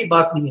छुपाने की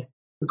बात नहीं है,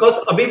 बिकॉज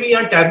अभी भी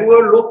यहाँ टैबू है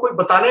और लोग कोई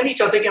बताना नहीं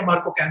चाहते कि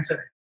हमारे को कैंसर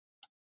है।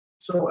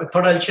 सो I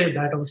thought I will share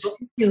that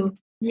also.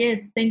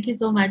 Yes, thank you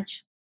so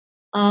much.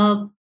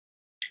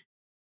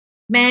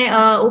 मैं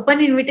ओपन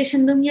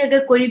इनविटेशन दूंगी,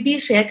 अगर कोई भी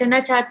शेयर करना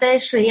चाहता है।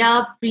 श्रेया,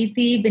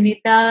 प्रीति,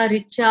 विनीता,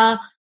 रिचा,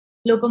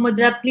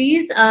 लोपामुद्रा,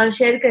 प्लीज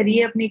शेयर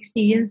करिए अपने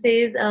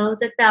एक्सपीरियंसेस। हो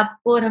सकता है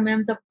आपको और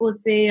हम सबको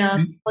उससे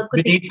बहुत कुछ।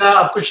 विनीता,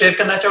 आप कुछ शेयर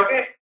करना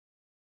चाहोगे?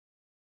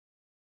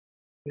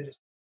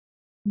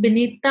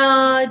 विनीता,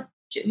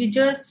 we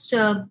just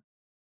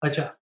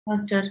अच्छा,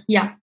 lost her.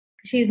 Yeah,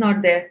 she is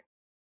not there.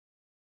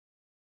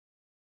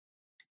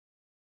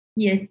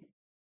 Yes.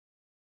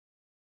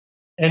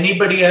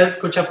 Anybody else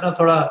कुछ अपना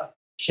थोड़ा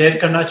शेयर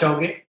करना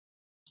चाहोगे?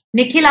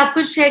 निखिल, आप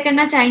कुछ शेयर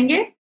करना चाहेंगे?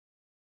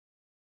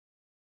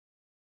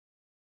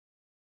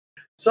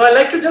 So I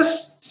like to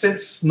just,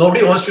 since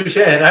nobody wants to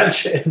share, I'll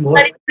share more.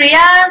 Sorry,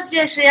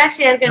 Shreya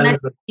share करना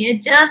चाहिए।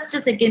 Just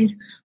a second.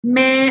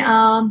 मैं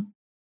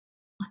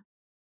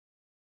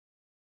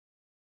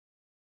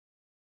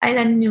I'll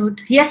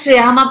unmute. Yes,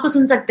 श्रेया, हम आपको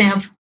सुन सकते हैं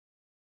अब।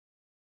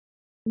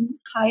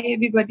 Hi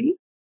everybody.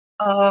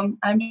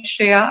 I'm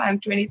Shreya. I'm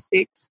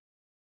 26.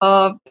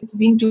 It's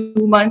been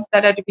 2 months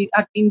that I've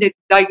been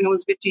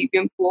diagnosed with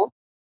GBM4,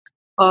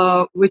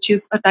 which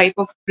is a type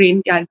of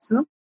brain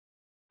cancer.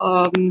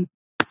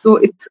 So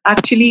it's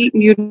actually,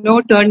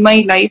 turned my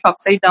life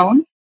upside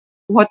down.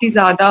 बहुत ही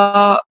ज़्यादा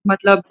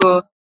मतलब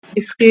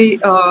इसके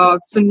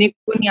सुनने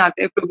को नहीं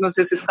आता है,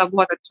 प्रोग्नोसिस इसका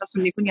बहुत अच्छा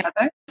सुनने को नहीं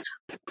आता है।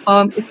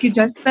 इसके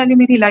जस्ट पहले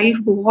मेरी लाइफ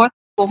बहुत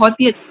बहुत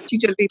ही अच्छी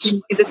चल रही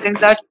थी in the sense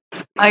that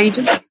I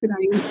just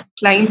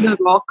climbed a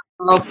rock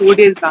 4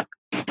 days back.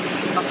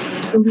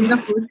 तो मेरा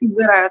फर्स्ट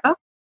सीजर आया था,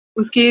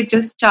 उसके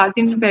जस्ट 4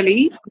 दिन पहले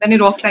ही मैंने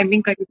रॉक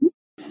क्लाइंबिंग करी थी।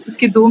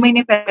 उसके 2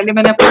 महीने पहले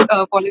मैंने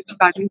अपने कॉलेज में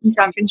बैडमिंटन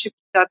चैंपियनशिप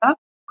जीता था,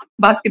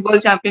 बास्केटबॉल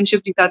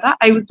चैंपियनशिप जीता था।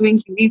 I was doing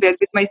really well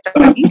with my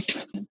studies.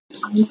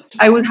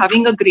 I was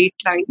having a great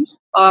time.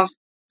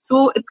 So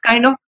it's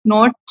kind of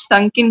not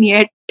sunk in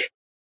yet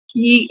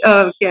कि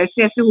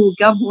कैसे ऐसे हो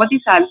गया, बहुत ही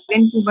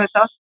साइलेंट हूँ मैं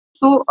था।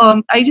 So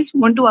I just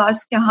want to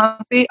ask यहाँ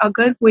पे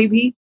अगर कोई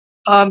भी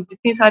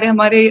जितने सारे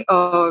हमारे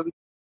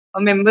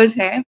मेंबर्स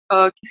हैं,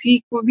 किसी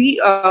को भी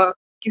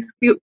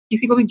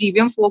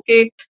GBM4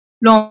 के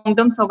लॉन्ग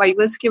टर्म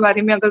सर्वाइवर्स के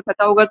बारे में अगर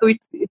पता होगा तो it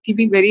will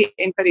be very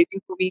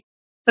encouraging for me.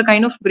 It's a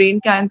kind of brain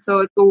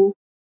cancer, तो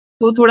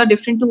थोड़ा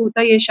डिफरेंट तो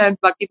होता ही है शायद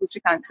बाकी दूसरे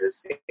कैंसर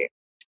से।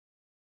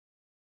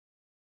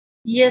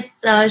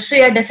 यस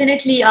श्रेया,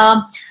 डेफिनेटली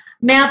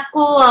मैं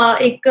आपको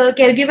एक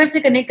केयरगिवर से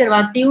कनेक्ट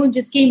करवाती हूँ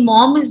जिसकी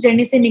मॉम इस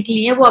जर्नी से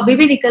निकली है, वो अभी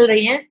भी निकल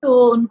रही हैं,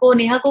 तो उनको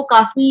नेहा को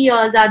काफी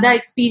ज्यादा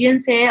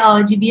एक्सपीरियंस है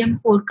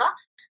GBM4 का।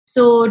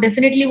 सो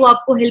डेफिनेटली वो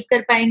आपको हेल्प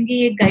कर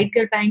पाएंगी, गाइड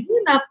कर पाएंगी।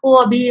 मैं आपको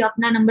अभी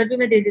अपना नंबर भी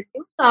मैं दे देती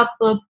हूँ,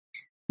 तो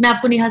मैं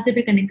आपको नेहा से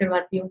भी कनेक्ट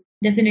करवाती हूँ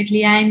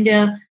definitely. And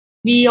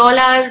we all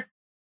are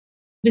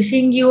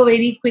wishing you a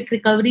very quick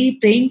recovery,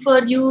 praying for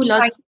you,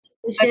 lots of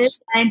wishes.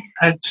 And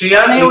Shreya,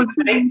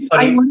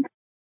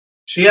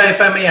 Shreya, if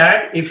I may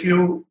add, if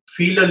you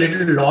feel a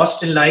little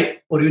lost in life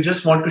or you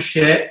just want to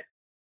share,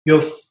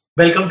 you're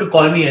welcome to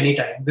call me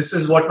anytime. This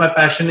is what my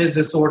passion is.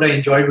 This is what I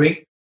enjoy doing.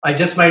 I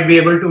just might be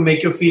able to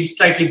make you feel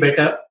slightly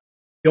better.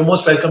 You're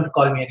most welcome to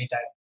call me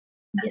anytime.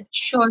 Yes,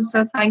 sure,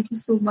 sir. Thank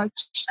you so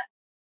much.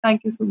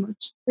 Thank you so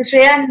much. So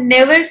Shreya,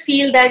 never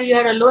feel that you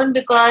are alone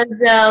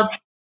because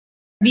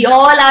we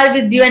all are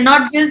with you, and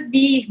not just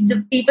be the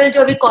people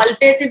जो अभी call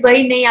पे सिर्फ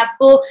वही नहीं,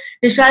 आपको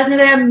विश्वास नहीं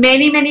करेगा,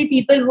 many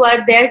people who are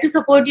there to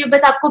support you.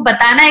 बस आपको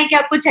बताना है कि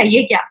आपको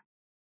चाहिए क्या,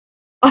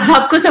 और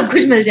आपको सब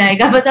कुछ मिल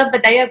जाएगा। बस आप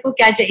बताइए आपको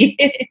क्या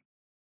चाहिए।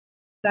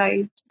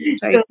 Right.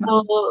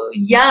 So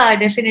yeah,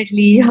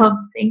 definitely.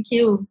 Thank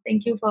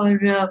you for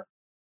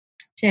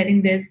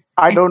sharing this.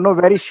 I don't know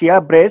where is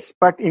Shia Brace,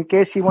 but in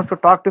case she wants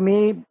to talk to me,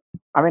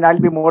 I mean,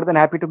 I'll be more than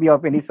happy to be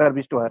of any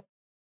service to her.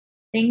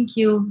 Thank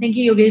you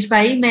Yogesh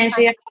भाई। मैं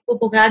श्रेया को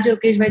पुखराज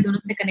योगेश भाई दोनों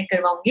से connect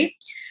करवाऊंगी।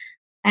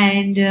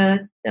 And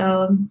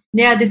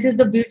yeah, this is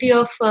the beauty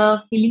of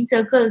healing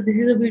circles. This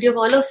is the beauty of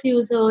all of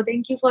you. So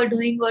thank you for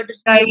doing what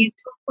right.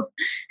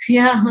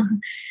 Yeah.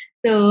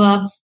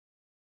 So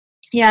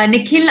yeah,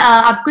 Nikhil,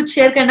 आप कुछ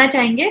share करना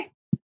चाहेंगे?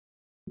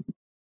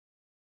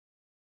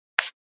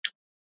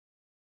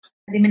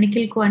 अरे मैं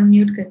निखिल को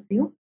अनम्यूट करती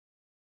हूँ,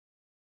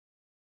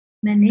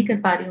 मैं नहीं कर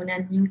पा रही हूँ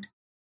unmute.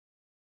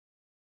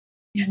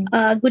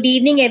 Good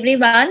evening,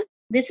 everyone.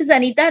 This is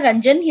Anita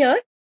Ranjan here.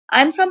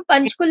 I'm from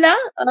Panchkula.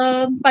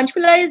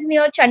 Panchkula is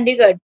near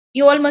Chandigarh.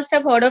 You all must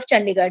have heard of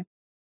Chandigarh.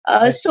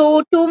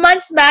 So 2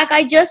 months back,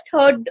 I just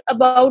heard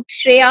about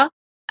Shreya.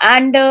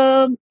 And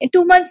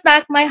 2 months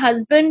back, my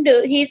husband,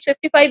 he's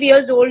 55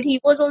 years old. He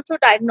was also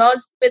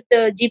diagnosed with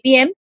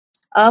GBM,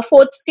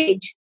 4th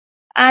stage.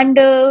 And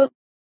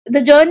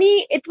the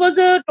journey, it was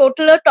a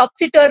total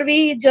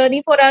topsy-turvy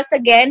journey for us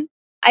again.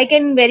 I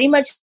can very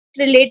much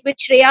relate with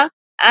Shreya.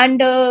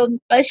 And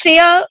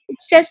Shreya,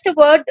 it's just a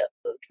word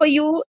for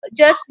you.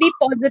 Just be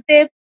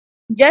positive.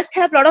 Just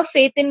have a lot of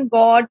faith in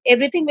God.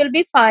 Everything will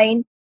be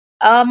fine.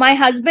 My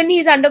husband,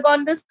 he's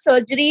undergone this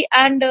surgery,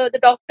 and the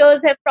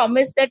doctors have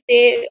promised that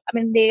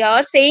they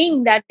are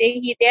saying that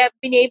they have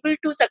been able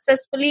to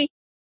successfully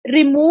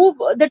remove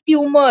the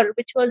tumor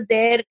which was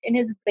there in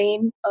his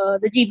brain,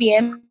 the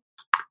GBM,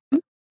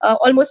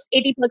 almost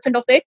 80%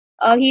 of it.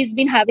 He's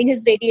been having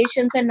his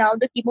radiations, and now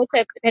the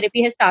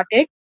chemotherapy has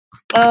started.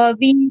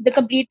 The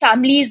complete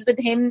family is with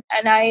him,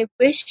 and I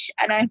wish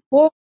and I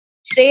hope,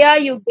 Shreya,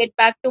 you get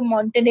back to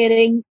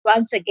mountaineering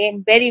once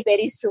again very,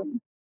 very soon.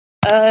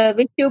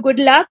 Wish you good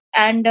luck,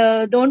 and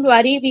don't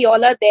worry, we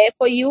all are there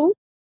for you.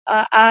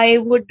 I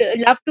would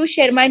love to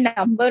share my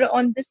number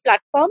on this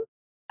platform,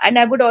 and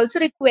I would also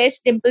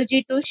request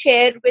Dimpleji to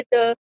share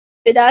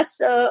with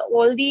us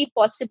all the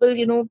possible,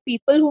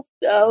 people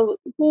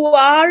who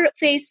are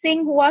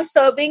facing, who are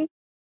serving,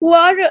 who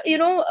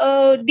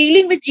are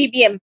dealing with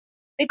GBM,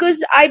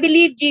 because I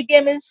believe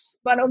GBM is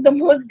one of the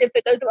most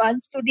difficult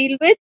ones to deal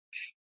with.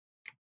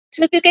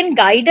 So if you can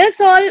guide us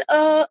all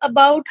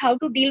about how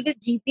to deal with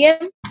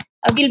GBM,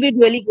 we'll be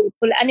really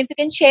grateful. And if you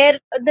can share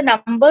the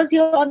numbers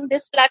here on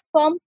this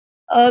platform,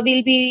 it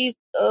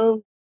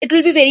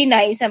will be very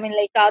nice. I mean,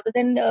 like, rather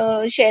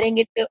than sharing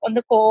it on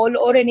the call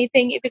or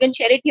anything, if you can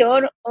share it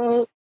here,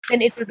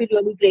 then it will be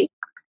really great.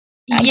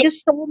 Thank you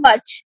so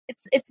much.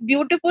 It's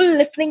beautiful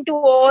listening to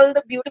all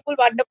the beautiful,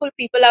 wonderful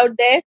people out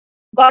there.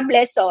 God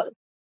bless all.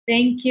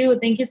 Thank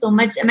you so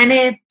much.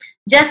 मैंने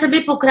just अभी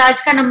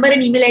पुखराज का number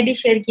and email ID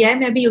share किया है.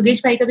 मैं अभी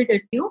योगेश भाई का भी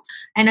करती हूँ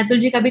एंड अतुल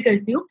जी का भी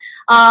करती हूँ.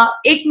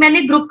 एक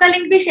मैंने ग्रुप का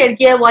लिंक भी शेयर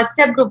किया है,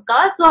 व्हाट्सएप ग्रुप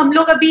का. तो हम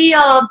लोग अभी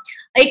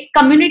एक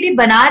कम्युनिटी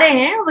बना रहे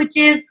हैं which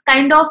is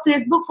kind of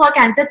Facebook for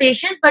cancer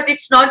patients, but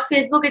it's not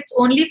Facebook, it's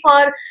only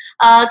for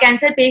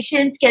cancer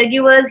patients, care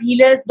givers,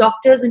 healers,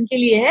 doctors, उनके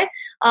लिए है.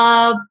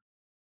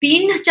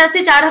 3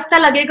 से 4 हफ्ता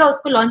लगेगा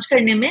उसको लॉन्च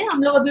करने में.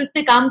 हम लोग अभी उस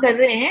पर काम कर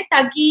रहे हैं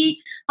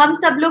ताकि हम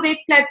सब लोग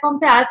एक प्लेटफॉर्म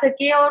पे आ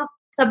सके और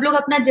सब लोग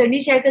अपना जर्नी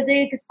शेयर कर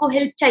सके. किसको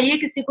हेल्प चाहिए,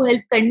 किसी को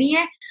हेल्प करनी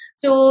है.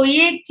 तो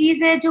ये एक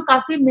चीज है जो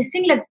काफी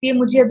मिसिंग लगती है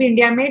मुझे अभी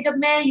इंडिया में. जब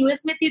मैं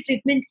यूएस में थी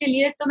ट्रीटमेंट के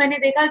लिए तो मैंने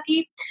देखा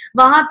कि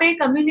वहां पे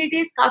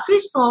कम्युनिटीज काफी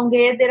स्ट्रांग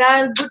है. There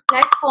are good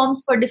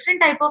platforms for different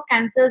type of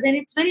cancers and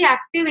it's very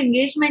active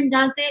engagement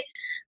जहाँ से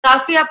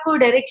काफी आपको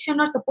डायरेक्शन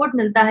और सपोर्ट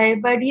मिलता है.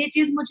 बट ये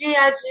चीज मुझे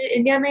आज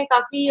इंडिया में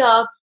काफी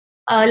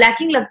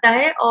lacking लगता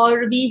है.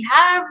 और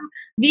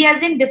we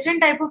as in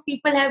different type of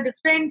people have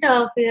different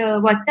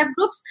WhatsApp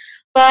groups,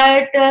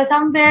 but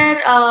somewhere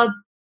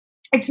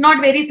it's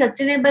not very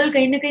sustainable.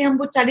 कहीं ना कहीं हम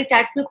वो सारी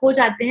चैट्स में खो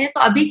जाते हैं. तो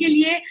अभी के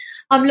लिए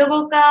हम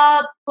लोगों का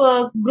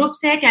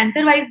ग्रुप्स है,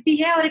 कैंसर वाइज भी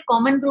है और एक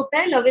कॉमन ग्रुप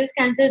है लवेल्स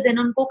कैंसर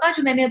जेनोनको का,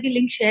 जो मैंने अभी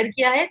लिंक शेयर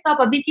किया है. तो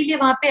आप अभी के लिए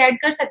वहां पे ऐड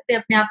कर सकते हैं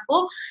अपने आप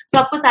को. सो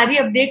आपको सारी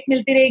अपडेट्स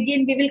मिलती रहेगी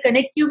and we will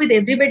connect you with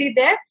everybody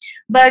there.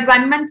 But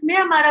 1 month में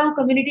हमारा वो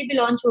कम्युनिटी भी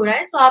लॉन्च हो रहा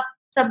है. सो आप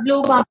सब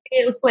लोग वहां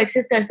पे उसको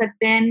एक्सेस कर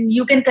सकते हैं and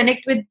you can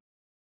connect with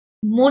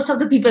most of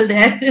the people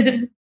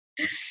there.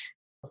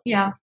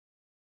 या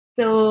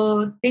सो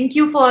thank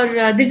you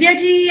for. Divya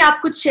ji आप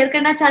कुछ शेयर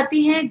करना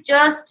चाहती हैं?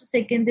 जस्ट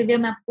सेकेंड दिव्या,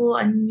 मैं आपको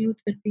अनम्यूट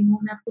करती हूँ,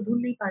 मैं आपको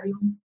ढूंढ नहीं पा रही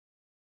हूँ.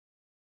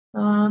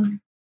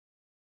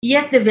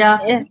 Yes Divya.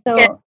 Yes, so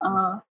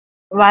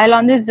while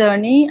on this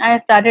journey, I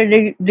started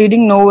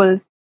reading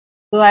novels.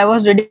 So I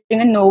was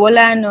reading a novel,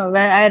 and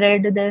when I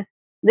read this,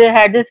 they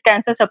had this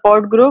cancer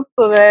support group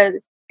where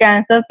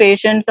cancer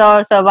patients or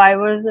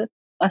survivors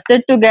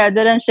sit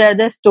together and share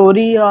their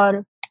story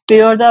or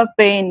fears or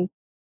pain.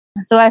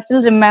 So I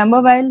still remember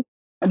while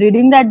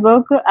reading that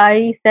book,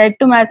 I said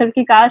to myself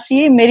कि काश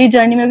ये मेरी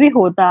journey में भी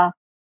होता,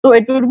 तो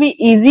it would be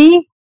easy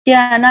कि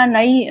है ना,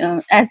 नई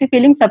ऐसी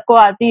फीलिंग सबको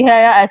आती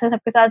है या ऐसा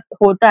सबके साथ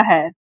होता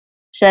है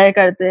शेयर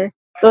करते.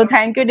 तो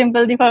thank you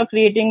Dimple the for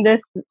creating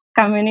this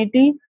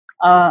community.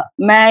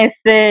 मैं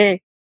इससे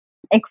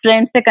एक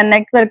फ्रेंड से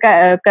कनेक्ट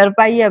कर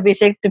पाई,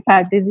 अभिषेक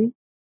त्रिपाठी जी,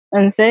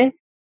 उनसे.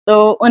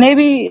 तो उन्हें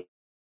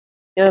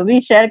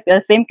भी शेयर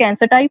सेम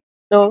कैंसर टाइप.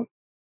 तो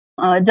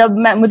जब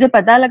मुझे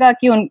पता लगा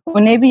कि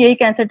उन्हें भी यही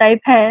कैंसर टाइप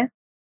है,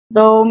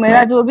 तो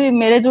मेरे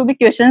जो भी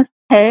क्वेश्चंस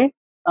थे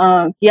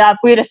कि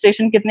आपको ये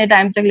रेस्ट्रिक्शन कितने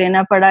टाइम तक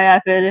लेना पड़ा या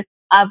फिर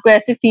आपको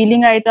ऐसी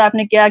फीलिंग आई तो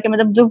आपने क्या, कि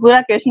मतलब जो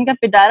पूरा क्वेश्चन का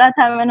पिटारा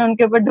था मैंने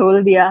उनके ऊपर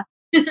ढोल दिया.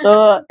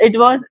 तो it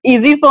was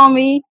easy for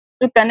me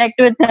to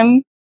connect with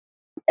him.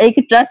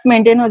 एक ट्रस्ट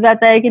मेंटेन हो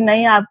जाता है कि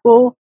नहीं, आप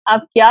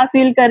क्या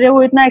फील कर रहे हो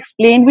वो इतना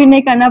एक्सप्लेन भी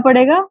नहीं करना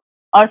पड़ेगा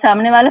और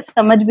सामने वाला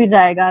समझ भी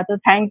जाएगा. तो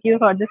thank you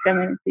for this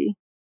community.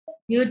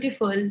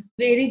 Beautiful,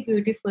 very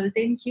beautiful.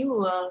 Thank you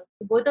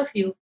to both of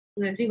you,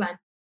 to everyone.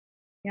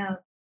 Yeah.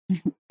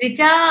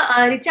 Richa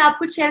आप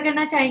कुछ शेयर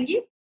करना चाहेंगी?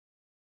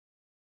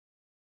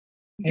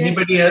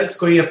 Anybody else?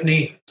 कोई अपनी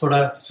थोड़ा.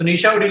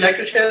 Sunisha, would you like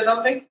to share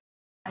something?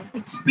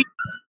 It's been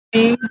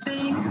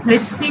amazing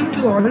listening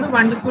to all the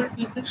wonderful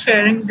people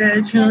sharing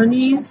their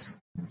journeys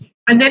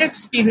and their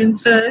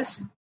experiences.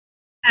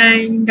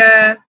 And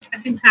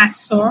I think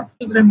hats off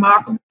to the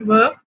remarkable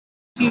work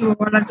you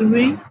all are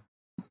doing.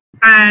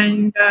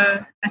 And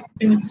I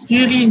think it's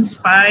really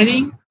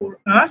inspiring for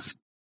us.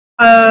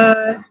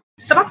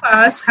 Some of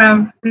us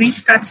have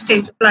reached that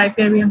stage of life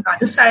where we're on the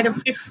other side of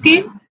 50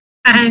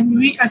 and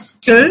we are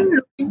still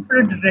looking for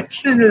a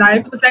direction in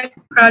life. Because like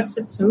Pukhraj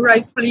said so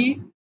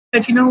rightfully,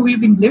 that,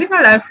 we've been living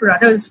our life for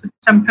others, but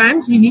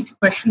sometimes we need to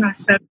question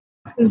ourselves,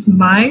 what is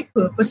my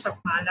purpose of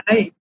my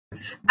life?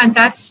 And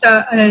that's,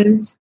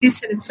 he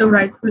said it so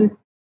rightfully,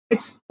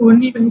 it's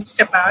only when you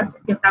step out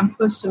of your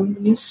comfort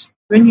zone,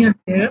 when you're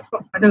there for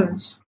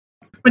others,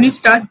 when you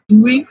start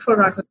doing for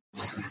others,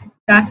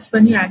 that's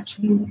when you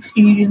actually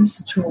experience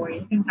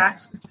joy. And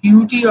that's the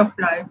beauty of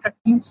life that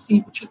you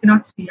see, which you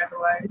cannot see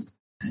otherwise.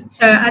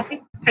 So I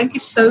think, thank you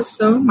so,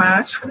 so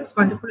much for this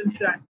wonderful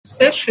interactive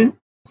session.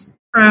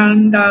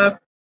 And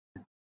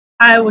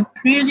I would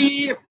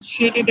really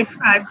appreciate it if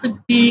I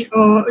could be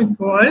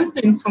involved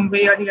in some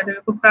way or the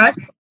other, Pukhraj,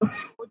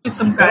 to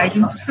some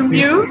guidance from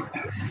you.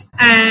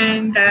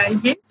 And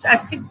yes, I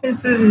think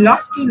there's a lot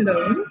to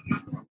learn.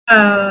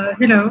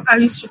 I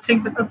used to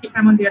think that, okay,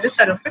 I'm on the other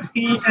side of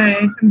 50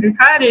 and I'm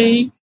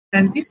retiring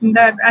and this and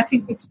that. I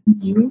think it's a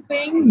new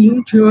thing,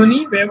 new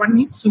journey where one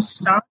needs to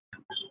start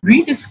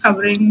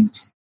rediscovering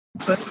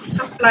the purpose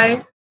of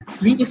life,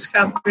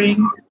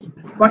 rediscovering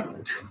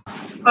what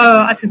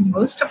I think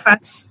most of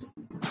us,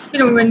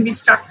 when we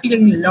start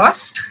feeling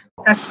lost,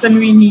 that's when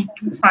we need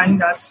to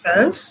find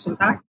ourselves so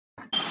that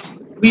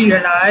we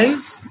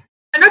realize,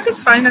 and not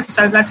just find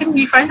ourselves, I think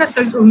we find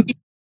ourselves only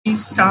when we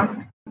start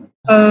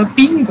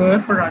being there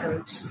for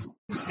others.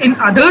 It's in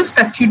others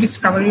that you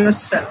discover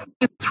yourself.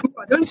 It's through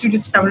others you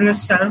discover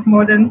yourself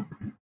more than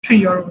through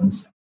your own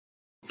self.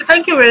 So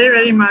thank you very,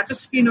 very much.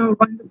 It's been a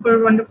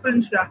wonderful, wonderful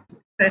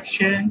interactive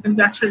session.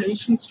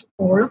 Congratulations to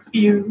all of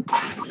you.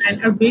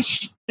 And I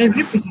wish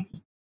everybody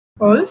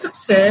all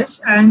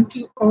success, and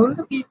to all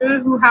the people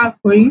who have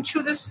going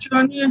through this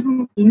journey and who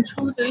have been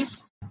through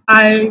this,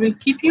 I will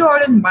keep you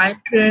all in my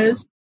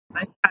prayers,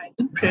 my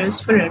silent prayers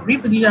for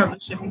everybody. I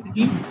wish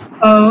everybody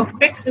a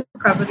quick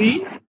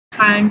recovery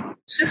and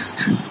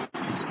just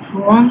be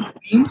strong,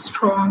 being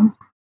strong.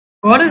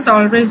 God is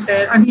always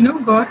there,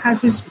 and God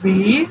has His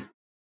way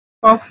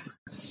of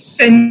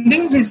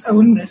sending His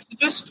own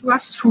messages to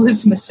us through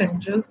His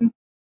messengers.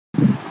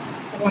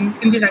 One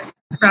can be like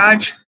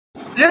Raj.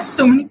 There are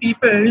so many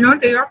people,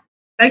 they are,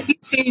 like we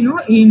say,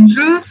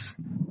 angels,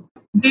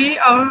 they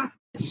are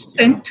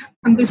sent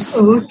on this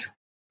earth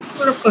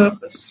for a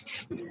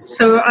purpose.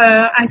 So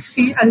I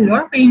see a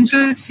lot of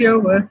angels here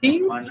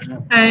working,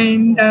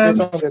 and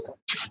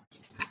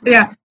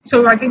yeah,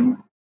 so I can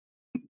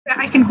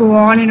go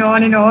on and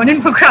on and on,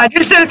 and Pukhraj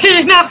is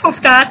okay enough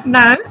of that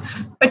now.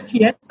 But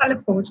yes, I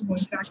look forward to more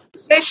interactive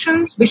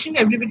sessions, wishing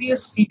everybody a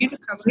speedy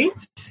recovery.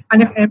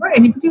 And if ever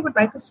anybody would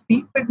like to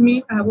speak with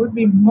me, I would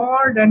be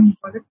more than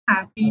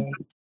happy.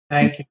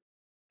 Thank you.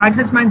 Raj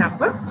has my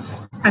number,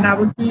 and I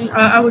would be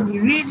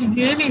really,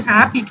 really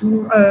happy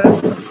to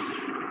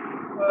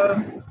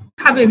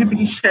have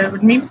everybody share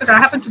with me, because I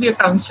happen to be a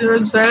counselor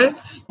as well,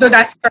 though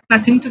that's got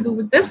nothing to do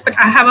with this, but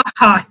I have a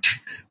heart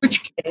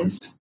which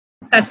cares.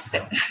 That's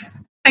there.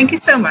 Thank you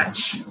so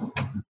much.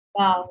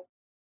 Wow.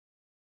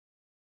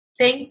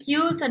 Thank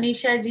you,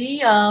 Sanisha ji,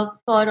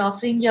 for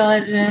offering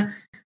your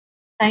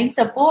kind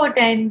support.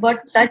 And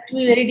what touched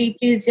me very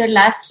deeply is your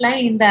last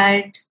line,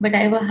 that, but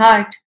I have a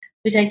heart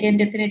which I can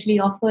definitely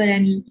offer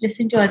and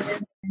listen to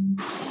others and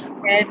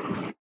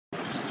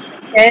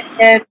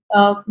share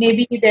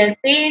maybe their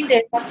pain,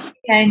 their suffering,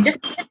 and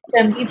just listen to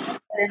them, be there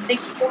for them.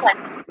 Thank you so much.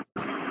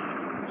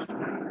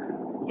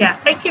 Yeah,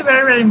 thank you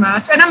very, very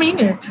much. And I mean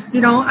it.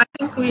 I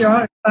think we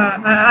all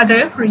are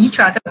there for each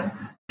other.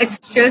 It's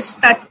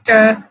just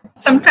that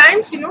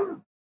sometimes,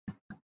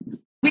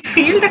 we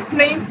feel that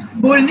नहीं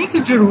बोलने की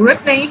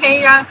ज़रूरत नहीं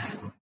है या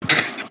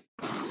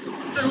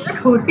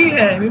ज़रूरत होती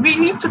है. We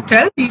need to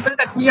tell people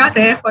that we are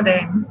there for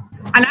them.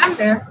 And I'm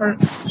there for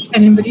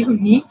anybody who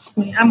needs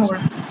me. I'm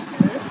always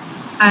there.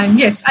 And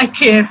yes, I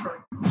care for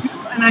you.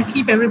 And I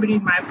keep everybody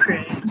in my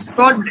prayers.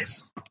 God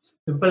bless you.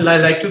 Simple, I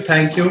like to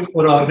thank you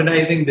for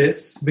organizing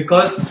this,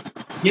 because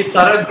ये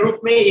सारा group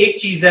में एक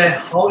चीज है,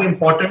 how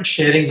important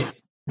sharing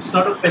is. It's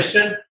not a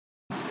question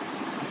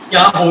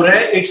क्या हो रहा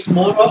है, it's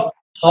more of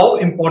how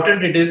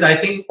important it is. I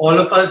think all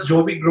of us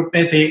जो भी group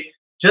में थे,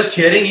 just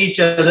hearing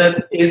each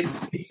other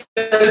is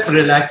itself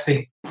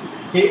relaxing.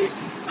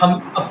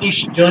 हम अपनी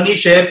journey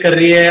share कर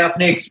रही है,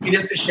 अपने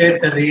experiences share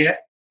कर रही है,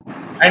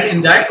 and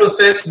in that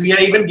process we are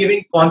even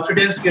giving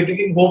confidence, we are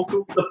giving hope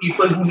to the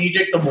people who need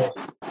it the most.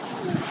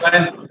 So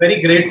I'm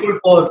very grateful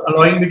for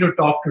allowing me to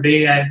talk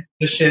today and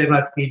just share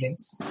my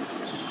feelings.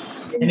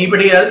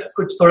 Anybody else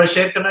कुछ थोड़ा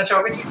share करना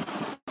चाहोगे जी?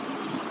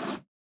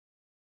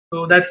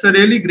 So that's a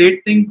really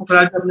great thing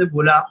Pukhraj आपने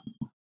बोला,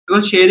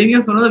 because sharing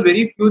is one of the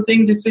very few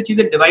things जिससे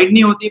चीजें divide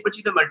नहीं होती है पर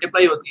चीजें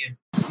multiply होती है.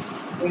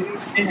 When you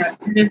say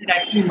happiness, it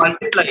actually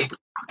multiplies.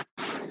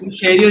 You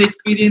share your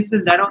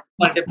experiences, that also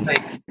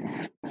multiplies.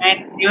 And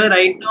here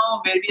right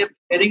now, where we are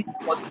sharing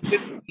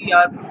positivity,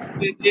 our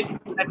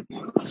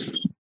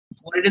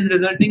what it is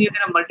resulting is in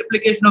a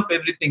multiplication of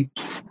everything.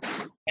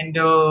 And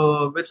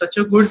with such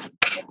a good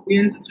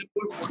experience, such a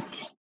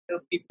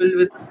good people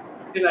with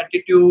positive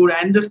attitude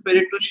and the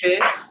spirit to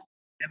share,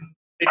 I'm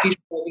pretty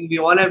sure we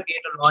all have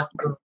gained a lot.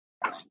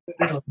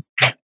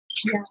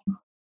 Yeah.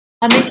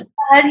 हमेशा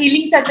her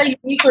healing circle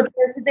unique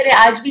होता है, इसी तरह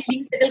आज भी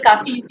healing circle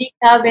काफी unique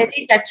था,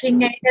 very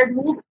touching, and it has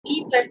moved me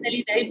personally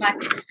very much.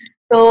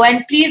 So, and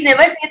please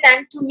never say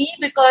thank to me,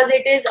 because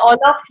it is all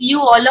of you,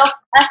 all of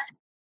us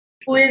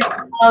who is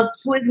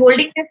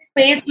holding this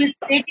space, who is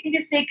creating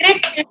this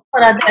sacred space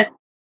for others.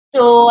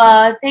 So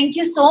thank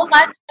you so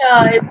much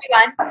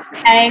everyone.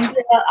 And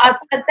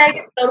आपको लगता है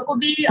कि store को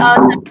भी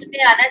circle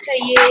में आना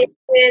चाहिए,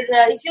 फिर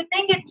if you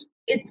think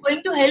it's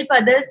going to help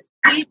others,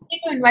 feel free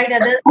to invite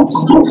others.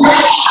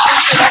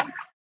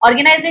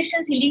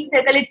 Organization's healing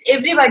circle, it's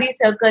everybody's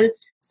circle.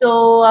 So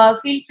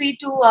feel free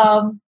to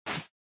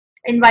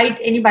invite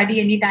anybody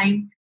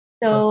anytime.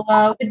 So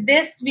with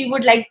this, we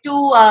would like to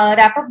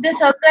wrap up the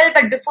circle.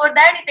 But before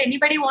that, if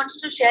anybody wants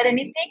to share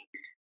anything,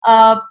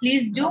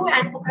 please do.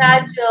 And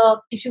Pukhraj,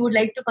 if you would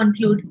like to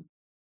conclude.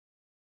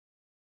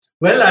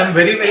 Well, I'm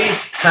very, very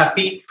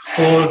happy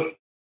for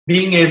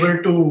being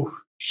able to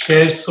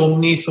share so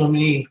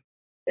many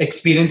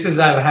experiences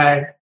I've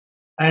had.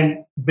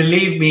 And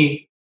believe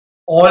me,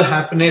 all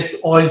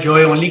happiness, all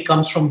joy only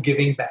comes from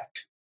giving back.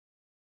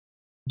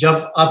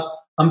 जब आप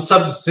हम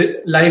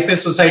सब life में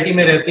society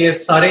में रहते हैं,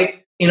 सारे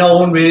in our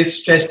own ways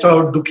stressed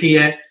out, दुखी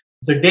है,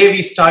 the day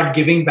we start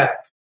giving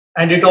back,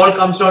 and it all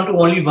comes down to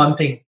only one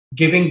thing,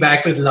 giving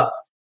back with love.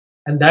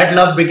 And that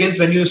love begins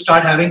when you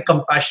start having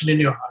compassion in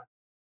your heart.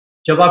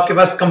 जब आपके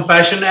पास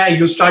compassion है,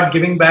 you start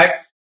giving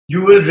back,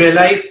 you will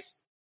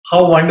realize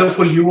how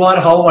wonderful you are,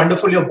 how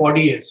wonderful your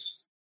body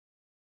is.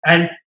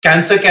 And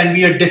cancer can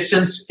be a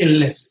distance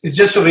illness. It's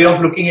just a way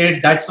of looking at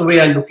it. That's the way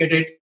I look at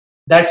it.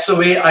 That's the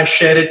way I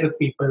share it with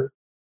people.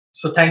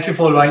 So thank you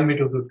for allowing me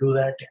to do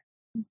that.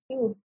 Thank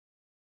you.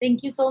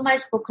 Thank you so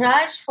much,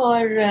 Pukhraj, for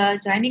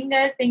joining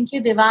us. Thank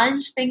you,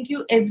 Devansh. Thank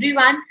you,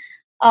 everyone.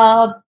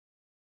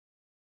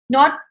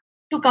 Not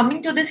to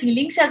coming to this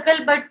healing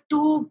circle, but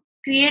to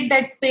create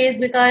that space,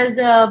 because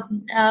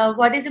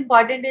what is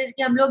important is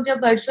कि हम लोग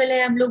जब virtual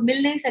है, हम लोग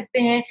मिल नहीं सकते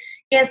हैं,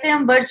 कैसे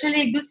हम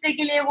virtually एक दूसरे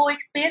के लिए वो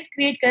एक space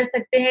create कर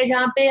सकते हैं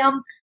जहाँ पे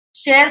हम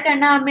शेयर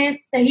करना हमें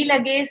सही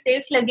लगे,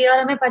 सेफ लगे, और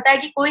हमें पता है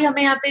कि कोई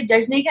हमें यहाँ पे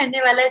जज नहीं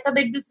करने वाला है, सब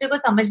एक दूसरे को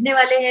समझने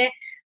वाले हैं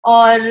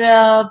और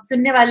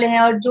सुनने वाले हैं,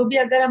 और जो भी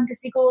अगर हम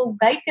किसी को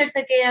गाइड कर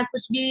सके या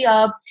कुछ भी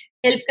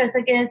हेल्प कर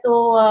सके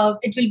तो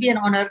it will be an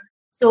honor.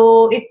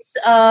 So it's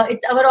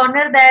our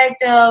honor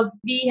that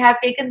we have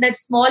taken that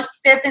small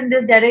step in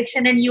this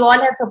direction, and you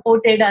all have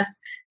supported us.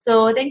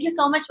 So thank you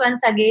so much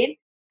once again.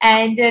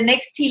 And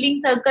next healing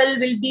circle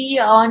will be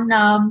on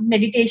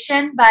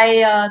meditation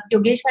by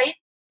Yogesh Bhai.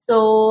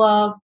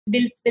 So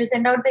we'll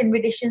send out the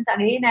invitations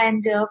again,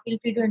 and feel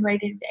free to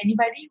invite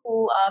anybody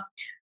who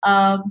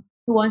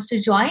wants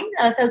to join.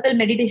 Circle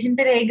meditation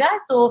पे रहेगा.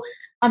 So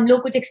हम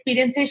लोग कुछ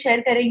experiences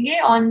share करेंगे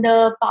on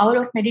the power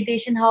of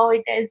meditation, how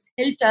it has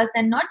helped us,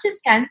 and not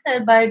just cancer,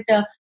 but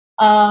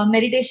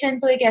meditation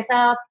तो एक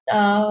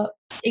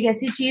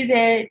ऐसी चीज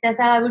है,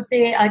 जैसा I would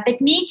say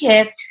technique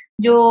है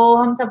जो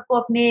हम सबको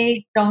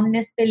अपने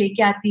groundness पे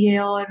लेके आती है,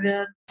 और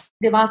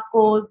दिमाग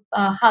को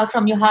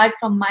from your heart,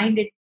 from mind,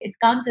 it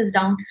calms us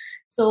down.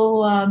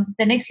 So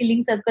the next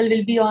healing circle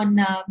will be on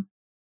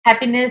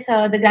happiness,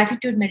 the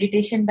gratitude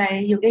meditation by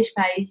Yogesh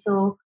Bhai.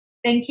 So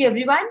thank you,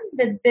 everyone.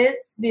 With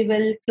this, we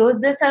will close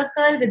the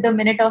circle with the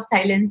minute of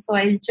silence. So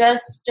I'll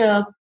just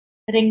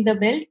ring the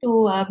bell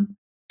to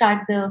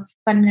start the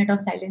 1 minute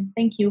of silence.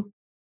 Thank you.